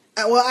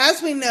 well,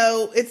 as we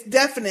know, it's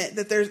definite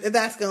that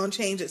that's going to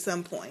change at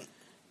some point.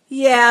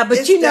 Yeah,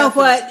 but you know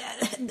what?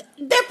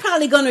 They're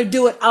probably going to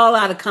do it all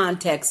out of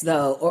context,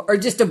 though, or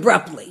just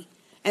abruptly.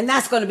 And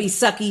that's going to be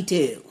sucky,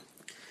 too.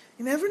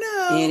 You never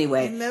know.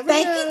 Anyway,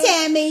 thank you,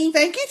 Tammy.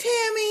 Thank you,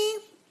 Tammy.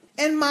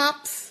 And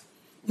Mops.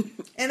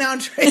 And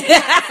Andre.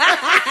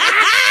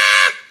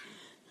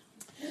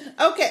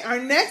 Okay, our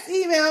next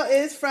email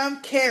is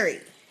from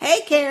Carrie.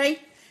 Hey, Carrie.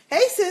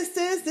 Hey,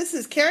 sisters. This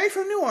is Carrie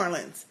from New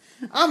Orleans.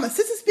 I'm a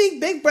Sister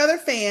Speak Big Brother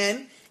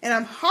fan, and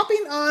I'm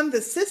hopping on the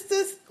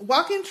Sisters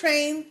Walking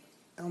Train.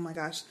 Oh my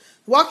gosh.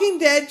 Walking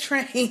Dead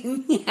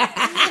train.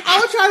 I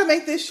will try to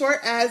make this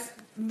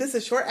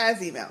a short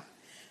as email.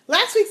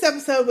 Last week's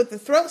episode with the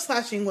throat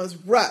slashing was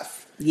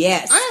rough.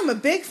 Yes. I am a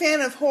big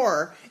fan of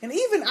horror, and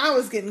even I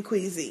was getting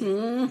queasy.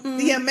 Mm-hmm.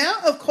 The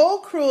amount of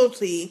cold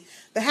cruelty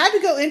that had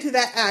to go into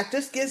that act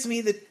just gives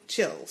me the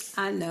chills.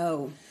 I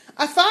know.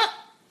 I thought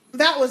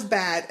that was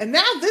bad, and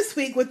now this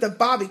week with the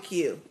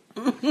barbecue.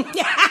 How are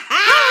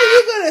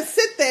you going to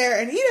sit there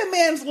and eat a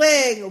man's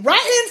leg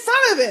right in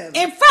front of him?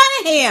 In front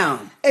of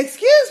him.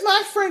 Excuse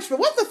my French, but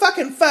what the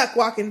fucking fuck,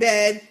 Walking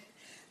Dead?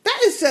 That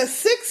is just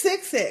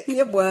 666.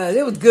 It was.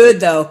 It was good,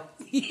 though.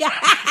 Yeah.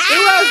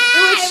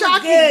 It was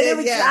shocking. It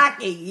was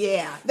shocking,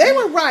 yeah. They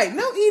were right.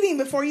 No eating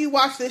before you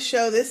watch this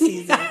show this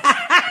season.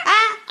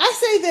 I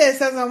say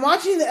this as I'm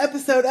watching the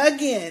episode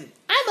again.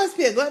 I must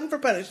be a glutton for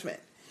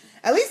punishment.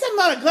 At least I'm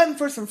not a glutton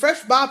for some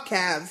fresh Bob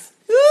calves.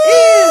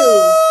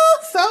 Ew!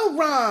 So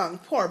wrong.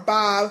 Poor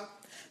Bob.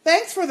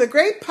 Thanks for the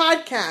great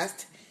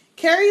podcast,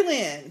 Carrie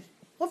Lynn.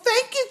 Well,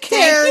 thank you,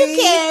 Carrie. Thank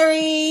you,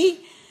 Carrie.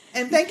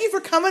 And thank you for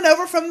coming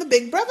over from the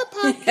Big Brother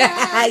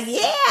podcast.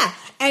 Yeah.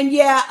 And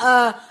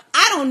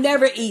I don't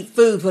never eat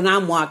food when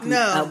I'm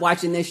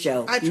watching this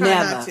show. I try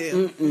not to.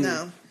 Mm-mm.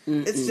 No.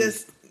 Mm-mm. It's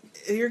just,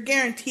 you're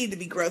guaranteed to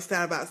be grossed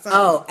out about something.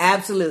 Oh,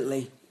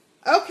 absolutely.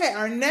 Okay,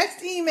 our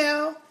next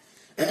email,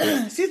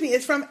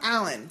 is from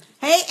Alan.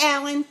 Hey,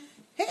 Alan.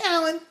 Hey,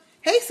 Alan.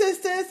 Hey,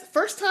 sisters.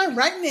 First time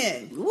writing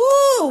in.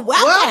 Woo,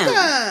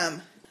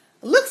 welcome.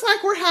 Looks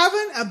like we're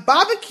having a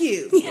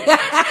barbecue.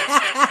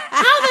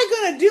 How are they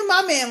going to do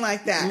my man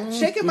like that? Mm-hmm.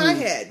 Shaking my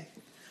head.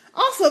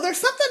 Also, there's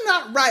something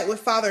not right with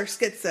Father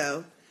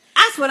Schizo.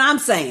 That's what I'm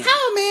saying.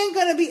 How a man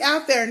going to be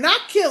out there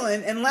not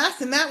killing and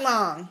lasting that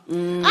long?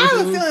 Mm-hmm. I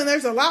have a feeling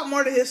there's a lot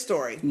more to his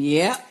story.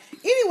 Yeah.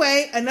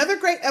 Anyway, another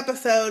great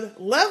episode.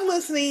 Love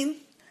listening.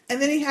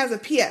 And then he has a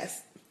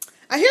PS.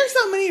 I hear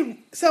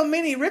so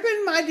many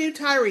ripping my dude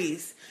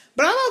Tyrese,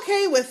 but I'm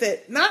okay with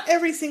it. Not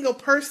every single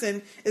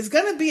person is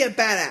going to be a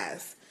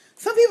badass.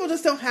 Some people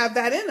just don't have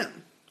that in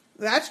them.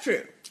 That's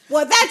true.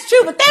 Well, that's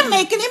true, but they're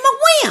making him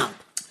a wimp.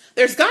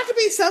 There's got to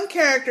be some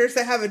characters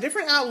that have a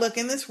different outlook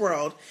in this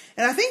world,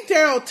 and I think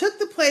Daryl took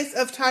the place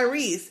of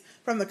Tyrese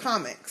from the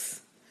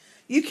comics.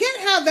 You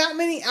can't have that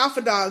many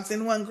alpha dogs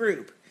in one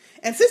group.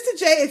 And Sister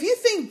J, if you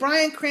think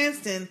Bryan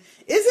Cranston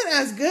isn't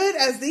as good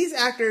as these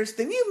actors,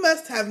 then you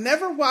must have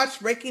never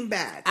watched Breaking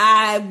Bad.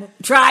 I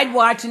tried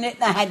watching it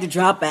and I had to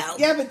drop out.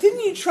 Yeah, but didn't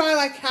you try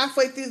like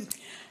halfway through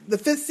the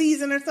 5th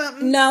season or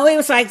something? No, it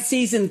was like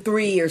season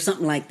 3 or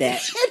something like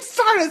that. It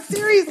started a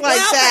series like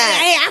that.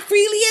 Hey, I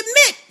freely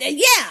admit that,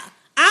 yeah.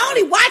 I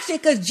only watched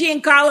it because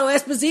Giancarlo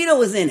Esposito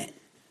was in it.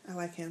 I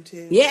like him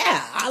too.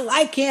 Yeah, I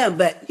like him,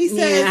 but he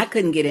said, I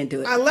couldn't get into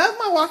it. I love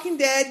my Walking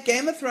Dead,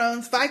 Game of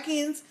Thrones,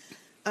 Vikings,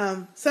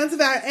 Sons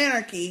of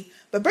Anarchy,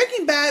 but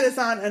Breaking Bad is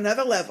on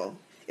another level.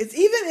 It's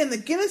even in the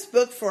Guinness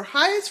Book for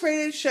highest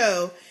rated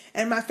show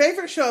and my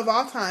favorite show of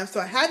all time, so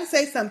I had to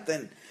say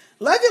something.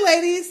 Love you,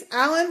 ladies.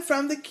 Alan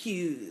from the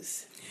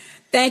Q's.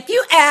 Thank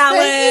you, Alan.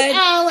 Thank you,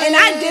 Alan. And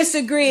I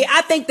disagree.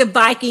 I think the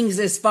Vikings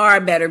is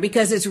far better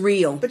because it's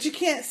real. But you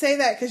can't say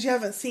that because you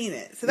haven't seen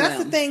it. So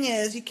that's the thing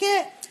is, you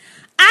can't.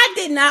 I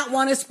did not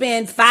want to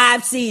spend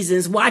 5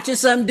 seasons watching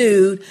some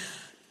dude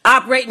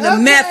operating a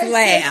meth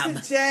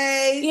lab.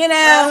 Jay. You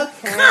know,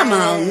 come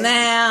on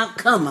now.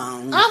 Come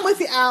on. I'm with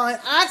you, Alan.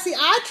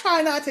 I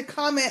try not to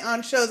comment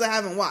on shows I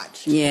haven't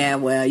watched. Yeah,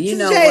 well, you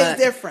know Jay what?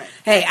 is different.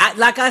 Hey,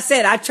 like I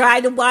said, I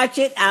tried to watch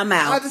it. I'm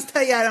out. I'll just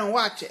tell you I don't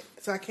watch it,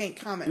 so I can't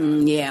comment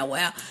on it. Yeah,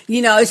 well,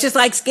 you know, it's just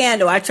like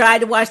Scandal. I tried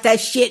to watch that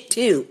shit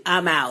too.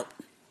 I'm out.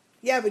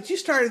 Yeah, but you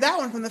started that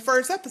one from the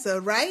first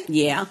episode, right?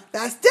 Yeah.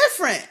 That's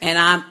different. And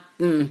I'm,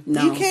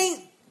 no. You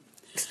can't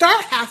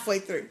start halfway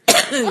through.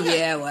 Okay.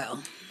 Yeah,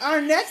 well. Our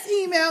next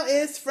email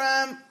is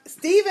from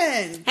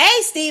Steven.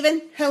 Hey,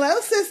 Steven. Hello,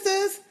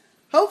 sisters.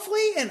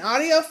 Hopefully an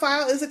audio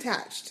file is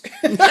attached.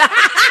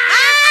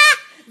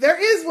 There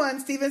is one,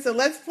 Steven, so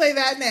let's play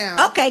that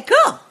now. Okay,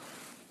 cool.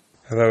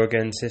 Hello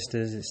again,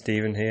 sisters. It's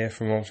Stephen here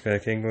from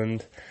Walmskirk,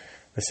 England.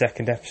 The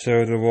second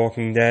episode of The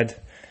Walking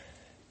Dead.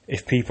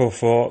 If people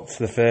thought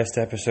the first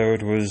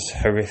episode was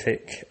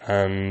horrific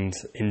and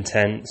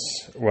intense,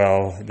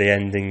 well, the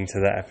ending to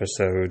that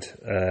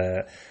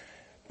episode,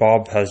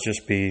 Bob has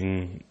just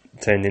been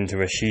turned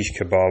into a shish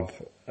kebab.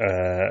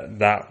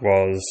 That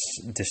was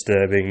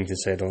disturbing, to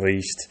say the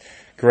least.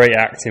 Great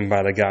acting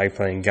by the guy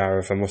playing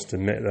Gareth, I must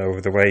admit, though,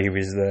 the way he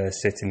was there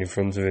sitting in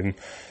front of him,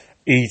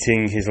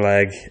 eating his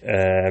leg,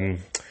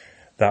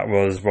 that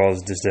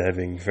was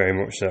disturbing, very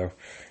much so.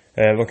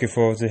 Looking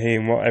forward to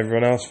hearing what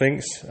everyone else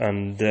thinks,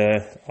 and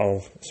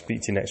I'll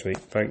speak to you next week.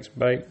 Thanks,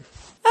 bye.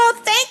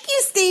 Oh, thank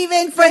you,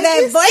 Stephen, for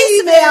that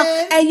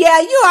voicemail. And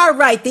yeah, you are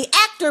right. The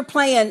actor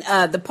playing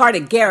the part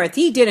of Gareth,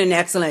 he did an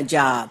excellent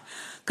job.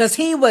 Because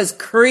he was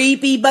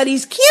creepy, but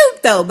he's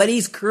cute, though. But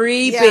he's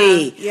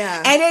creepy.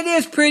 Yeah. And it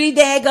is pretty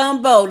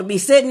daggone bold to be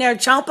sitting there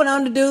chomping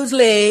on the dude's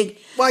leg.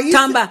 Well, you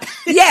talking about,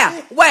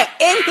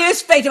 in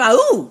his face. About,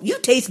 ooh, you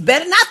taste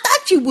better than I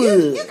thought you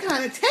would. You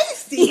kind of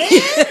tasty,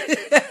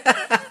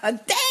 man.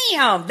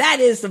 Damn, that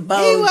is the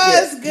bold. He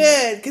was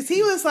good, because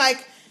he was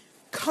like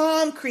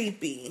calm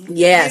creepy.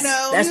 Yes, you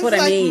know? that's he was what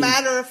I like mean.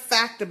 Matter of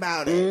fact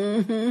about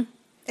it. Mm-hmm.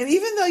 And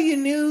even though you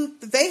knew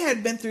that they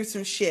had been through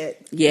some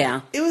shit,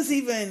 yeah, it was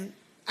even,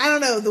 I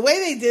don't know, the way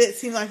they did it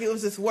seemed like it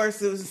was just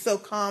worse. It was just so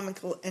calm and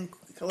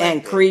collected.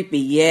 And creepy,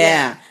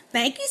 yeah.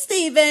 Thank you,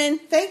 Stephen.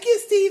 Thank you,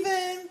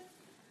 Stephen.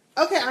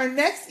 Okay, our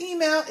next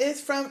email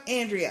is from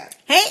Andrea.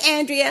 Hey,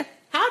 Andrea.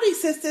 Howdy,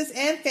 sisters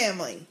and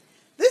family.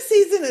 This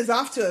season is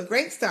off to a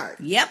great start.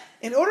 Yep.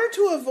 In order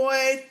to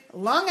avoid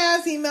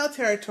long-ass email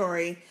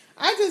territory,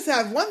 I just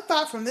have one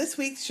thought from this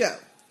week's show.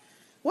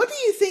 What do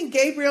you think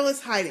Gabriel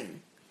is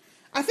hiding?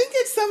 I think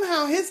it's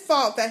somehow his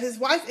fault that his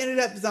wife ended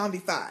up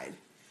zombified.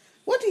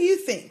 What do you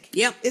think?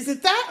 Yep. Is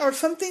it that or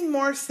something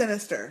more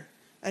sinister?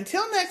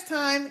 Until next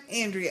time,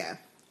 Andrea.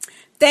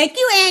 Thank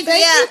you,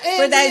 Andrea,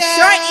 for that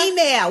short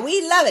email.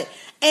 We love it.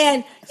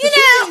 And, so you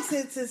know, thinks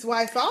it's his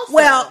wife also.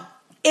 Well,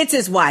 it's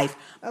his wife.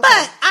 Okay.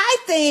 But I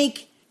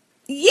think,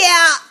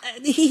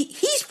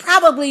 he's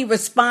probably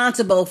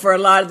responsible for a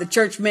lot of the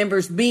church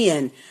members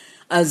being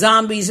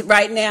zombies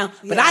right now.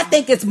 But I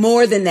think it's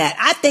more than that.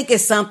 I think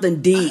it's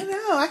something deep. I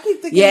know. I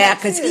keep thinking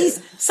because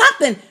he's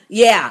something,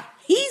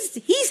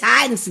 he's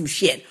hiding some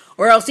shit.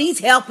 Or else he's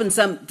helping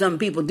some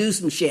people do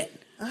some shit.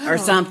 Or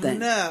something.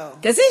 No.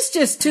 Because it's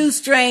just too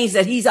strange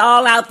that he's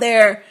all out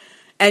there.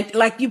 And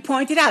like you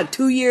pointed out,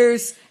 2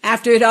 years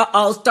after it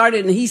all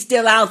started and he's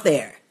still out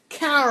there.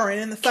 Cowering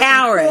in the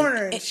fucking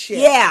corner and shit.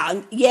 Yeah.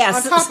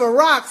 On top of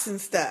rocks and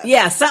stuff.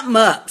 Yeah, something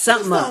up.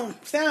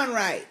 Don't sound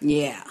right.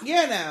 Yeah.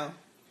 You know.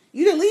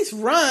 You'd at least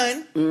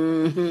run.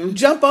 Mm-hmm.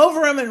 Jump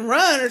over him and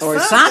run or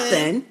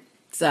something.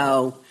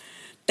 So,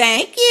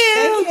 thank you.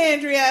 Thank you,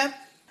 Andrea.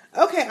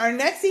 Okay, our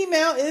next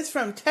email is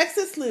from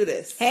Texas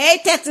Ludus.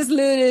 Hey, Texas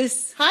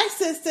Ludus. Hi,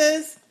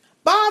 sisters.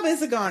 Bob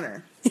is a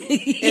goner.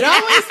 It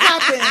always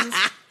happens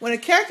when a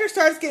character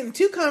starts getting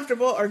too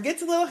comfortable or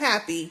gets a little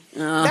happy.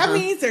 That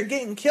means they're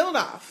getting killed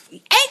off.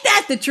 Ain't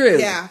that the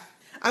truth? Yeah.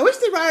 I wish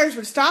the writers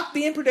would stop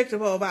being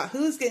predictable about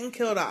who's getting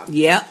killed off.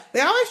 Yep.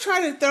 They always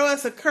try to throw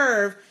us a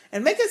curve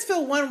and make us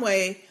feel one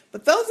way,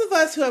 but those of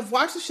us who have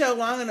watched the show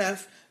long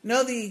enough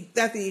know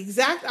that the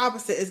exact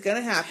opposite is going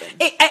to happen.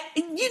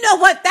 You know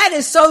what? That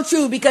is so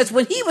true, because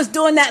when he was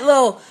doing that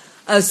little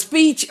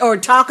speech or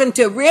talking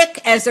to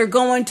Rick as they're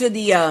going to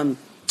the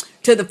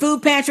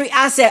food pantry,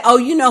 I said, oh,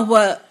 you know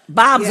what?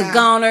 Bob's a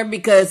goner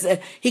because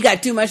he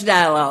got too much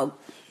dialogue.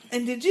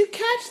 And did you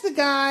catch the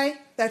guy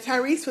that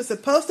Tyrese was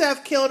supposed to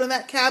have killed in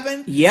that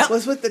cabin? Yep.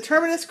 Was with the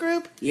Terminus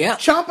group? Yep.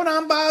 Chomping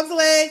on Bob's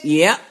leg?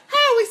 Yep. How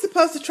are we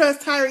supposed to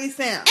trust Tyrese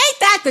now? Ain't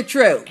that the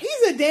truth?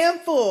 He's a damn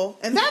fool,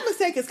 and that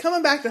mistake is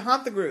coming back to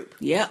haunt the group.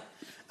 Yep.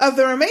 Of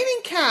the remaining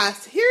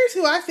cast, here's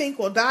who I think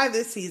will die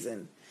this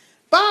season.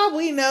 Bob,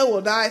 we know,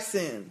 will die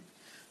soon.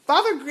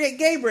 Father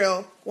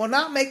Gabriel will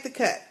not make the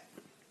cut.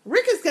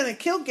 Rick is going to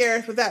kill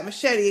Gareth with that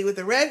machete with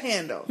the red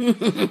handle.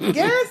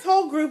 Gareth's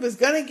whole group is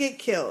going to get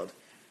killed.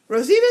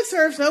 Rosita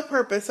serves no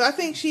purpose, so I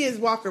think she is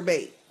walker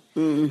bait.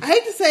 I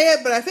hate to say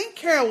it, but I think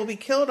Carol will be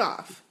killed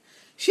off.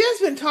 She has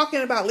been talking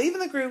about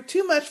leaving the group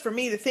too much for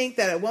me to think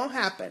that it won't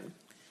happen.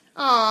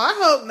 I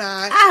hope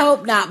not. I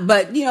hope not,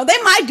 but, they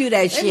might do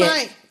that shit. They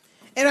might.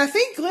 And I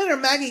think Glenn or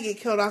Maggie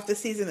get killed off this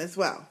season as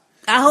well.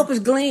 I hope it's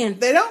Glenn.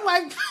 They don't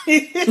like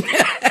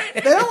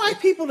they don't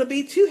like people to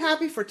be too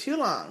happy for too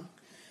long.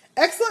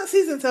 Excellent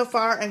season so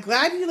far, and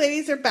glad you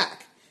ladies are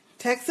back.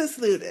 Texas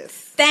Ludus.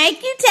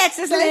 Thank you,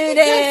 Texas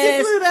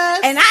Ludus.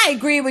 And I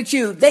agree with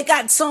you. They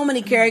got so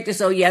many characters,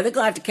 so yeah, they're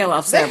going to have to kill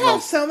off several. They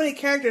have so many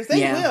characters.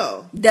 They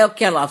will. They'll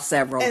kill off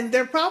several. And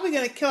they're probably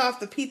going to kill off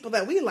the people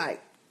that we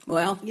like.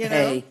 Well,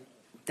 hey,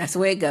 that's the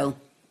way it go.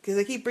 Because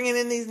they keep bringing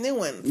in these new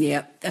ones.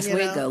 Yep, that's the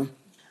way it go.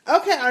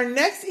 Okay, our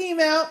next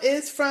email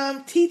is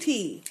from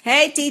TT.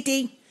 Hey,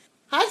 TT.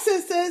 Hi,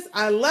 sisters.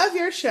 I love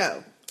your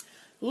show.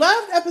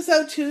 Loved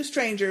episode 2,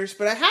 Strangers,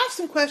 but I have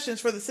some questions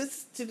for the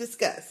sisters to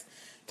discuss.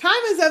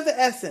 Time is of the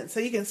essence,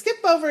 so you can skip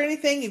over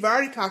anything you've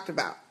already talked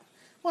about.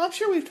 Well, I'm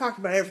sure we've talked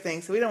about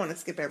everything, so we don't want to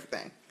skip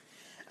everything.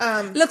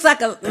 Looks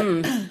like a...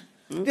 Okay.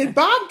 Did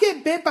Bob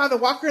get bit by the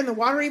walker in the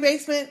watery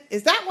basement?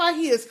 Is that why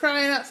he is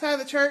crying outside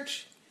the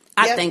church?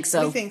 I think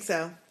so. We think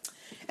so.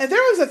 And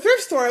there was a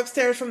thrift store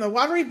upstairs from the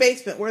watery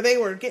basement where they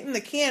were getting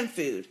the canned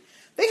food.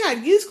 They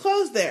had used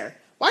clothes there.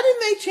 Why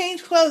didn't they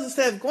change clothes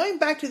instead of going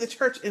back to the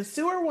church in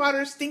sewer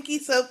water, stinky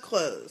soaked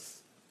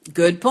clothes?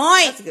 Good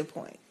point. That's a good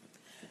point.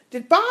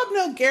 Did Bob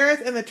know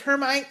Gareth and the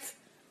Termites?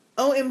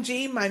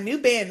 OMG, my new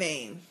band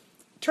name.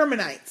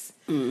 Terminites.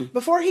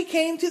 Before he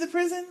came to the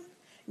prison?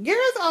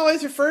 Gareth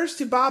always refers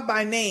to Bob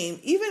by name,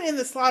 even in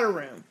the slaughter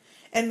room.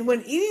 And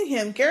when eating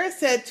him, Gareth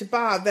said to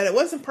Bob that it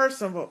wasn't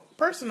personal,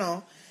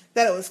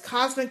 that it was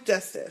cosmic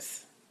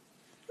justice.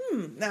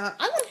 Now,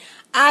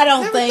 I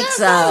don't think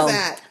so.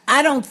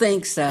 I don't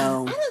think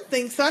so. I don't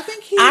think so.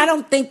 I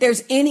don't think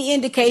there's any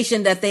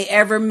indication that they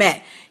ever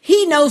met.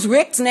 He knows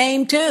Rick's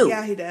name too.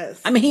 Yeah, he does.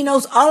 I mean, he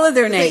knows all of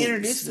their names. They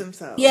introduced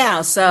themselves.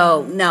 Yeah,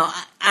 so no,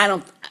 I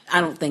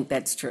don't think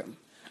that's true.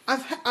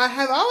 I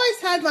have always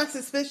had my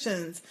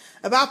suspicions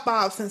about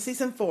Bob since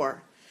season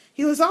 4.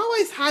 He was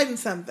always hiding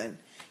something.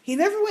 He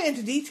never went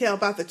into detail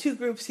about the 2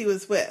 groups he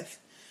was with.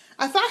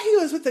 I thought he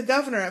was with the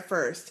governor at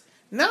first.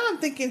 Now I'm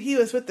thinking he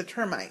was with the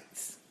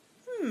termites.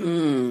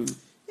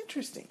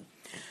 Interesting.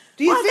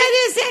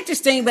 That is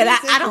interesting, but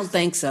I don't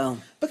think so.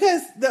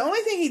 Because the only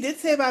thing he did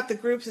say about the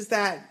groups is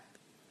that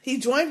he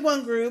joined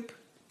one group,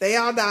 they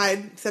all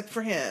died except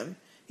for him.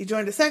 He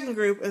joined a second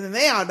group, and then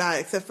they all died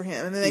except for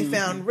him. And then they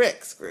found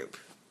Rick's group.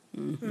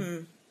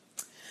 Do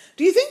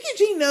you think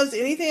Eugene knows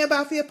anything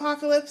about the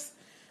apocalypse?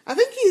 I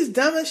think he's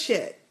dumb as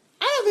shit.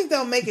 I don't think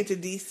they'll make it to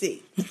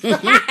D.C. See,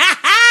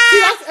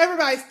 that's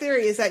everybody's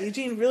theory, is that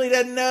Eugene really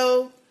doesn't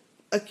know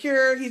a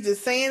cure. He's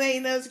just saying that he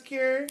knows a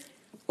cure.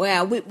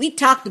 Well, we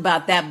talked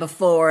about that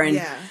before, and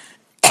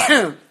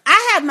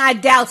I have my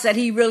doubts that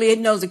he really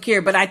knows a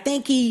cure, but I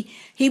think he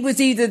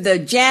was either the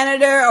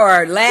janitor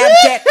or lab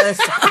tech or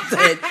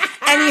something.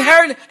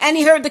 And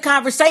he heard the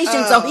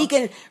conversation, so he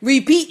can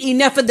repeat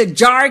enough of the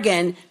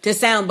jargon to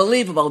sound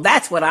believable.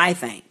 That's what I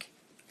think.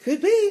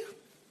 Could be.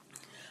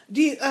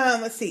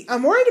 Let's see.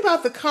 I'm worried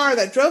about the car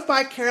that drove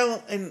by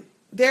Daryl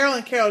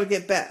and Carol to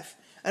get Beth.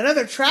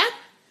 Another trap?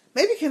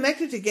 Maybe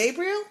connected to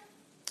Gabriel?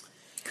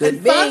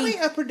 Could be. And finally,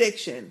 a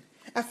prediction.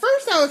 At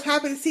first, I was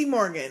happy to see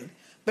Morgan.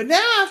 But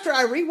now, after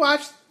I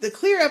rewatched the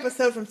Clear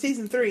episode from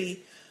season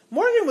 3,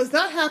 Morgan was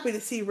not happy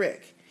to see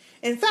Rick.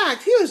 In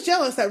fact, he was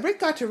jealous that Rick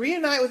got to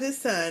reunite with his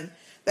son,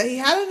 that he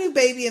had a new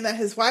baby, and that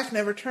his wife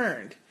never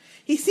turned.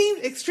 He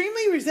seemed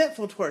extremely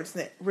resentful towards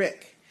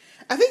Rick.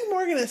 I think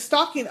Morgan is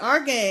stalking our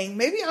gang,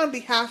 maybe on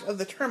behalf of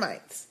the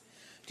termites.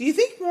 Do you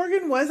think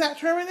Morgan was at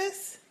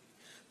Terminus?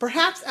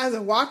 Perhaps as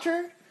a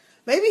watcher?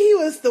 Maybe he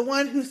was the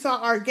one who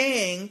saw our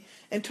gang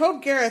and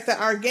told Gareth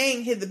that our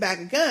gang hid the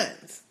bag of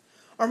guns.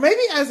 Or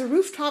maybe as a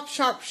rooftop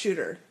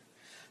sharpshooter.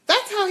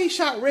 That's how he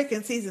shot Rick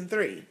in season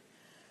 3.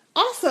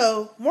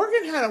 Also,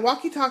 Morgan had a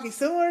walkie-talkie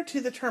similar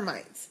to the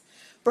termites.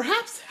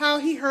 Perhaps how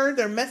he heard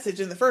their message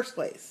in the first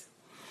place.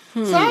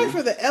 Sorry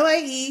for the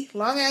LAE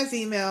long-ass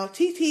email.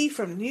 TT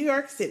from New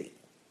York City.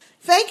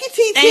 Thank you,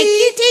 TT. Thank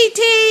you,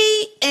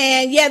 TT.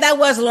 And yeah, that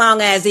was a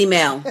long-ass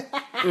email.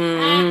 You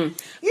know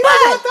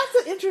what?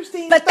 That's an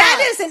interesting But fact.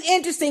 that is an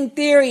interesting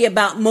theory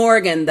about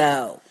Morgan,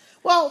 though.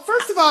 Well,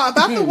 first of all,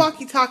 about the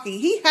walkie-talkie.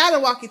 He had a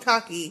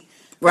walkie-talkie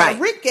that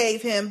Rick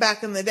gave him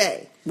back in the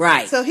day.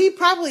 Right. So he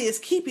probably is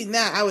keeping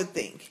that, I would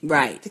think.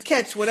 Right. To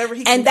catch whatever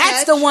he can And that's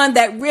catch. the one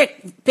that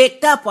Rick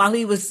picked up while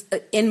he was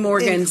in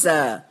Morgan's...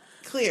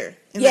 Clear.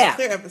 In that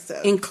Clear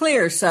episode. In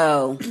Clear,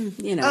 so,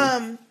 you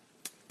know.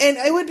 And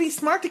it would be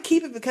smart to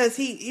keep it because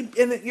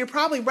and you're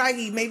probably right,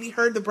 he maybe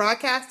heard the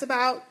broadcast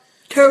about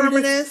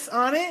Terminus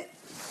on it.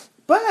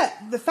 But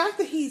the fact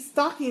that he's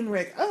stalking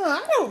Rick,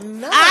 I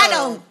don't know.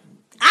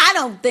 I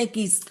don't think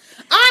he's...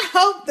 I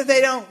hope that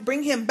they don't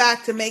bring him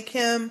back to make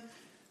him...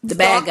 The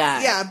bad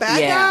guy. Yeah, bad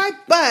guy,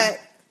 but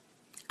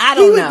I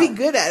don't know. He would be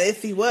good at it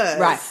if he was.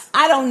 Right.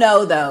 I don't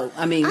know, though.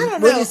 I mean,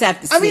 we'll just have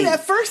to see. I mean,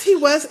 at first he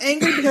was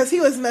angry because he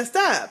was messed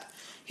up.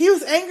 He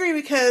was angry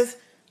because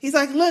he's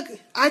like, look,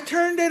 I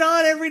turned it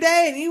on every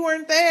day and you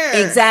weren't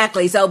there.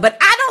 Exactly. So, but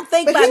I don't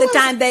think by the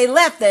time they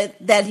left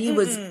that he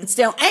was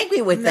still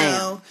angry with them.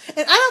 No.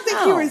 And I don't think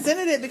he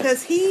resented it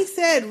because he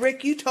said,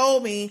 Rick, you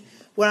told me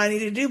what I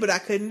needed to do, but I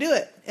couldn't do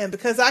it. And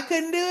because I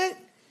couldn't do it,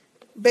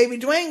 baby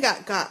Dwayne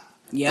got caught.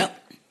 Yep.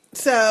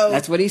 So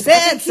that's what he said.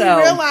 I think he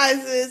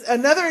realizes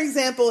another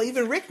example.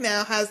 Even Rick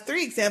now has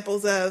 3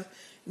 examples of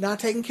not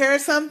taking care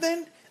of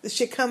something. The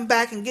shit comes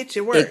back and gets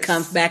you worse. It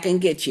comes back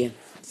and gets you.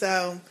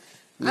 So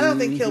I don't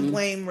think he'll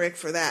blame Rick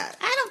for that.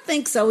 I don't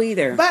think so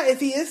either. But if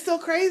he is still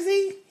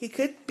crazy, he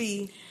could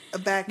be a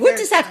bad character. We'll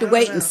just have to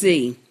wait and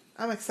see.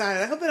 I'm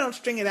excited. I hope they don't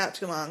string it out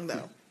too long,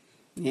 though.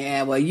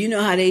 Yeah, well, you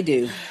know how they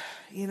do.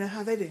 You know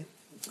how they do.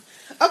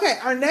 Okay,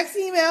 our next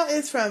email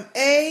is from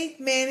A.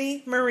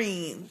 Manny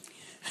Marine.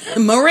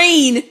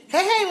 Marine.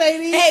 Hey,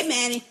 ladies. Hey,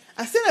 Manny.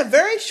 I sent a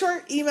very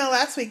short email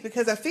last week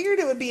because I figured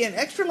it would be an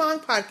extra long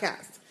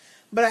podcast.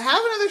 But I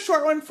have another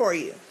short one for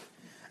you.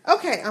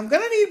 Okay, I'm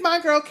going to need my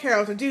girl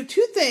Carol to do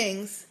 2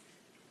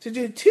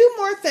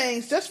 more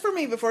things just for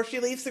me before she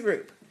leaves the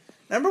group.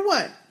 Number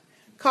 1,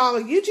 call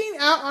Eugene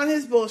out on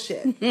his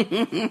bullshit.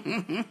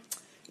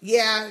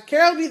 Yeah,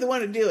 Carol will be the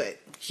one to do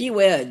it. She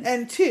would.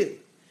 And 2,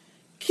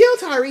 kill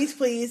Tyrese,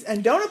 please,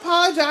 and don't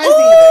apologize either.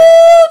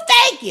 Ooh,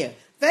 thank you.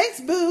 Thanks,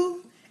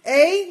 boo.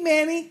 A.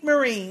 Manny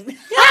Marine. Thank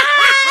you,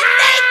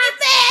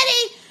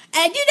 Manny.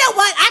 And you know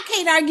what? I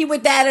can't argue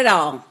with that at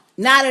all.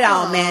 Not at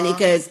all, Manny,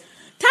 because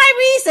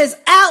Tyrese has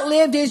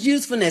outlived his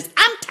usefulness.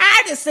 I'm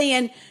tired of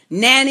seeing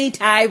Nanny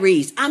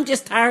Tyrese. I'm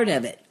just tired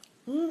of it.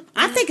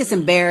 I think it's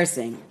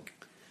embarrassing.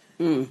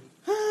 Thank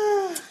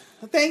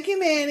you,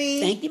 Manny.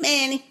 Thank you,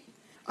 Manny.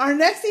 Our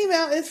next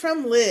email is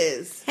from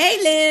Liz. Hey,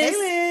 Liz.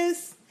 Hey,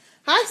 Liz.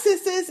 Hi,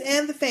 sisters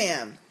and the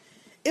fam.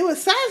 It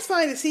was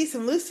satisfying to see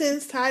some loose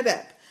ends tied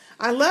up.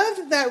 I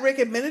loved that Rick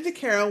admitted to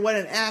Carol what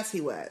an ass he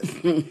was.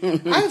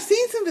 I have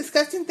seen some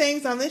disgusting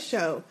things on this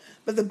show,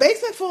 but the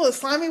basement full of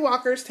slimy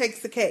walkers takes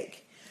the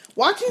cake.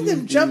 Watching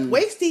them jump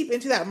waist deep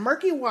into that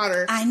murky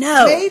water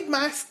made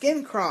my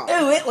skin crawl.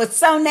 Ooh, it was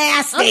so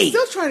nasty. I'm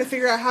still trying to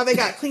figure out how they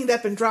got cleaned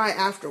up and dry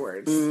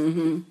afterwards.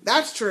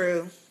 That's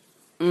true.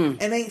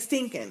 And ain't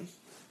stinking.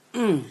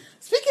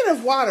 Speaking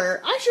of water,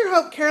 I sure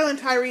hope Carol and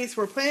Tyrese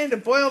were planning to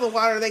boil the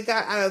water they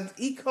got out of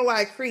E.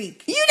 coli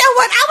Creek. You know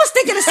what? I was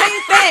thinking the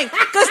same thing.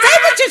 Because they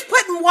were just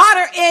putting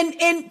water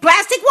in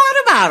plastic water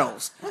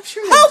bottles. I'm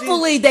sure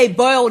hopefully they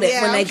boiled it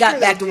when they got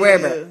back to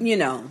wherever, you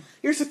know.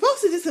 You're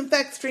supposed to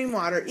disinfect stream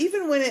water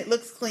even when it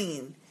looks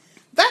clean.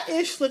 That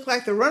ish looked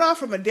like the runoff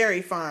from a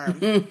dairy farm.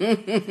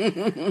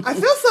 I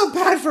feel so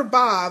bad for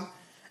Bob.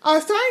 I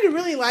was starting to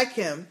really like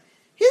him.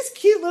 His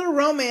cute little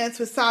romance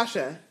with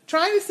Sasha,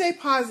 trying to stay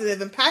positive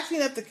and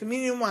passing up the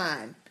communion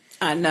wine.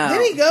 I know.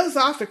 Then he goes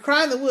off to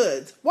cry in the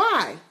woods.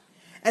 Why?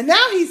 And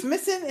now he's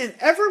missing an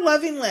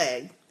ever-loving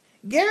leg.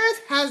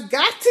 Gareth has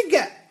got to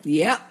go.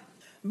 Yep.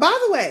 By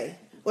the way,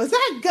 was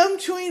that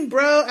gum-chewing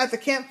bro at the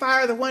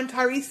campfire the one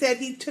Tyrese said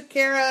he took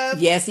care of?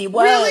 Yes, he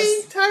was.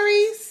 Really,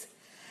 Tyrese?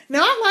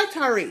 Now, I like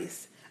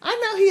Tyrese. I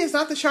know he is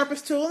not the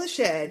sharpest tool in the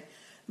shed,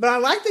 but I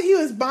like that he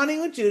was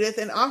bonding with Judith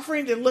and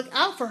offering to look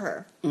out for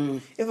her.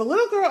 If a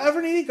little girl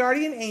ever needed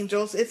guardian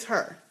angels, it's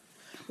her.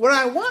 What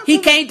I want he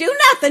can't do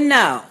nothing,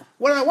 no.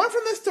 What I want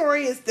from the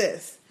story is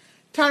this.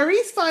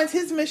 Tyrese finds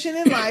his mission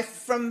in life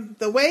from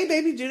the way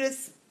baby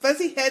Judith's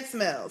fuzzy head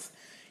smells.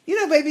 You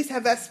know babies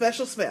have that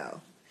special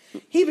smell.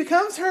 He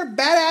becomes her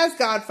badass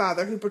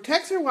godfather who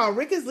protects her while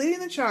Rick is leading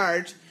the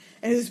charge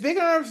and whose big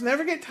arms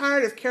never get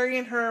tired of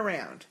carrying her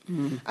around.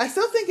 I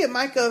still think it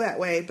might go that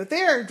way, but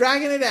they are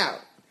dragging it out.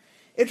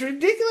 It's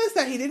ridiculous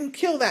that he didn't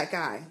kill that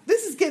guy.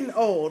 This is getting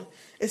old,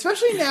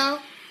 especially now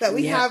that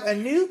we have a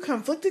new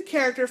conflicted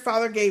character,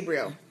 Father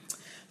Gabriel.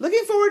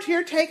 Looking forward to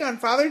your take on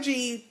Father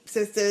G,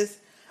 sisters.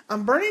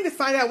 I'm burning to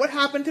find out what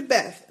happened to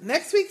Beth.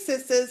 Next week,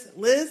 sisters,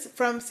 Liz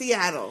from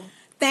Seattle.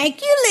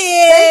 Thank you,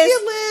 Liz. Thank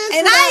you, Liz.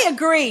 And I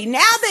agree. Now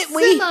that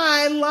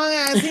we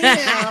long-ass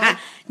email.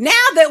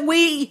 Now that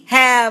we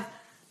have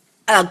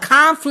a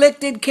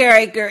conflicted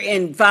character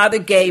in Father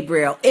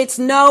Gabriel, it's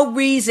no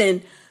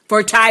reason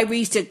for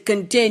Tyrese to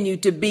continue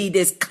to be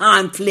this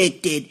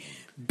conflicted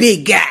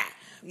big guy.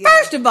 Yeah.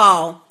 First of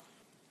all,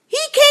 he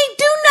can't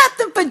do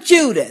nothing for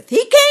Judith.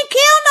 He can't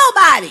kill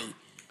nobody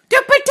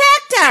to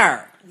protect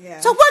her. Yeah.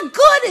 So what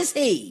good is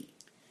he?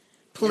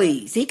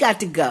 Please, he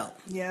got to go.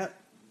 Yep.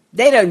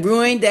 They done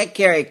ruined that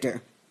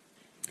character.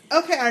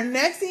 Okay, our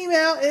next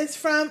email is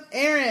from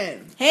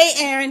Aaron. Hey,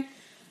 Aaron.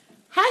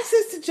 Hi,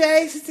 Sister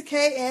J, Sister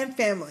K, and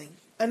family.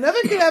 Another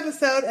good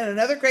episode and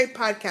another great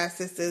podcast,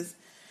 sisters.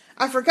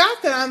 I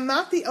forgot that I'm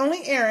not the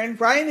only Aaron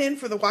writing in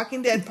for the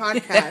Walking Dead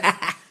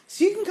podcast,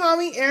 so you can call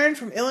me Aaron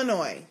from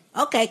Illinois.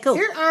 Okay, cool.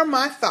 Here are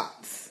my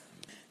thoughts.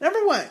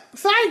 Number 1,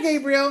 sorry,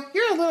 Gabriel,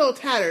 you're a little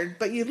tattered,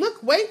 but you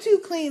look way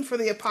too clean for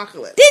the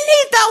apocalypse. Didn't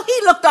he, though?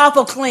 He looked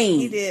awful clean.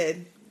 He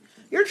did.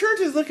 Your church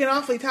is looking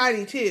awfully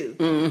tidy, too.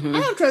 Mm-hmm.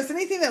 I don't trust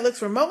anything that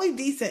looks remotely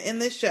decent in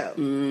this show.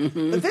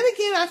 Mm-hmm. But then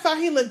again, I thought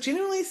he looked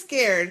genuinely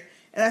scared,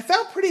 and I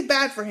felt pretty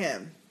bad for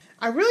him.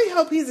 I really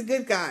hope he's a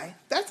good guy.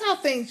 That's how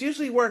things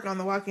usually work on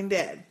The Walking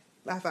Dead.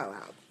 Laugh out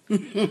loud.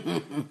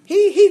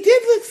 He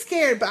did look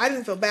scared, but I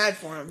didn't feel bad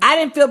for him. I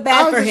didn't feel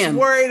bad for him. I was just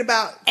worried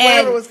about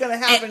whatever was going to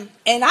happen.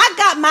 And I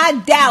got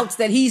my doubts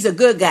that he's a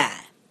good guy.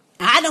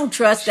 I don't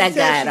trust that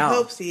guy at all. She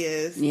hopes he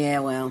is. Yeah,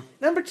 well.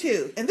 Number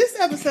 2. In this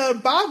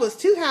episode, Bob was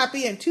too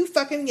happy and too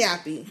fucking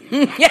yappy.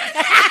 That's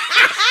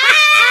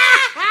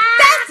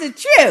the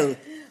truth.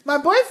 My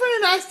boyfriend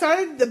and I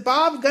started the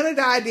Bob's Gonna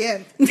Die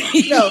dance.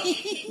 No,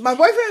 my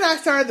boyfriend and I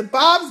started the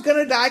Bob's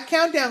Gonna Die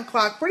countdown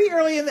clock pretty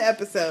early in the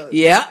episode.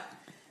 Yeah.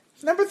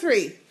 Number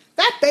 3.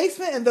 That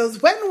basement and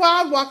those Wet n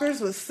Wild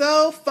Walkers was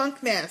so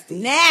funk nasty.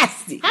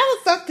 Nasty. How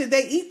the fuck did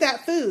they eat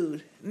that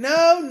food?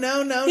 No.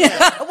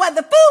 Well,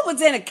 the food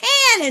was in a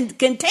can and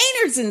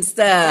containers and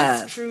stuff.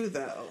 That's true,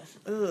 though.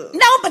 Ugh.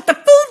 No, but the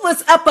food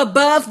was up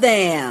above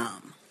them.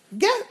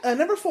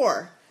 Number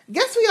 4.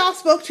 Guess we all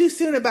spoke too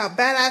soon about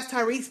badass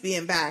Tyrese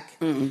being back.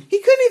 Mm. He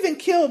couldn't even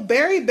kill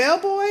Barry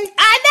Bellboy?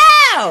 I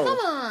know! Come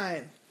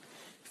on.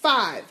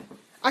 5.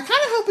 I kind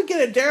of hope we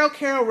get a Daryl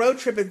Carroll road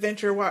trip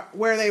adventure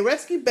where they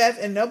rescue Beth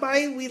and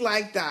nobody we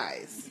like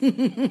dies.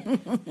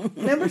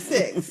 Number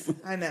 6.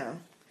 I know.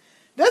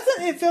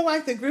 Doesn't it feel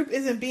like the group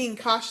isn't being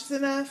cautious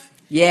enough?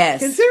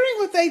 Yes. Considering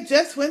what they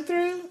just went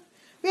through,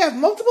 we have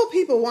multiple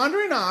people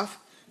wandering off,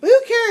 but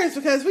who cares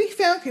because we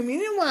found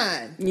communion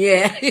wine.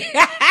 Yeah.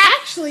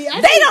 Actually,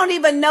 they don't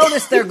even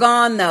notice they're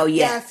gone though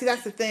yet. Yeah, see,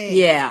 that's the thing.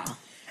 Yeah.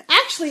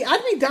 Actually,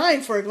 I'd be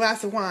dying for a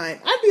glass of wine.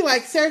 I'd be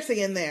like Cersei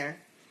in there.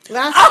 Woo!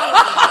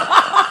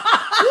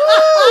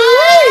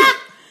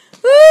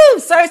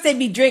 Cersei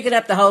be drinking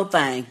up the whole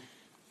thing.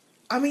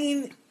 I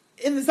mean,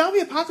 in the zombie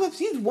apocalypse,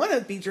 you'd want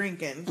to be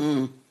drinking.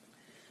 Mm.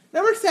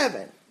 Number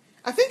 7.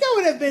 I think I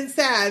would have been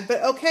sad,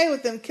 but okay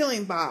with them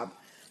killing Bob.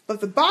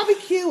 But the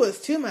barbecue was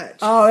too much.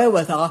 Oh, it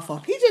was awful.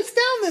 He just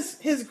found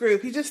his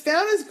group. He just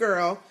found his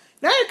girl.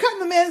 Now you're cutting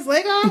the man's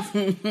leg off?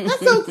 That's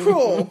so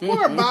cruel.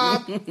 Poor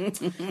Bob. Wait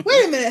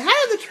a minute.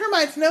 How did the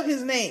termites know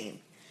his name?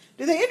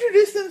 Did they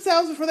introduce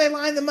themselves before they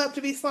lined them up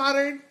to be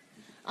slaughtered?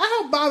 I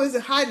hope Bob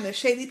isn't hiding a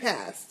shady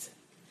past.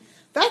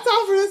 That's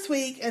all for this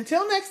week.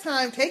 Until next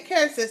time, take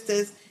care,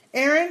 sisters.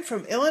 Aaron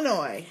from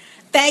Illinois.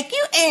 Thank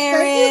you,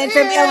 Aaron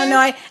from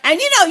Illinois. And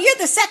you're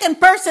the second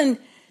person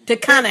to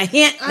kind of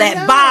hint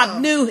that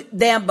Bob knew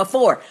them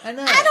before. I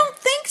know. I don't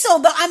think so,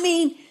 though. I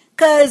mean,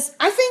 because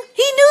I think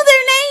he knew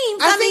their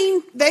names. I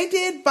mean, they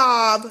did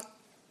Bob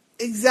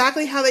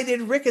exactly how they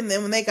did Rick and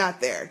them when they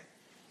got there.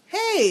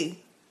 Hey,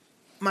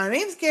 my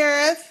name's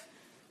Gareth.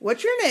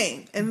 What's your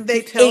name? And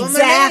they tell him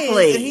their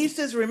names. And he's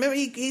just remember.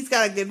 He's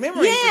got a good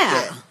memory.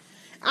 Yeah.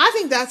 I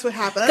think that's what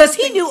happened. Because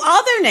he knew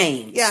all their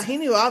names. Yeah, he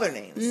knew all their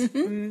names. Mm-hmm.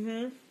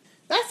 Mm-hmm.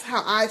 That's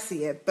how I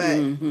see it, but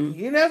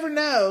you never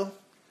know.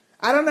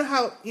 I don't know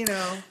how,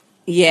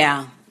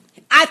 Yeah.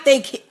 I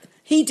think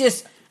he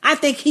just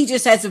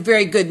has a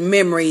very good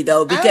memory,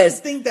 though, because I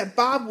don't think that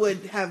Bob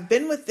would have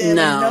been with them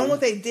and known what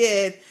they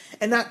did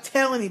and not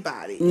tell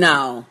anybody.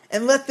 No.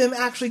 And let them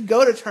actually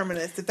go to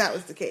Terminus if that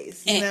was the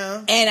case, you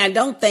know? And I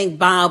don't think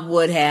Bob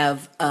would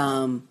have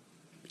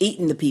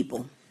eaten the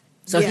people.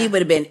 So he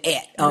would have been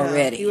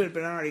already. No, he would have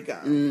been already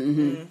gone.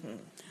 Mm-hmm. Mm-hmm.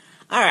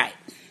 All right.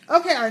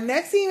 Okay, our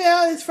next email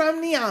is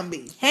from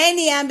Niambi. Hey,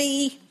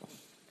 Niambi.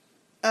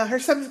 Her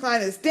subject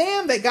line is,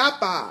 damn, they got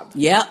Bob.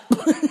 Yep.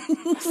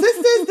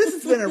 Sisters, this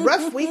has been a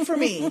rough week for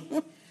me.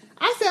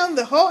 I found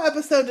the whole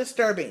episode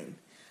disturbing.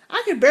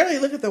 I could barely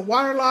look at the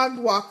waterlogged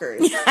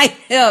walkers. I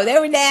know, they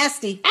were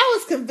nasty. I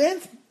was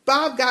convinced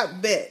Bob got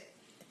bit.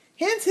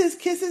 Hence his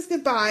kisses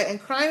goodbye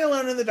and crying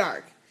alone in the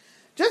dark.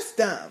 Just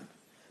dumb.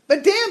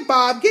 But damn,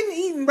 Bob, getting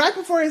eaten right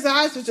before his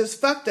eyes was just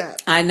fucked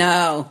up. I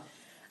know.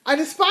 I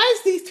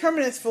despise these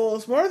Terminus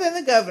fools more than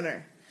the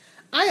governor.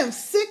 I am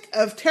sick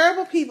of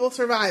terrible people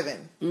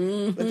surviving.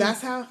 Mm-hmm. But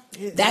that's how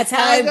it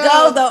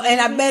goes, though.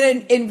 And I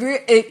bet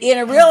in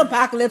a real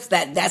apocalypse,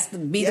 that's the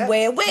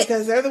way it went.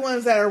 Because they're the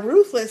ones that are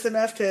ruthless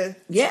enough to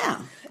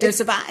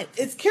survive.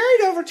 It's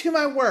carried over to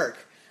my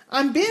work.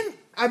 I've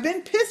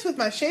been pissed with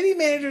my shady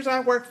managers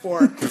I work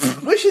for,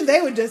 wishing they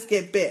would just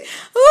get bit.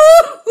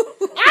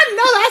 I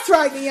know that's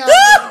right, Neon.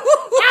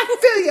 I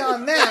feel you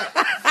on that.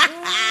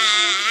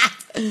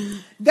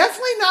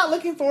 Definitely not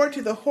looking forward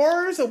to the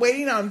horrors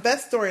awaiting on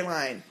Beth's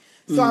storyline.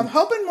 So I'm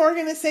hoping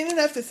Morgan is sane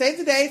enough to save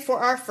the day for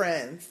our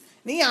friends.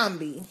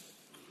 Niambi.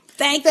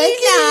 Thank you,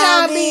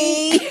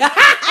 Niambi.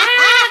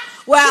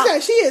 Well,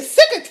 she is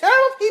sick of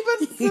terrible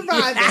people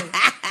surviving.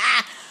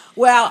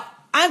 Well,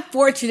 I'm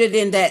fortunate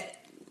in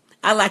that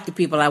I like the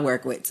people I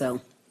work with,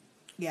 so.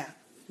 Yeah.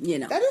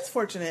 That is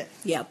fortunate.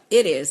 Yeah,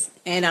 it is.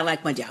 And I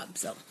like my job,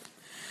 so.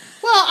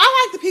 Well,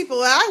 I like the people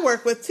that I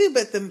work with too,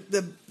 but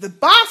the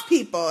boss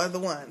people are the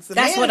ones.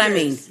 That's what I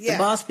mean. Yeah. The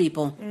boss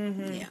people.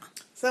 Mm-hmm. Yeah.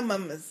 Some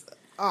of them is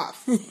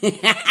off.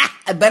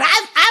 But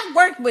I've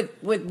worked with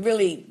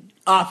really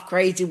off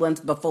crazy ones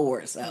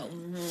before, so.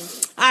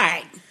 Mm-hmm. All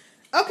right.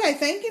 Okay,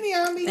 thank you,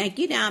 Niambi. Thank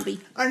you, Niambi.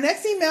 Our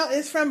next email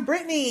is from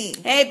Brittany.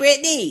 Hey,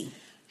 Brittany.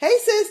 Hey,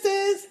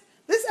 sisters.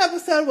 This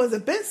episode was a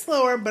bit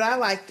slower, but I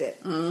liked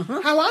it.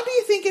 Mm-hmm. How long do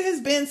you think it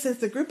has been since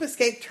the group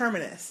escaped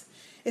Terminus?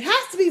 It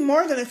has to be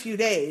more than a few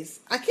days.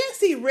 I can't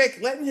see Rick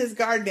letting his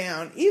guard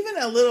down, even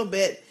a little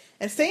bit,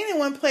 and staying in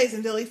one place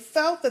until he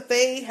felt that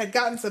they had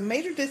gotten some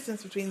major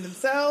distance between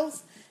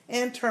themselves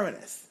and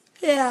Terminus.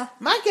 Yeah.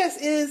 My guess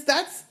is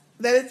that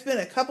it's been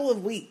a couple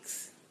of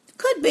weeks.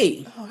 Could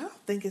be. Oh, I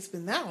don't think it's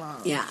been that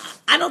long. Yeah,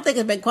 I don't think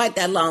it's been quite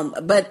that long,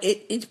 but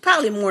it's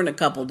probably more than a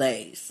couple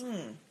days.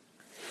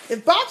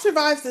 If Bob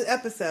survives the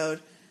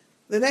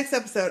next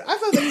episode, I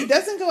feel that he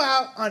doesn't go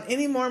out on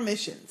any more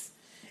missions.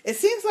 It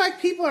seems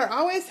like people are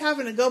always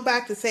having to go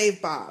back to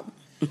save Bob.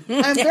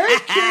 I'm very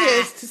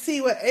curious to see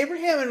what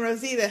Abraham and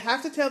Rosita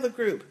have to tell the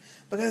group,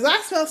 because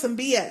I smell some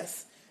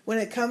BS when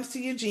it comes to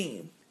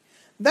Eugene.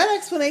 That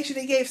explanation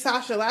he gave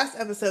Sasha last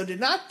episode did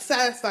not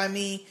satisfy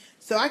me,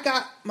 so I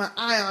got my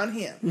eye on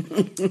him.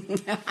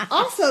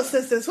 Also,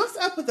 sisters, what's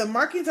up with the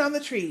markings on the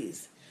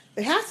trees?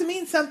 They have to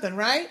mean something,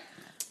 right?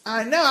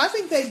 I know, I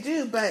think they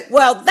do, but...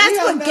 Well, that's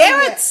what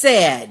Garrett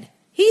said.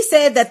 He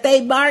said that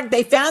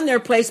they found their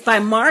place by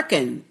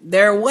marking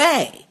their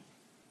way.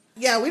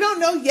 Yeah, we don't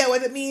know yet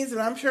what it means,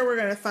 but I'm sure we're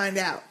going to find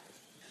out.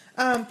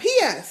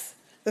 P.S.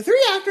 The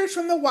 3 actors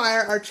from The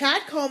Wire are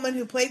Chad Coleman,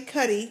 who played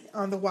Cuddy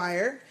on The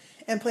Wire,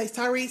 and plays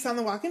Tyrese on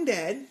The Walking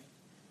Dead.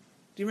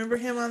 Do you remember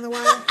him on The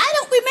Wire? I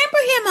don't remember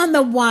him on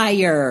The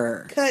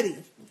Wire. Cuddy.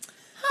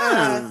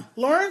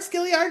 Lawrence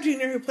Gilliard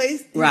Jr., who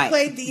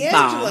played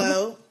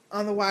D'Angelo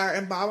on The Wire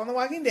and Bob on The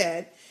Walking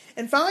Dead.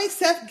 And finally,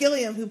 Seth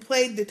Gilliam, who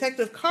played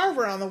Detective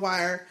Carver on The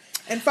Wire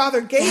and Father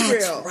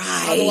Gabriel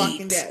on The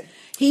Walking Dead.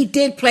 He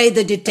did play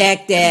the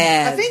detective.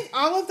 I think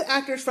all of the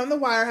actors from The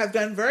Wire have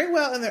done very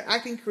well in their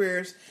acting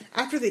careers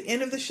after the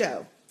end of the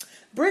show.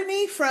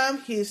 Brittany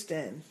from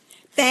Houston.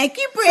 Thank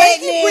you,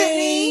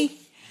 Brittany.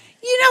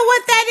 You know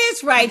what? That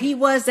is right. He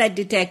was that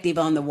detective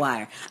on The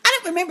Wire. I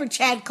don't remember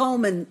Chad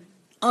Coleman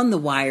on The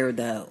Wire,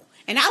 though.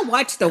 And I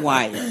watched The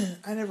Wire.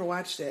 I never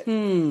watched it.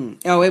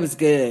 Oh, it was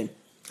good.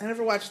 I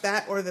never watched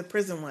that or the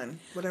prison one.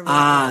 Whatever.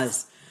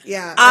 Oz.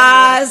 Yeah.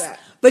 Oz.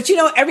 But you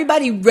know,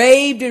 everybody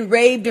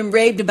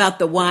raved about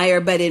The Wire.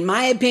 But in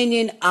my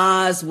opinion,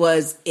 Oz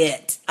was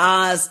it.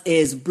 Oz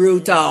is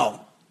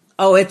brutal.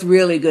 Oh, it's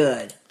really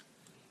good.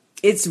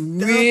 It's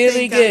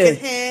really good. I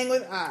can hang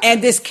with Oz.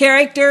 And this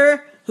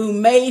character who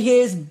made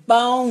his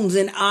bones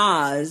in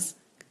Oz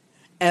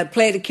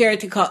played a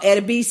character called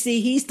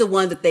Edibisi. He's the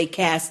one that they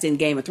cast in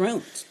Game of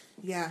Thrones.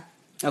 Yeah.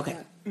 Okay.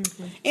 Yeah.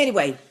 Mm-hmm.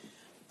 Anyway.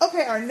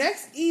 Okay, our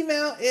next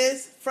email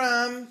is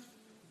from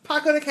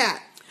Paco the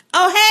Cat.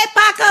 Oh, hey,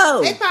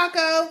 Paco. Hey,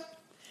 Paco.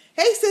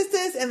 Hey,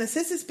 sisters and the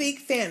Sister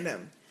Speak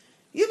fandom.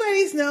 You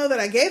ladies know that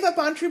I gave up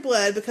on True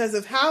Blood because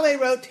of how they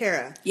wrote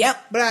Tara.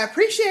 Yep. But I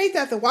appreciate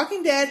that The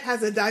Walking Dead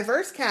has a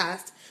diverse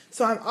cast,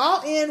 so I'm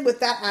all in with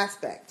that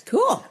aspect.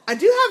 Cool. I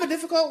do have a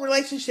difficult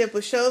relationship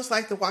with shows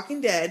like The Walking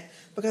Dead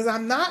because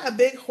I'm not a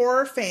big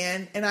horror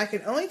fan and I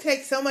can only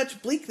take so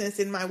much bleakness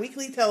in my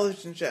weekly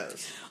television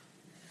shows.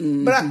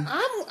 Mm-hmm. But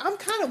I'm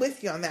kind of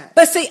with you on that.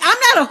 But see, I'm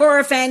not a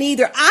horror fan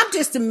either. I'm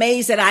just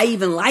amazed that I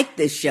even like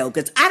this show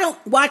because I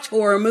don't watch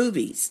horror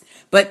movies.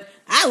 But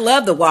I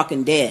love The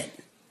Walking Dead.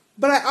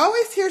 But I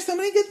always hear so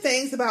many good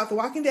things about The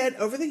Walking Dead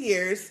over the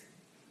years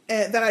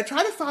that I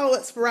try to follow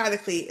it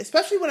sporadically,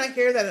 especially when I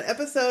hear that an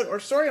episode or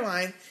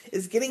storyline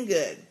is getting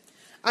good.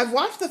 I've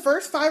watched the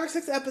first 5 or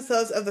 6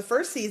 episodes of the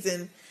first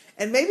season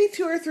and maybe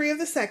 2 or 3 of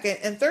the second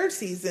and third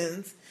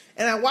seasons,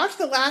 and I watched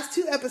the last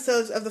 2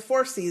 episodes of the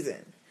 4th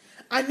season.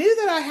 I knew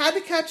that I had to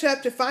catch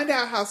up to find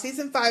out how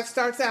season 5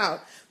 starts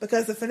out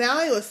because the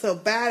finale was so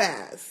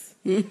badass.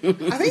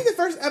 I think the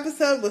first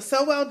episode was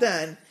so well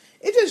done.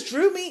 It just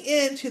drew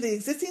me into the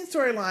existing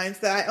storylines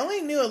that I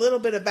only knew a little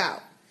bit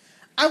about.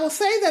 I will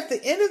say that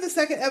the end of the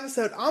second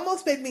episode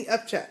almost made me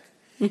upchuck.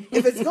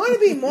 If it's going to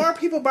be more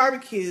people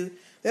barbecue,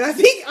 then I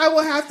think I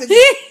will have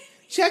to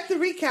check the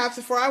recaps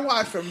before I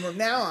watch from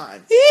now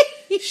on.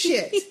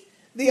 Shit.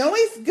 The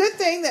only good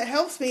thing that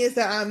helps me is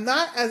that I'm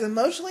not as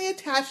emotionally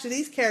attached to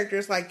these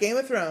characters like Game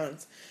of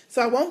Thrones,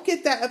 so I won't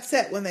get that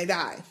upset when they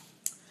die.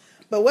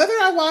 But whether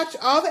I watch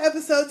all the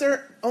episodes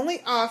or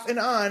only off and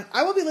on,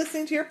 I will be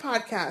listening to your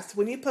podcast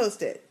when you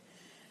post it.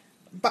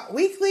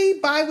 Weekly,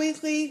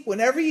 bi-weekly,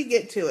 whenever you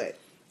get to it.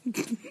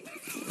 Paco!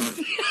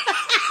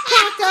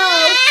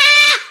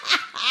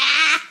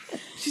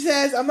 She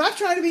says, I'm not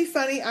trying to be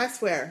funny, I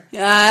swear.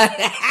 Yeah.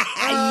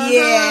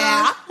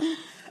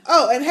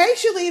 Oh, and hey,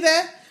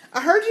 Shalita,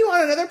 I heard you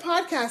on another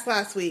podcast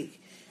last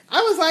week.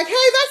 I was like, hey,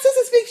 that's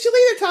Sister Speak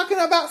Shalita talking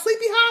about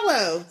Sleepy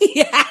Hollow.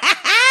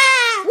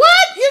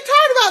 What? You're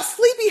talking about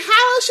Sleepy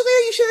Hollow,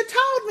 Shalita? You should have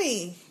told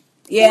me.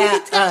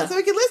 Yeah. So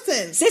we could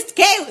listen. Sister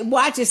K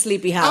watches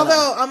Sleepy Hollow.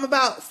 Although I'm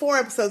about 4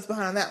 episodes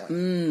behind on that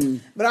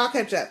one. But I'll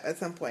catch up at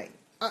some point.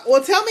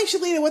 Well, tell me,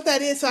 Shalita, what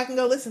that is so I can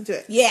go listen to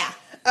it. Yeah.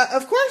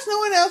 Of course, no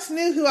one else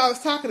knew who I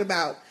was talking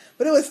about.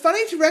 but it was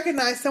funny to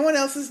recognize someone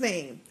else's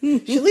name.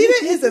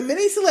 Shalita is a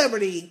mini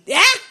celebrity. Yeah.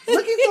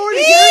 Looking forward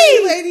to hearing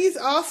you ladies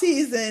all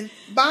season.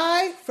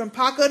 Bye from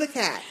Paco the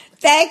Cat.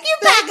 Thank you,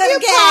 Paco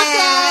the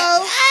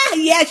Cat.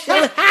 Yes,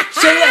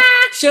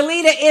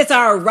 Shalita is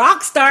our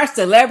rock star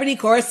celebrity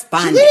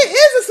correspondent. Shalita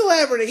is a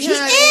celebrity, She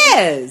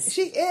honey. is.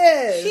 She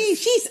is.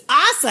 She's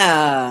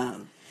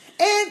awesome.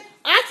 And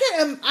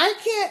I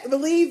can't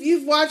believe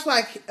you've watched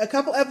like a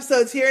couple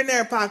episodes here and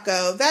there,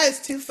 Paco. That is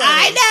too funny.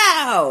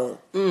 I know.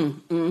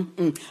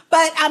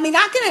 But I mean,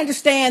 I can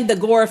understand the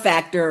gore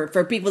factor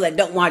for people that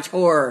don't watch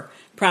horror.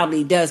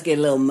 Probably does get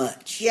a little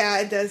much. Yeah,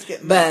 it does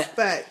get much,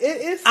 but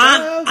it is so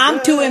I'm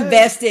good. too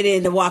invested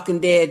in The Walking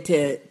Dead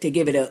to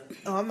give it up.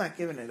 Oh, I'm not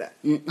giving it up.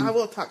 I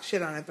will talk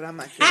shit on it, but I'm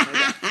not giving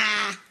it up.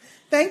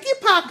 Thank you,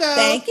 Paco.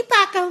 Thank you,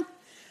 Paco.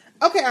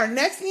 Okay, our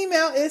next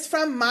email is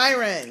from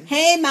Myron.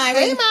 Hey, Myron.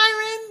 Hey,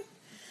 Myron.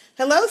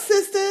 Hello,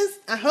 sisters.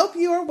 I hope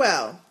you are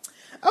well.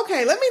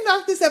 Okay, let me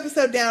knock this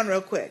episode down real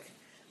quick.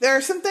 There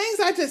are some things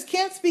I just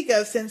can't speak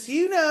of since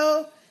you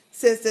know,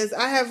 sisters,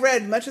 I have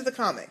read much of the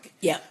comic.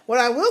 Yeah. What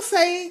I will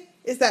say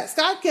is that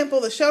Scott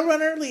Gimple, the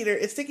showrunner leader,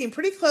 is sticking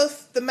pretty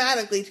close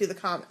thematically to the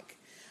comic.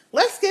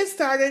 Let's get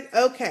started.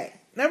 Okay.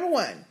 Number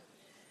 1.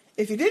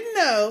 If you didn't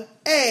know,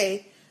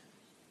 A,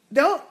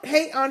 don't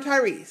hate on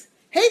Tyrese.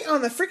 Hate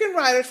on the freaking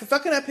writers for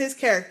fucking up his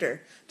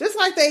character. Just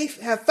like they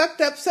have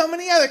fucked up so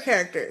many other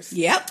characters.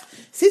 Yep.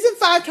 Season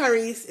 5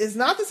 Tyrese is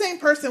not the same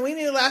person we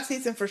knew last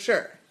season for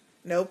sure.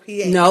 Nope,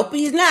 he ain't. Nope,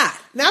 he's not.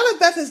 Now that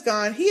Beth is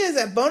gone, he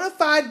is a bona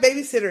fide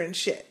babysitter and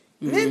shit.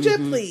 Ninja,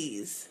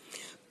 please.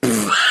 Okay,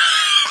 now,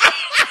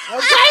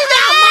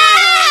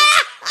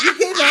 Myron. You're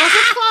getting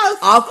awful close.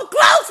 Awful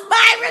close,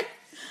 Myron.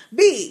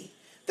 B.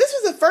 This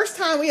was the first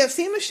time we have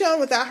seen Michonne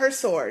without her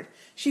sword.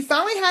 She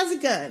finally has a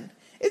gun.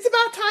 It's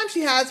about time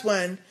she has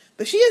one,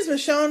 but she is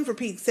Michonne for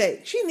Pete's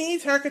sake. She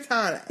needs her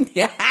katana.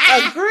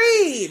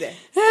 Agreed.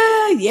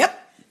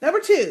 Yep. Number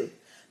 2.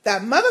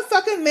 That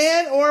motherfucking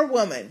man or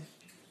woman.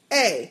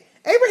 A.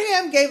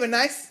 Abraham gave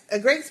a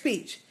great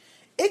speech.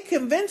 It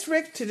convinced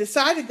Rick to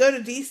decide to go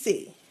to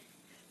D.C.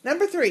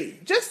 Number 3.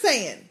 Just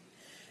saying.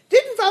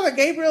 Didn't Father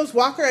Gabriel's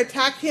walker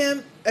attack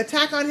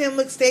on him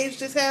look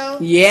staged as hell?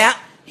 Yeah.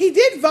 He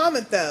did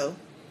vomit, though.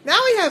 Now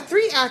we have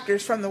 3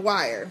 actors from The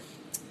Wire.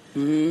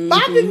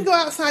 Bob didn't go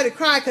outside to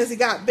cry because he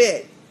got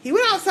bit. He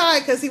went outside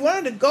because he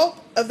wanted a gulp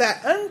of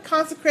that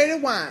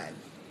unconsecrated wine.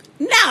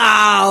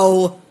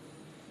 No.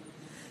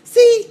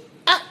 See,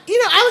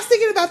 I was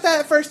thinking about that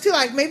at first, too.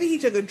 Like, maybe he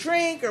took a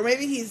drink, or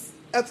maybe he's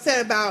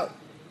upset about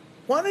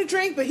wanting a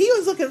drink, but he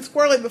was looking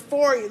squirrely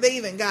before they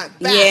even got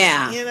back.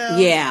 Yeah. You know?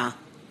 Yeah.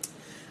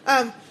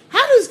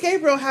 How does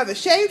Gabriel have a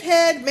shaved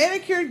head,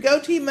 manicured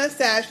goatee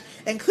mustache,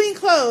 and clean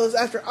clothes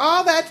after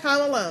all that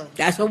time alone?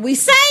 That's what we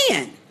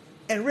saying.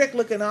 And Rick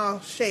looking all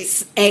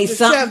shaped,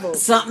 disheveled.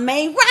 Something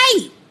ain't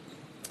right.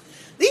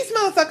 These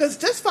motherfuckers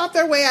just fought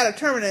their way out of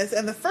Terminus,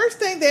 and the first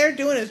thing they're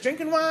doing is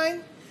drinking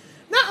wine.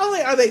 Not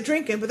only are they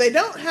drinking, but they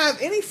don't have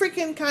any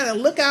freaking kind of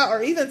lookout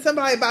or even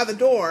somebody by the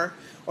door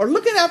or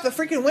looking out the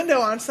freaking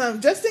window on some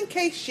just in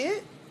case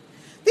shit.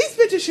 These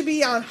bitches should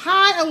be on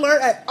high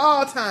alert at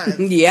all times.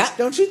 Yeah.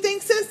 Don't you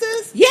think,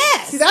 sisters?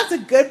 Yes. See, that's a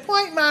good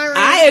point, Myron.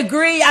 I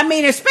agree. I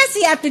mean,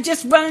 especially after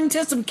just running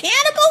into some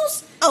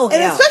cannibals. Oh,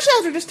 and hell. especially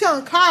after just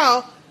telling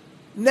Carl,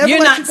 never You're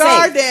let not your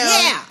guard safe. down,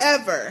 Yeah.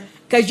 ever.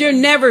 Because you're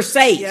never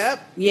safe.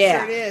 Yep. Yeah.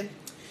 Sure did.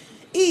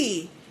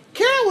 E.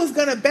 Carol was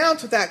going to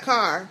bounce with that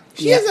car.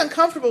 She is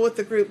uncomfortable with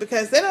the group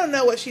because they don't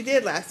know what she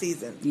did last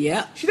season.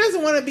 Yeah. She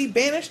doesn't want to be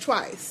banished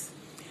twice.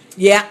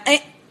 Yeah.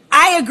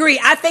 I agree.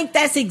 I think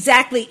that's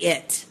exactly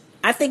it.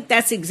 I think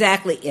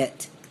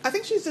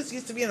she's just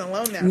used to being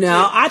alone now. No,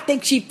 too. I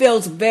think she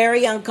feels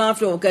very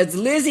uncomfortable because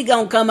Lizzie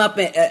gonna come up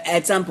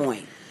at some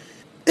point.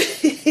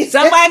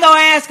 Somebody gonna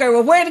ask her,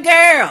 well, where the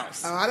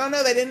girls? Oh, I don't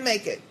know. They didn't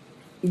make it.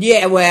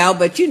 Yeah, well,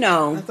 but you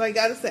know. That's all you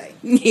got to say.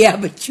 Yeah,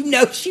 but you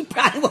know she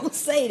probably won't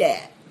say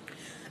that.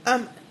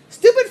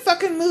 Stupid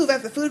fucking move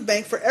at the food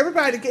bank for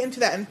everybody to get into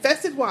that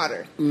infested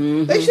water.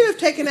 Mm-hmm. They should have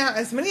taken out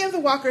as many of the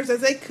walkers as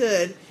they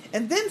could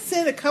and then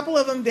sent a couple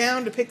of them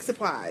down to pick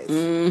supplies.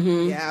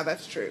 Mm-hmm. Yeah,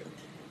 that's true.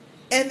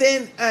 And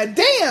then,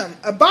 damn,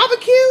 a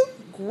barbecue?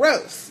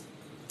 Gross.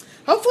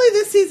 Hopefully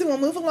this season will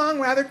move along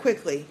rather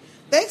quickly.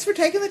 Thanks for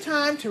taking the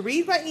time to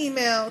read my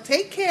email.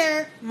 Take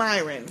care,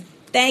 Myron.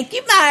 Thank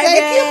you, Myron.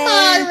 Thank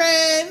you,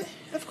 Myron.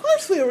 Of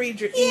course we'll read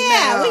your email.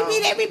 Yeah, we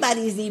read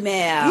everybody's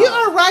email. You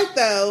are right,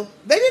 though.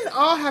 They didn't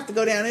all have to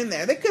go down in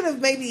there. They could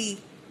have maybe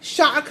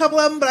shot a couple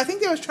of them, but I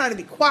think they was trying to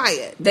be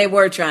quiet. They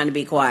were trying to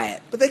be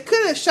quiet. But they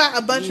could have shot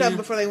a bunch of them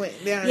before they went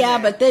down in there. Yeah,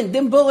 but then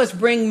them bullets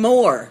bring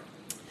more.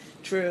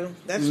 True.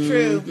 That's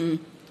true.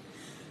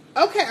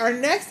 Okay, our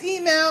next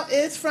email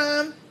is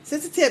from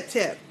Sister Tip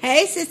Tip.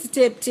 Hey, Sister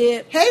Tip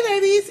Tip. Hey,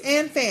 ladies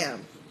and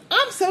fam.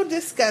 I'm so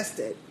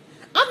disgusted.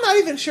 I'm not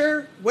even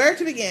sure where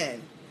to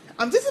begin.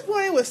 I'm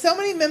disappointed with so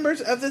many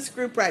members of this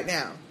group right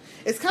now.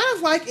 It's kind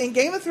of like in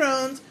Game of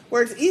Thrones,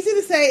 where it's easy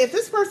to say, if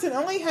this person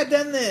only had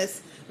done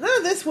this, none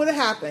of this would have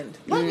happened.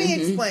 Let me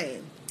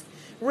explain.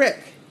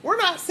 Rick, we're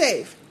not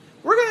safe.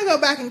 We're going to go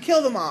back and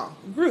kill them all.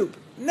 Group.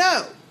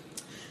 No.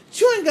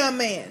 Chewing Gum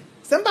Man.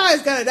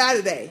 Somebody's gonna die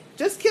today.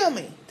 Just kill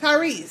me.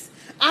 Tyrese.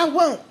 I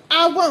won't.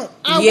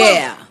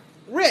 Yeah.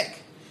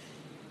 Rick.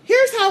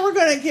 Here's how we're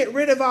gonna get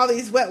rid of all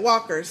these wet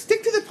walkers.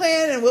 Stick to the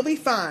plan and we'll be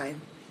fine.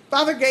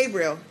 Father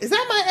Gabriel. Is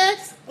that my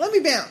ex? Let me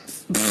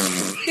bounce.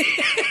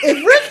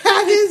 If Rick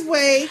had his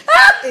way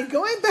in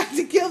going back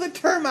to kill the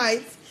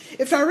termites,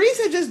 if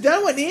Tyrese had just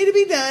done what needed to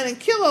be done and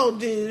kill old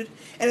dude,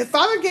 and if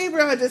Father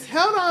Gabriel had just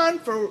held on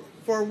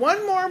for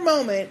one more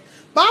moment,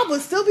 Bob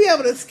would still be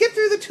able to skip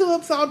through the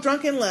tulips all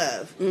drunk in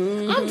love.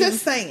 Mm-hmm. I'm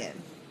just saying.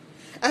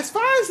 As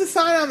far as the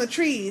sign on the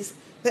trees,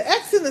 the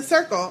X in the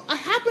circle, I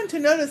happened to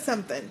notice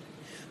something.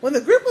 When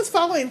the group was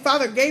following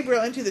Father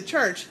Gabriel into the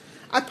church,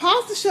 I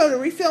paused the show to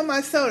refill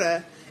my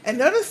soda and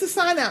noticed the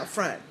sign out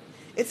front.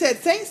 It said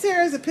St.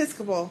 Sarah's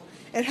Episcopal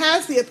and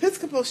has the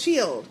Episcopal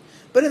shield,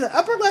 but in the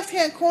upper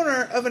left-hand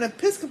corner of an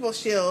Episcopal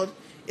shield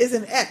is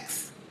an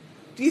X.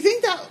 Do you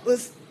think that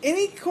was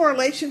any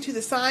correlation to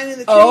the sign in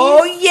the trees?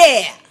 Oh,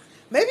 yeah.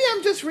 Maybe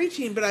I'm just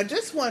reaching, but I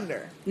just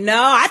wonder. No,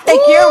 I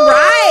think you're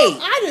right.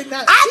 I did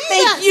not I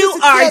think you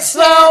are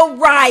so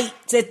right,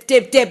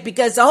 Tip,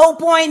 because the whole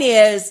point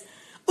is,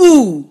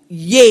 ooh,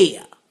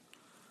 yeah.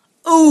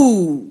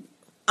 Ooh,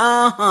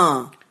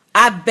 uh-huh.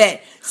 I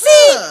bet.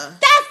 See,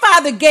 that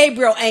Father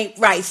Gabriel ain't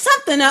right.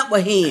 Something up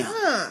with him.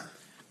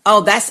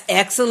 Oh, that's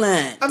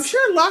excellent. I'm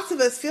sure lots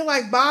of us feel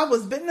like Bob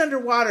was bitten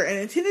underwater and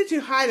intended to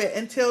hide it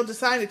until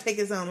deciding to take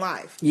his own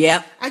life.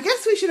 Yep. I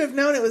guess we should have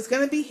known it was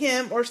going to be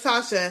him or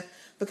Sasha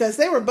because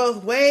they were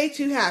both way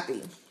too happy.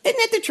 Isn't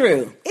it the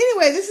truth?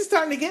 Anyway, this is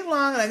starting to get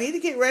long and I need to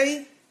get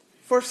ready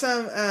for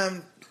some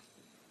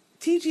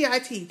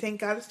TGIT.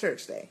 Thank God it's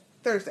Thursday.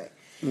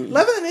 Mm-hmm.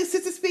 Loving the new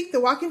Sistah Speak, The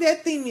Walking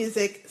Dead theme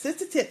music,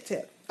 Sistah Tip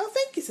Tip. Oh,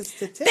 thank you, Sistah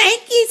Tip Tip.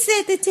 Thank you,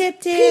 Sistah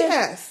Tip Tip.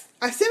 P.S.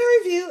 I sent a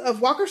review of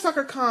Walker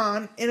Soccer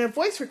Con in a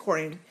voice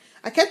recording.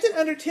 I kept it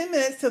under 10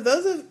 minutes, so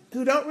those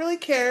who don't really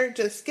care,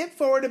 just skip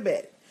forward a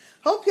bit.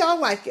 Hope y'all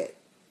like it.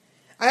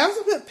 I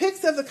also put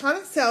pics of the con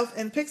itself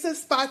and pics of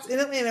spots in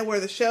Atlanta where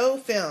the show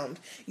filmed.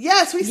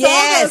 Yes, we saw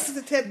those,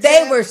 Sistah Tip Tip.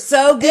 They were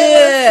so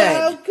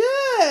good.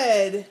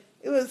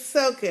 It was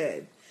so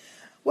good.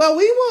 Well,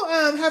 we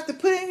will have to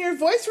put in your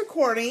voice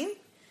recording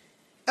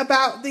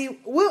about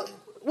we'll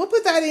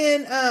put that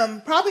in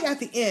probably at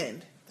the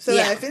end. So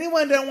that if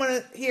anyone don't want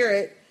to hear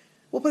it,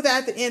 we'll put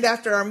that at the end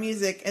after our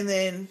music, and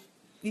then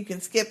you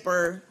can skip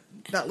or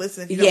not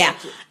listen if you don't want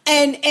to.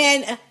 And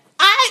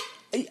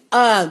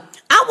I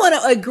want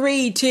to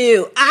agree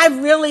too. I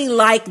really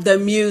like the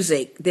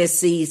music this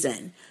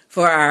season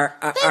for our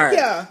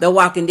The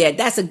Walking Dead.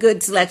 That's a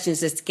good selection,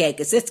 Sister K,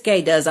 because Sister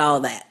K does all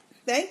that.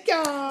 Thank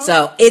y'all.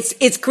 So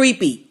it's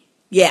creepy.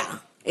 Yeah,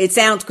 it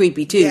sounds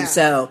creepy too. Yeah.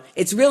 So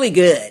it's really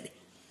good.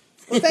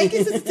 Well, thank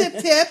you, Sistah Tip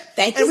Tip.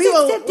 Thank you, and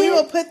we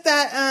will put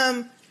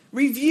that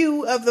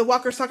review of the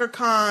Walker Soccer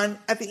Con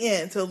at the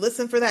end. So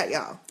listen for that,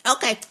 y'all.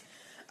 Okay.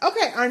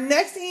 Our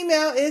next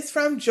email is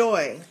from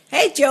Joy.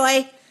 Hey,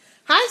 Joy.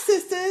 Hi,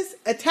 sisters.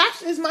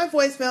 Attached is my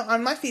voicemail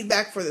on my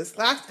feedback for this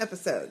last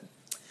episode.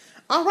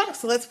 All right,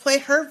 so let's play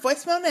her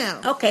voicemail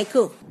now. Okay,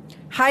 cool.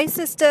 Hi,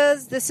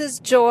 sisters. This is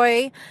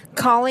Joy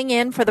calling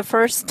in for the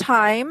first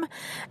time.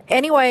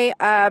 Anyway,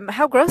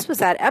 how gross was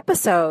that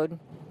episode?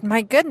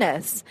 My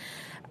goodness.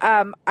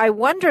 I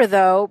wonder,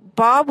 though,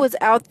 Bob was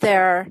out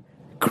there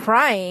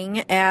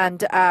crying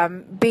and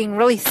being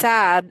really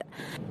sad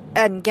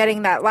and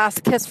getting that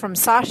last kiss from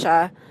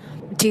Sasha.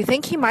 Do you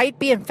think he might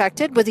be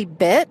infected? Was he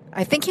bit?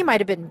 I think he might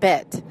have been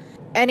bit.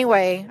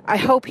 Anyway, I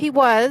hope he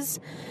was,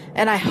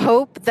 and I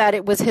hope that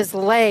it was his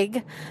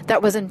leg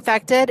that was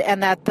infected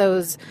and that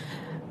those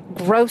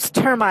gross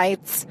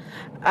termites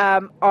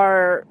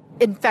are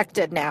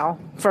infected now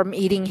from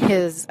eating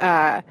his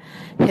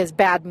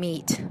bad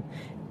meat.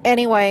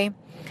 Anyway,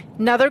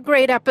 another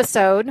great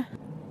episode.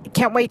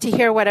 Can't wait to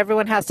hear what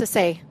everyone has to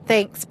say.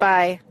 Thanks.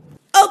 Bye.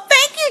 Oh,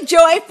 thank you,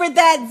 Joy, for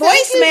that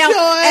voicemail. You,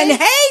 Joy. And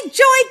hey,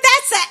 Joy,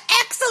 that's an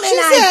excellent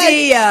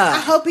idea. I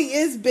hope he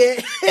is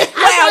bit.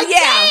 Well,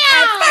 yeah.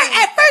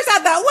 At first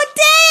I thought, well,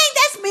 dang,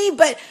 that's me.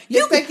 But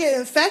if they get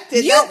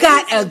infected, you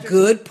got a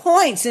good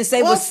point since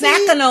they were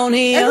snacking on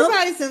him.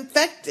 Everybody's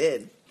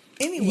infected.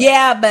 Anyway.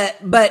 Yeah,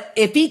 but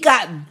if he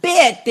got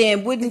bit,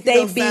 then wouldn't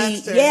they be?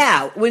 Faster.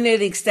 Yeah, wouldn't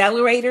it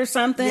accelerate or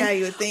something? Yeah,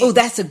 you would think. Oh,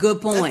 that's a good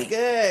point. That's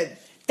good.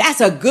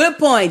 That's a good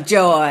point,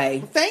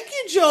 Joy. Thank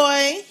you,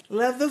 Joy.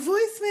 Love the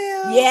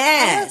voicemail.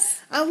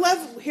 Yes. I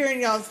love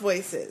hearing y'all's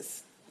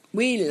voices.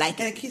 We like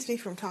it. And it keeps me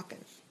from talking.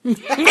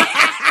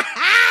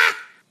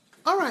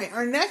 All right,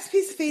 our next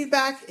piece of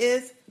feedback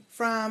is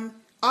from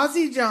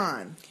Aussie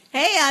John.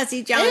 Hey,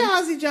 Aussie John. Hey,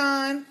 Aussie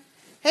John.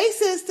 Hey,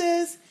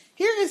 sisters.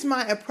 Here is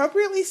my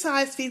appropriately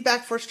sized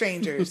feedback for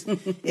strangers.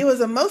 It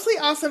was a mostly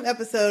awesome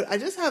episode. I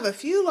just have a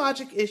few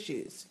logic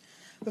issues.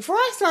 Before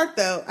I start,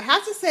 though, I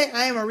have to say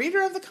I am a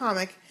reader of the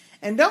comic,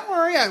 and don't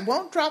worry, I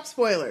won't drop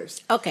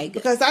spoilers. Okay, good.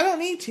 Because I don't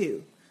need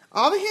to.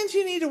 All the hints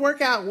you need to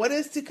work out what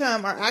is to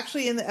come are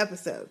actually in the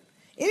episode.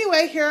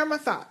 Anyway, here are my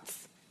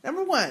thoughts.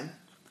 Number 1,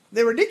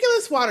 the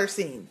ridiculous water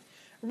scene.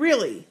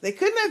 Really, they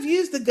couldn't have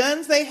used the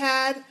guns they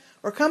had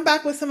or come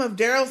back with some of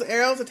Daryl's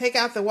arrows to take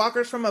out the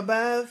walkers from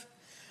above?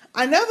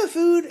 I know the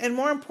food, and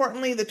more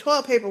importantly, the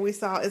toilet paper we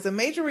saw is a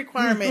major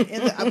requirement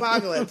in the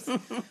apocalypse,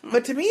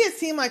 but to me it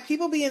seemed like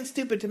people being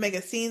stupid to make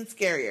a scene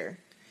scarier.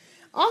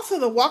 Also,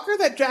 the walker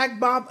that dragged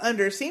Bob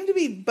under seemed to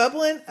be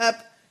bubbling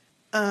up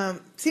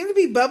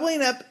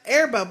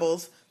air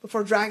bubbles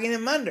before dragging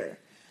him under.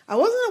 I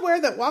wasn't aware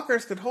that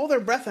walkers could hold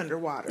their breath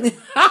underwater.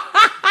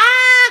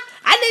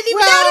 I didn't even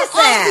notice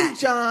that.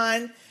 Also,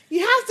 John, you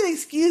have to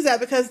excuse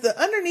that because the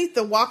underneath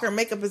the walker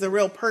makeup is a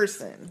real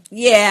person.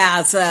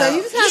 Yeah, so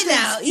you just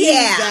have to excuse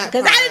that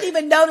because I didn't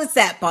even notice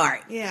that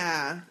part.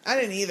 Yeah, I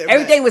didn't either.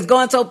 Everything was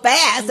going so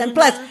fast, and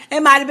plus, it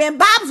might have been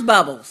Bob's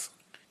bubbles.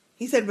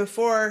 He said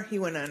before he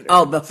went under.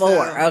 Oh,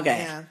 before.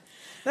 Okay. Yeah.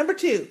 Number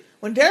 2,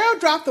 when Daryl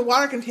dropped the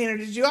water container,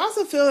 did you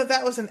also feel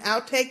that was an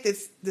outtake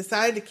that's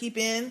decided to keep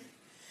in?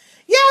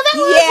 Yeah,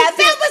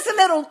 that was a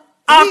little weird.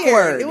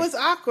 awkward. It was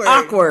awkward.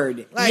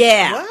 Awkward. Like,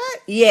 yeah. what?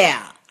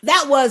 Yeah.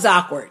 That was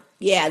awkward.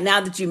 Yeah,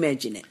 now that you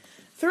mention it.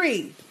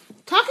 3,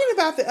 talking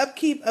about the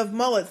upkeep of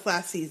mullets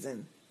last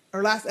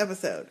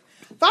episode.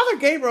 Father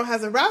Gabriel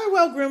has a rather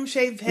well-groomed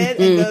shaved head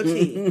and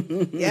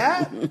goatee.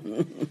 Yeah?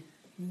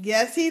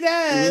 Yes, he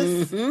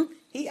does.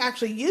 He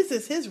actually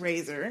uses his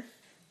razor.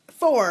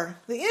 4,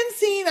 the end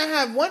scene I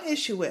have one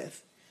issue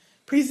with.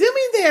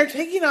 Presuming they are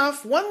taking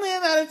off one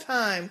limb at a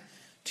time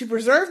to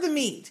preserve the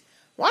meat,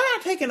 why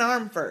not take an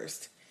arm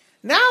first?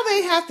 Now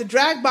they have to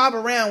drag Bob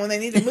around when they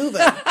need to move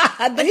him.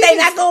 But they're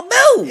not going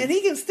to move. And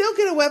he can still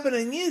get a weapon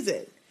and use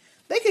it.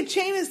 They could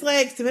chain his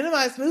legs to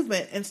minimize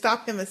movement and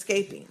stop him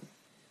escaping.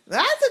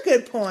 That's a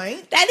good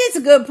point. That is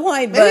a good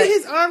point, Maybe but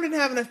his arm didn't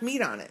have enough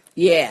meat on it.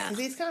 Yeah.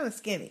 Because he's kind of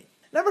skinny.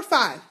 Number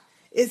 5.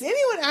 Is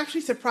anyone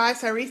actually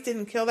surprised Tyrese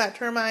didn't kill that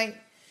termite?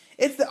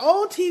 It's the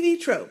old TV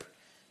trope.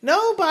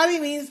 Nobody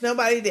means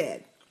nobody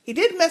dead. He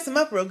did mess him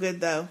up real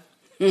good, though.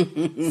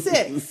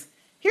 6.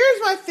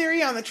 Here's my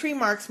theory on the tree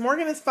marks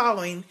Morgan is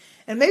following,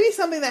 and maybe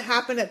something that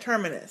happened at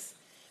Terminus.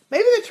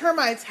 Maybe the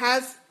termites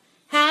had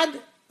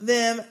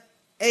them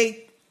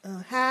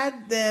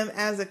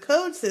as a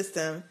code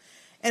system,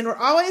 and were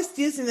always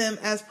using them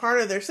as part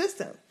of their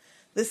system.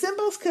 The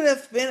symbols could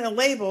have been a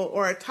label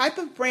or a type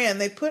of brand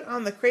they put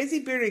on the crazy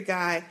bearded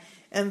guy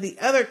and the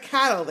other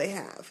cattle they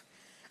have.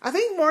 I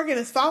think Morgan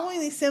is following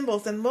these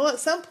symbols and will at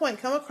some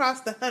point come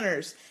across the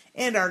hunters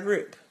and our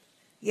group.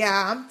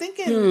 Yeah, I'm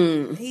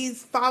thinking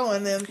he's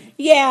following them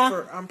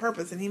on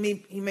purpose, and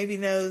he maybe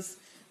knows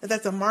that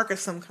that's a mark of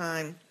some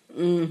kind.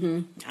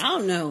 I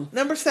don't know.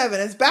 Number 7,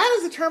 as bad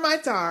as the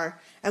termites are,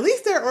 at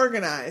least they're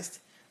organized.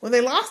 When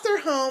they lost their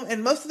home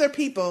and most of their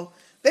people,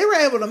 they were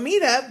able to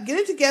meet up, get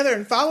it together,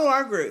 and follow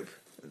our group.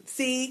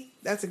 See,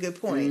 that's a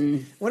good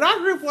point. When our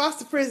group lost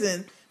the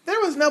prison, there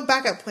was no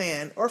backup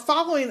plan or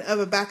following of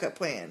a backup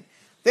plan.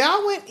 They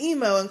all went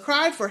emo and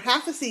cried for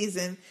half a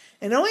season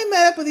and only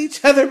met up with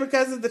each other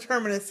because of the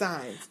terminus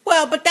signs.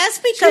 Well, but that's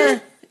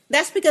because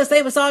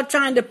they was all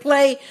trying to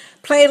play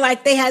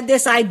like they had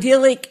this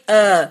idyllic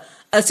a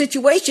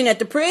situation at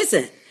the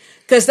prison.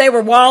 Because they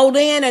were walled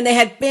in and they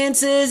had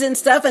fences and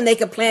stuff and they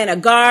could plant a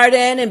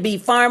garden and be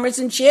farmers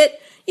and shit.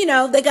 You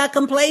know, they got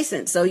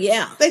complacent. So,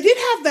 yeah. They did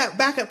have that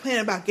backup plan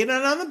about getting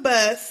on the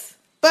bus,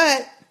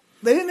 but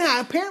they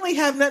didn't apparently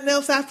have nothing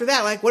else after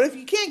that. Like, what if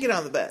you can't get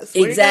on the bus?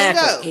 Where Exactly.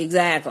 are you gonna go?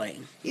 Exactly.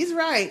 He's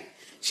right.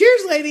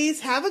 Cheers,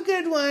 ladies. Have a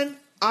good one.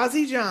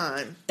 Ozzy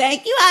John.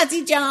 Thank you,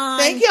 Ozzy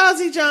John. Thank you,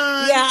 Ozzy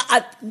John. Yeah,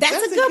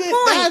 that's a good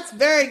point. That's a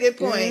very good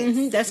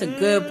point. That's a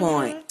good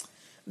point.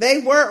 They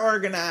were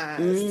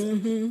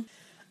organized.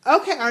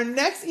 Okay, our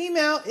next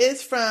email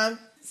is from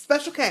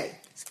Special K.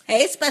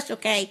 Hey, Special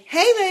K.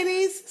 Hey,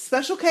 ladies.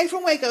 Special K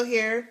from Waco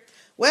here.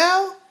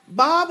 Well,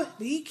 Bob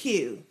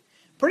BQ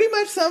pretty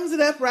much sums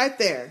it up right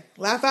there.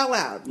 Laugh out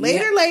loud.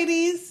 Later,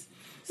 ladies.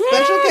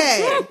 Special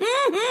K.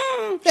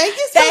 Thank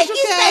you, Special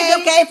K.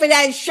 Special K, for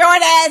that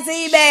short-ass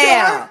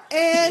email. Short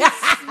and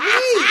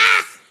sweet.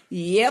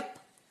 Yep.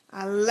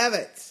 I love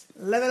it.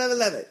 Love it, love it,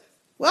 love it.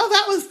 Well,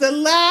 that was the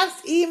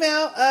last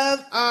email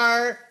of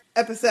our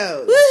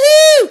episode.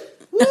 Woohoo!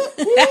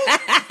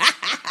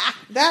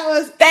 That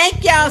was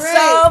Thank y'all great.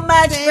 so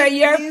much Thank for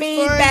your you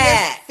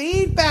feedback. For your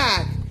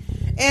feedback.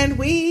 And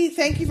we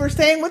thank you for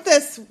staying with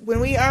us when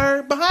we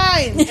are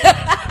behind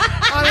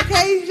on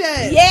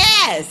occasion.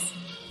 Yes.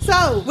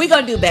 So we're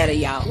going to do better,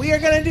 y'all. We are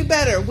going to do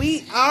better.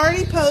 We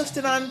already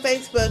posted on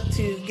Facebook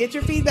to get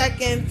your feedback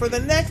in for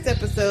the next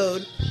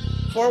episode,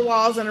 4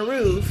 Walls and a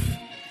Roof.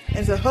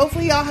 And so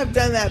hopefully y'all have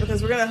done that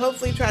because we're going to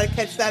hopefully try to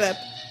catch that up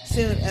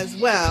soon as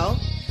well.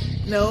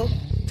 No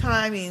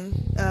timing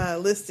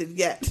listed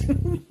yet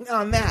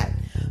on that.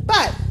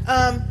 But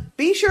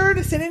be sure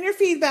to send in your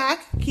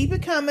feedback. Keep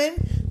it coming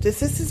to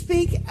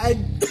sistahspeak at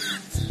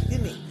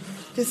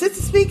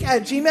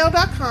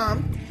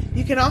gmail.com.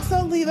 You can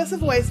also leave us a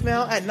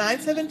voicemail at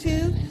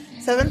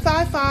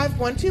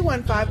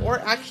 972-755-1215 or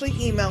actually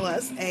email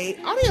us a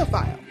audio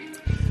file.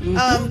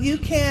 You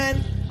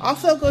can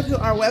also go to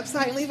our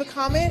website and leave a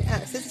comment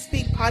at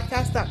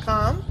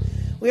sistahspeakpodcast.com.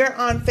 We are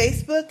on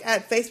Facebook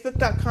at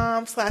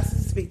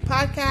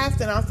facebook.com/sistahspeakpodcast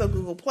and also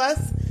Google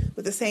Plus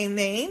with the same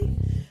name.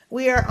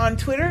 We are on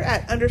Twitter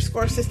at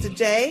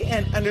 _SistaJ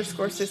and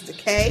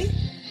 _SistaK.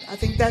 I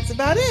think that's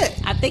about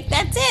it. I think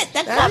that's it.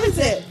 That covers covers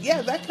it.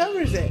 Yeah, that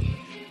covers it.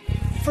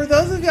 For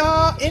those of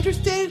y'all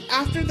interested,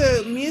 after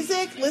the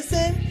music,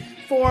 listen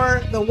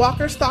for the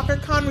Walker Stalker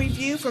Con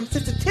review from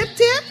Sister Tip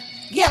Tip.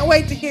 Can't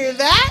wait to hear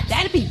that.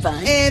 That'd be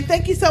fun. And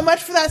thank you so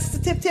much for that,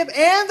 Sister Tip Tip,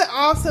 and the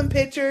awesome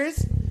pictures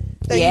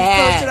that you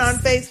posted on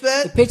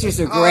Facebook. The pictures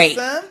are great.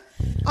 Awesome.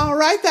 All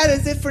right, that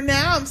is it for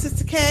now. I'm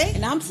Sister K.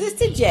 And I'm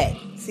Sister J.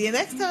 See you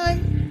next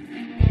time.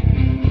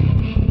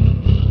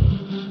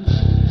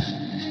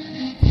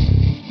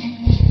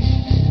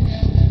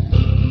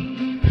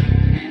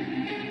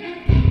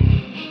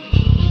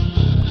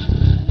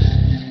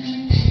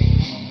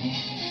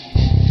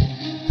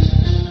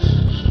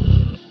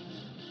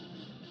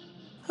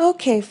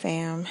 Okay,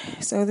 fam.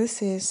 So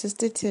this is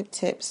Sister Tip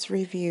Tip's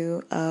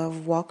review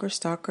of Walker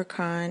Stalker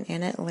Con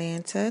in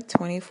Atlanta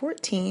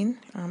 2014.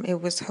 It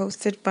was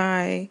hosted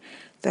by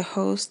the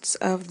hosts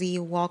of the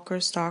Walker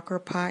Stalker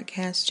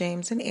podcast,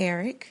 James and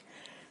Eric.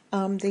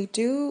 They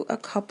do a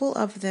couple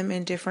of them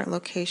in different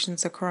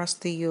locations across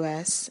the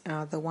U.S.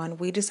 The one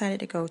we decided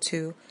to go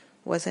to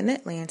was in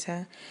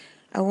Atlanta.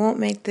 I won't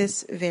make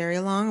this very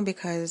long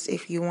because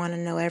if you want to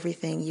know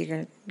everything,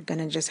 you're going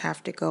to just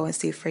have to go and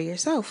see for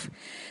yourself.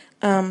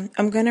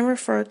 I'm going to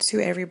refer to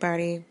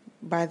everybody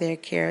by their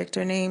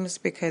character names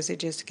because it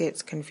just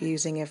gets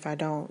confusing if I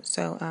don't.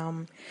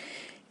 So,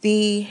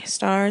 the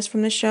stars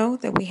from the show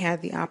that we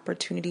had the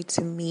opportunity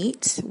to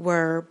meet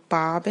were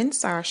Bob and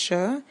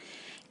Sasha,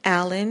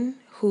 Alan,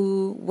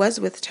 who was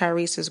with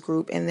Tyrese's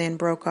group and then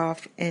broke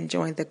off and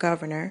joined the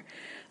governor,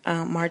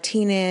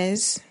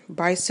 Martinez,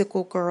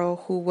 Bicycle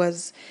Girl, who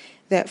was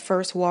that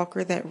first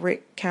walker that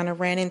Rick kind of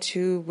ran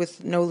into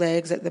with no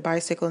legs at the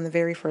bicycle in the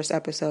very first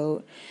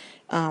episode.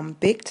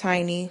 Big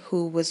Tiny,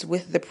 who was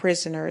with the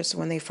prisoners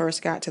when they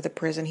first got to the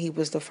prison. He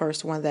was the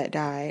first one that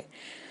died.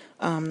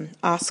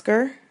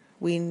 Oscar,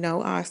 we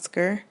know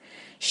Oscar.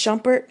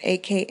 Shumpert,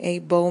 a.k.a.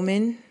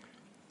 Bowman.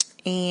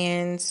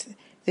 And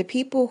the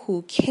people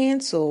who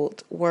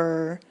canceled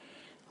were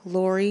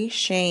Lori,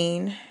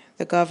 Shane,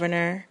 the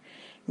governor,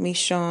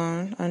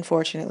 Michonne.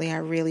 Unfortunately, I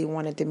really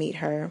wanted to meet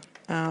her.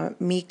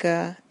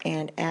 Mika,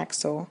 and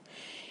Axel.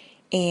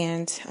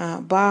 And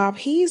Bob,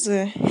 he's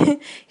a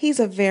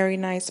very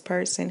nice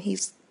person.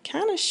 He's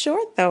kind of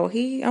short though.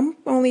 I'm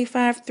only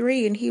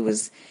 5'3", and he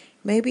was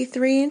maybe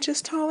 3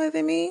 inches taller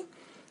than me.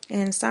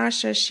 And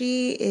Sasha,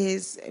 she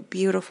is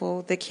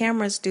beautiful. The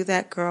cameras do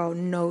that girl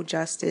no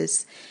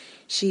justice.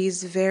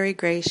 She's very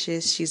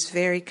gracious. She's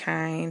very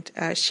kind.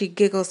 She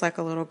giggles like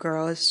a little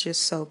girl. It's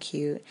just so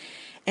cute.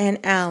 And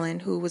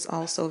Alan, who was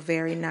also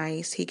very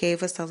nice. He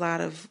gave us a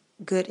lot of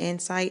good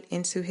insight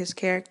into his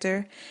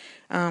character.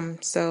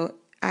 So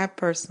I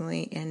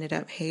personally ended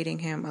up hating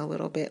him a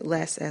little bit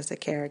less as a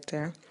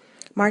character.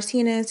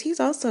 Martinez, he's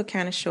also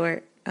kind of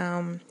short.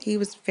 He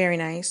was very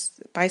nice.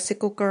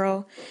 Bicycle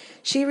Girl,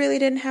 she really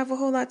didn't have a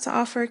whole lot to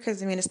offer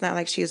because, it's not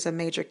like she's a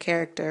major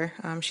character.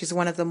 She's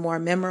one of the more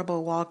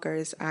memorable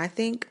walkers, I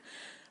think.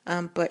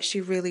 But she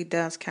really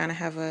does kind of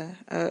have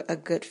a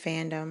good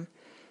fandom.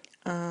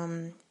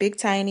 Big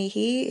Tiny,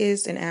 he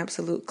is an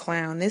absolute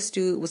clown. This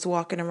dude was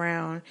walking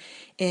around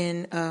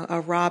in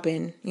a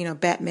Robin,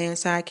 Batman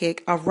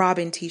sidekick, a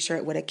Robin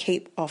t-shirt with a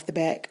cape off the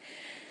back,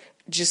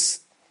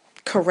 just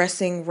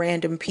caressing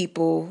random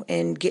people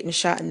and getting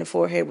shot in the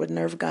forehead with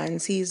Nerf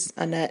guns. He's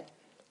a nut.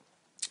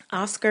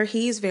 Oscar,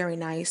 he's very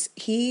nice.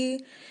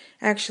 He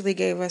actually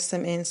gave us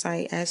some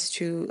insight as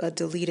to a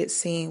deleted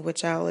scene,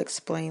 which I'll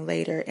explain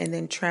later. And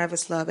then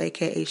Travis Love,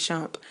 aka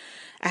Shump,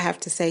 I have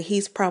to say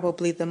he's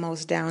probably the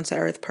most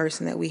down-to-earth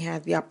person that we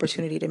had the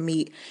opportunity to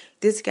meet.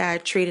 This guy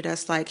treated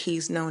us like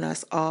he's known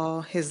us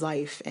all his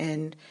life.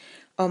 And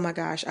oh my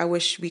gosh, I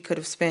wish we could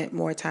have spent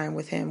more time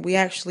with him. We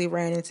actually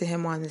ran into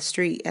him on the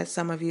street, as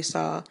some of you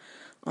saw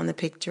on the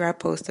picture I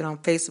posted on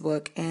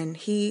Facebook. And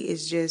he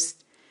is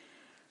just,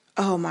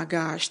 oh my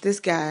gosh,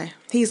 this guy,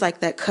 he's like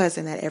that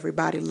cousin that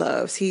everybody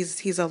loves.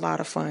 He's a lot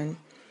of fun.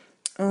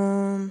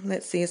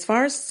 Let's see, as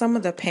far as some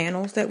of the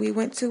panels that we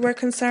went to were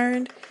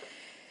concerned,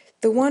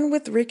 the one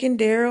with Rick and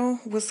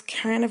Daryl was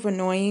kind of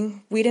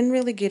annoying. We didn't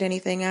really get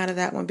anything out of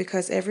that one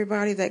because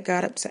everybody that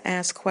got up to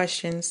ask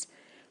questions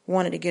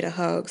wanted to get a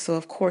hug. So,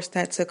 of course,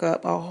 that took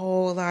up a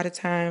whole lot of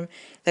time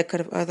that could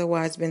have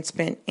otherwise been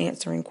spent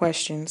answering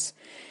questions.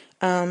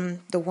 The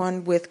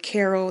one with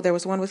Carol, there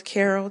was one with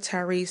Carol,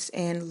 Tyrese,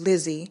 and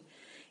Lizzie.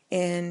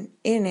 And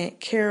in it,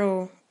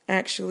 Carol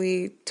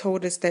actually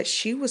told us that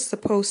she was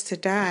supposed to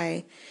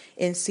die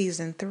in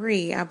season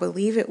 3. I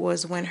believe it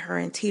was when her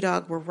and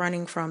T-Dog were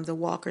running from the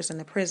walkers in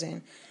the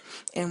prison.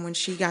 And when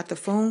she got the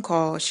phone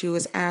call, she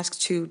was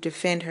asked to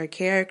defend her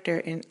character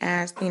and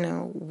ask,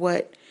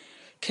 what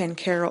can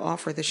Carol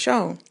offer the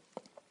show?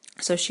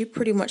 So she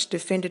pretty much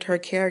defended her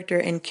character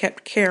and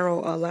kept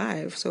Carol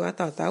alive. So I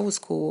thought that was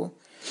cool.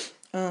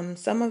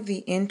 Some of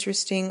the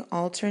interesting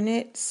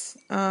alternates,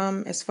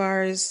 as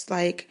far as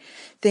like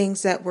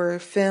things that were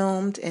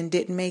filmed and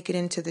didn't make it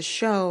into the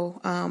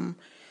show,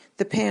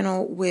 the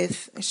panel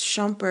with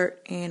Schumpert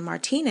and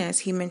Martinez,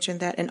 he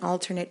mentioned that an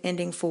alternate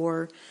ending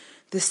for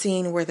the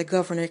scene where the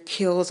governor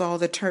kills all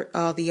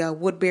the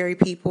Woodbury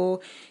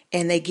people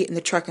and they get in the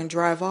truck and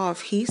drive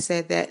off. He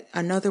said that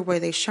another way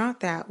they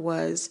shot that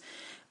was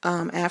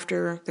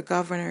after the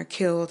governor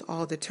killed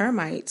all the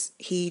termites,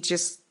 he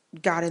just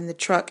got in the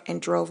truck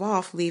and drove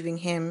off, leaving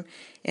him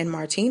and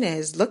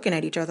Martinez looking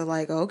at each other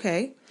like,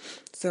 okay.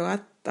 So I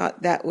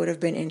thought that would have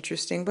been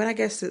interesting, but I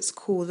guess it's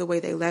cool the way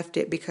they left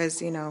it because,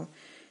 you know,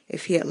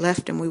 if he had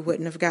left him, we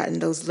wouldn't have gotten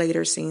those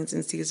later scenes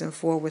in season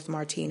 4 with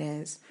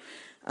Martinez.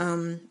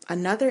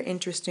 Another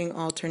interesting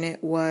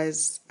alternate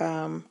was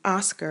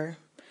Oscar.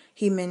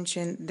 He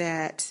mentioned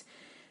that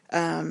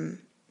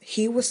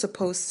he was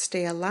supposed to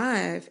stay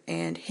alive,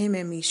 and him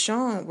and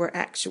Michonne were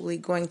actually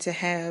going to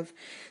have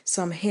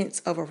some hints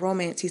of a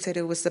romance. He said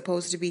it was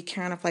supposed to be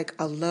kind of like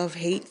a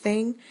love-hate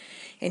thing,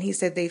 and he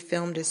said they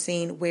filmed a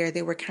scene where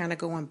they were kind of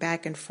going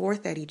back and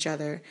forth at each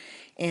other,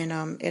 and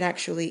it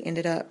actually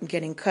ended up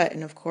getting cut.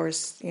 And of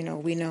course, you know,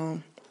 we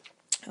know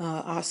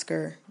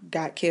Oscar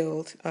got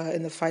killed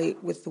in the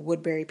fight with the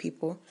Woodbury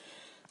people.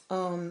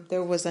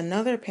 There was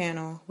another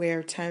panel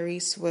where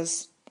Tyrese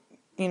was,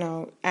 you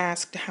know,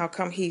 asked how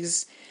come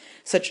he's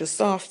such a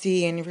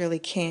softie and really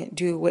can't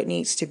do what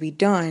needs to be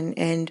done.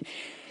 And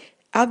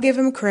I'll give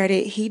him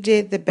credit. He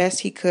did the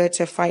best he could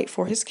to fight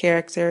for his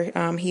character.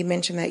 He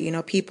mentioned that, you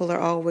know, people are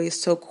always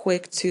so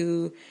quick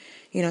to,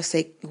 you know,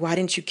 say, why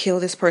didn't you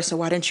kill this person?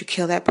 Why didn't you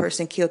kill that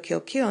person? Kill,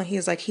 kill, kill. And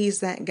he's like, he's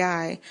that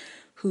guy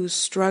who's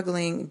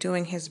struggling,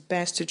 doing his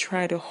best to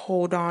try to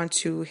hold on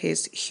to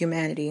his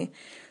humanity.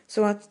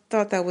 So I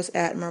thought that was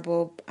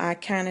admirable. I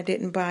kind of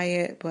didn't buy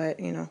it, but,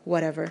 you know,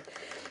 whatever.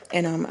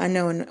 And I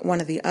know in one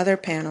of the other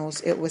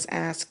panels, it was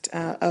asked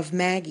of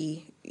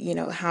Maggie, you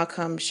know, how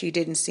come she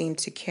didn't seem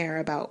to care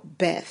about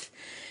Beth?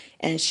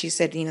 And she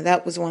said, you know,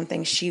 that was one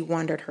thing she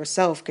wondered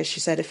herself, because she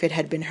said if it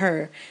had been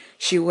her,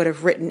 she would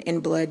have written in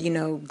blood, you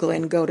know,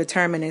 Glenn, go to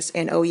Terminus,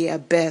 and oh yeah,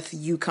 Beth,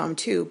 you come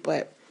too.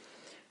 But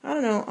I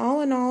don't know.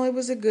 All in all, it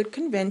was a good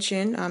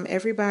convention.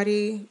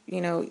 Everybody, you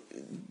know,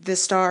 the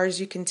stars,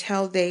 you can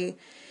tell they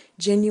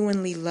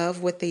genuinely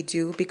love what they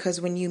do,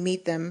 because when you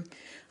meet them,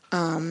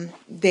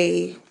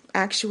 they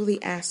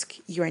actually ask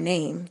your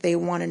name. They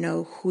want to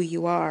know who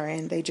you are,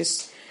 and they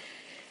just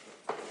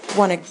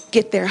want to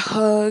get their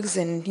hugs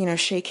and, you know,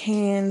 shake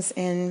hands,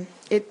 and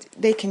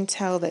they can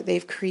tell that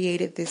they've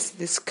created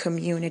this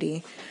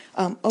community.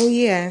 Oh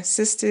yeah,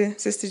 Sister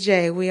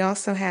J, we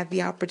also had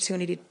the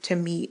opportunity to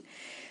meet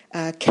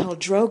Khal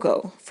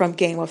Drogo from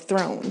Game of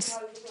Thrones.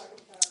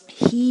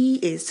 He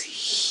is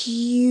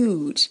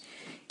huge.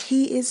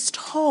 He is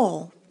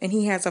tall, and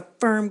he has a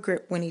firm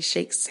grip when he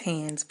shakes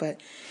hands, but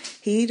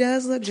he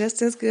does look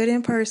just as good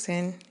in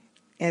person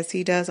as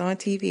he does on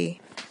TV.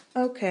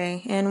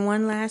 Okay, and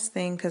one last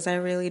thing, because I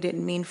really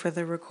didn't mean for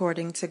the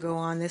recording to go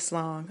on this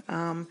long.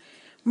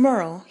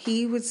 Merle,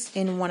 he was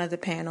in one of the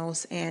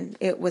panels, and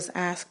it was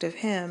asked of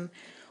him,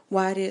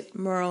 why did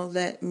Merle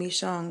let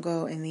Michonne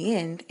go in the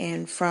end?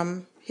 And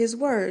from his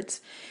words,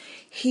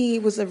 he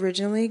was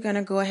originally going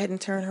to go ahead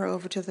and turn her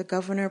over to the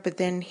governor, but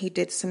then he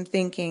did some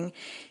thinking,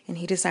 and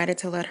he decided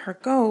to let her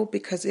go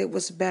because it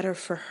was better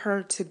for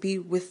her to be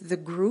with the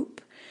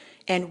group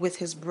and with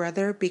his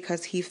brother,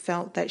 because he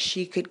felt that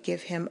she could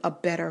give him a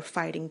better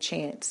fighting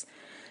chance.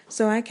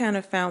 So I kind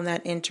of found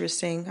that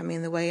interesting. I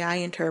mean, the way I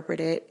interpret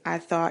it, I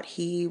thought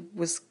he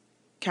was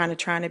kind of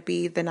trying to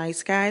be the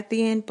nice guy at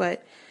the end,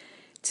 but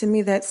to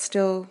me that's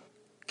still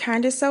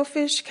kind of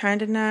selfish,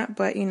 kind of not,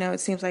 but, you know, it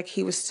seems like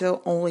he was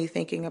still only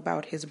thinking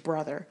about his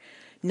brother,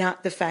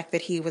 not the fact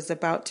that he was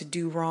about to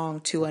do wrong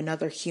to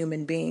another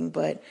human being,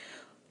 but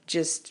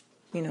just,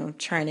 you know,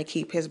 trying to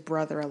keep his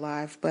brother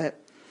alive.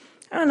 But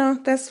I don't know,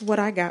 that's what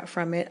I got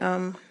from it.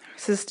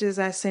 Sisters,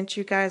 I sent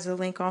you guys a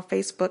link on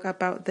Facebook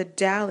about the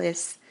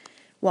Dallas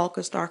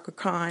Walker Stalker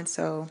Con,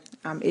 so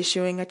I'm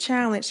issuing a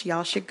challenge.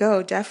 Y'all should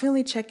go.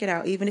 Definitely check it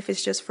out, even if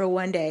it's just for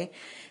one day.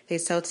 They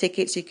sell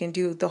tickets. You can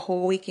do the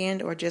whole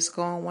weekend or just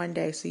go on one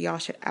day. So y'all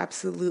should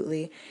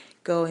absolutely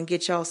go and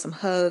get y'all some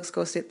hugs,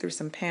 go sit through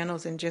some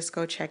panels, and just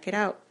go check it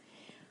out.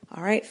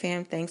 All right,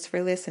 fam. Thanks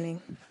for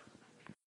listening.